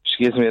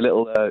 she gives me a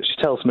little,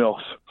 she tells me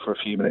off for a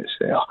few minutes.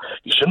 Saying, oh,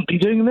 you shouldn't be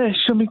doing this.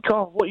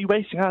 God, what are you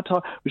wasting our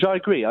time? Which I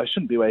agree. I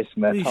shouldn't be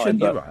wasting their time.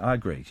 You're right. I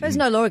agree. There's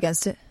no law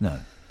against it. No.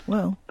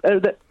 Well.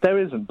 There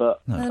isn't,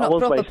 but no. I They're not was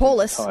proper wasting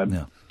Paulus. time.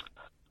 No.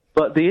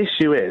 But the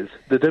issue is,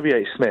 the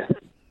WH Smith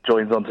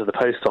joins onto the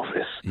post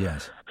office.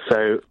 Yes.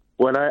 So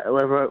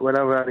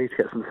whenever I need to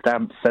get some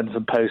stamps, send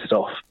some post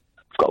off,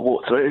 I've got to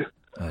walk through.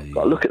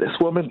 Got to look at this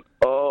woman.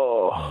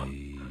 Oh.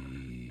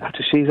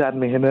 After she's had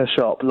me in her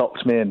shop,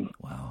 locked me in.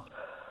 Wow.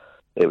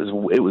 It was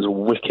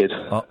wicked.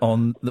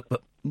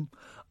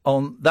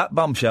 On that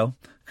bombshell,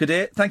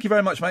 Kadir, thank you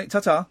very much, mate.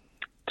 Ta-ta.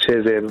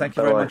 Cheers, Ian. Thank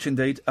you very much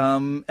indeed.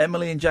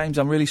 Emily and James,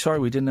 I'm really sorry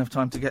we didn't have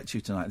time to get to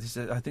you tonight.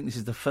 I think this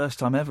is the first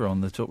time ever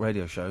on the Talk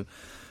Radio Show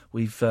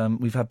we've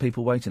had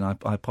people waiting. I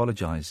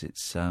apologise.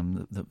 It's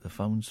the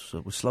phones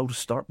were slow to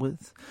start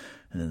with,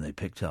 and then they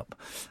picked up.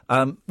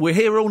 We're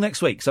here all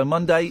next week. So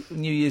Monday,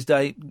 New Year's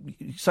Day,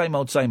 same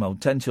old,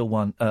 10 till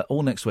 1,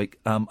 all next week.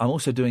 I'm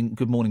also doing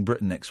Good Morning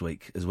Britain next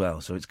week as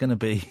well. So it's going to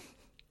be,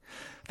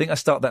 I think I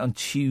start that on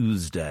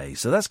Tuesday.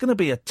 So that's going to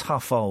be a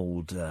tough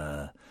old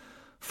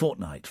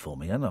fortnight for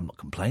me, and I'm not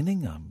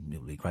complaining.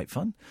 It'll be great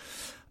fun.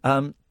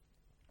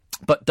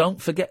 But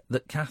don't forget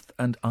that Kath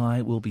and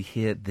I will be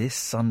here this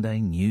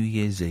Sunday, New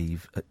Year's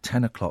Eve, at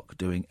 10 o'clock,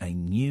 doing a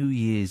New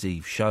Year's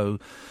Eve show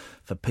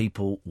for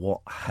people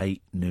what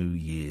hate New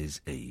Year's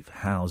Eve.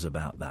 How's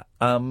about that?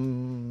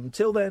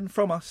 Till then,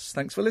 from us,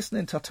 thanks for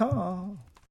listening. Ta-ta.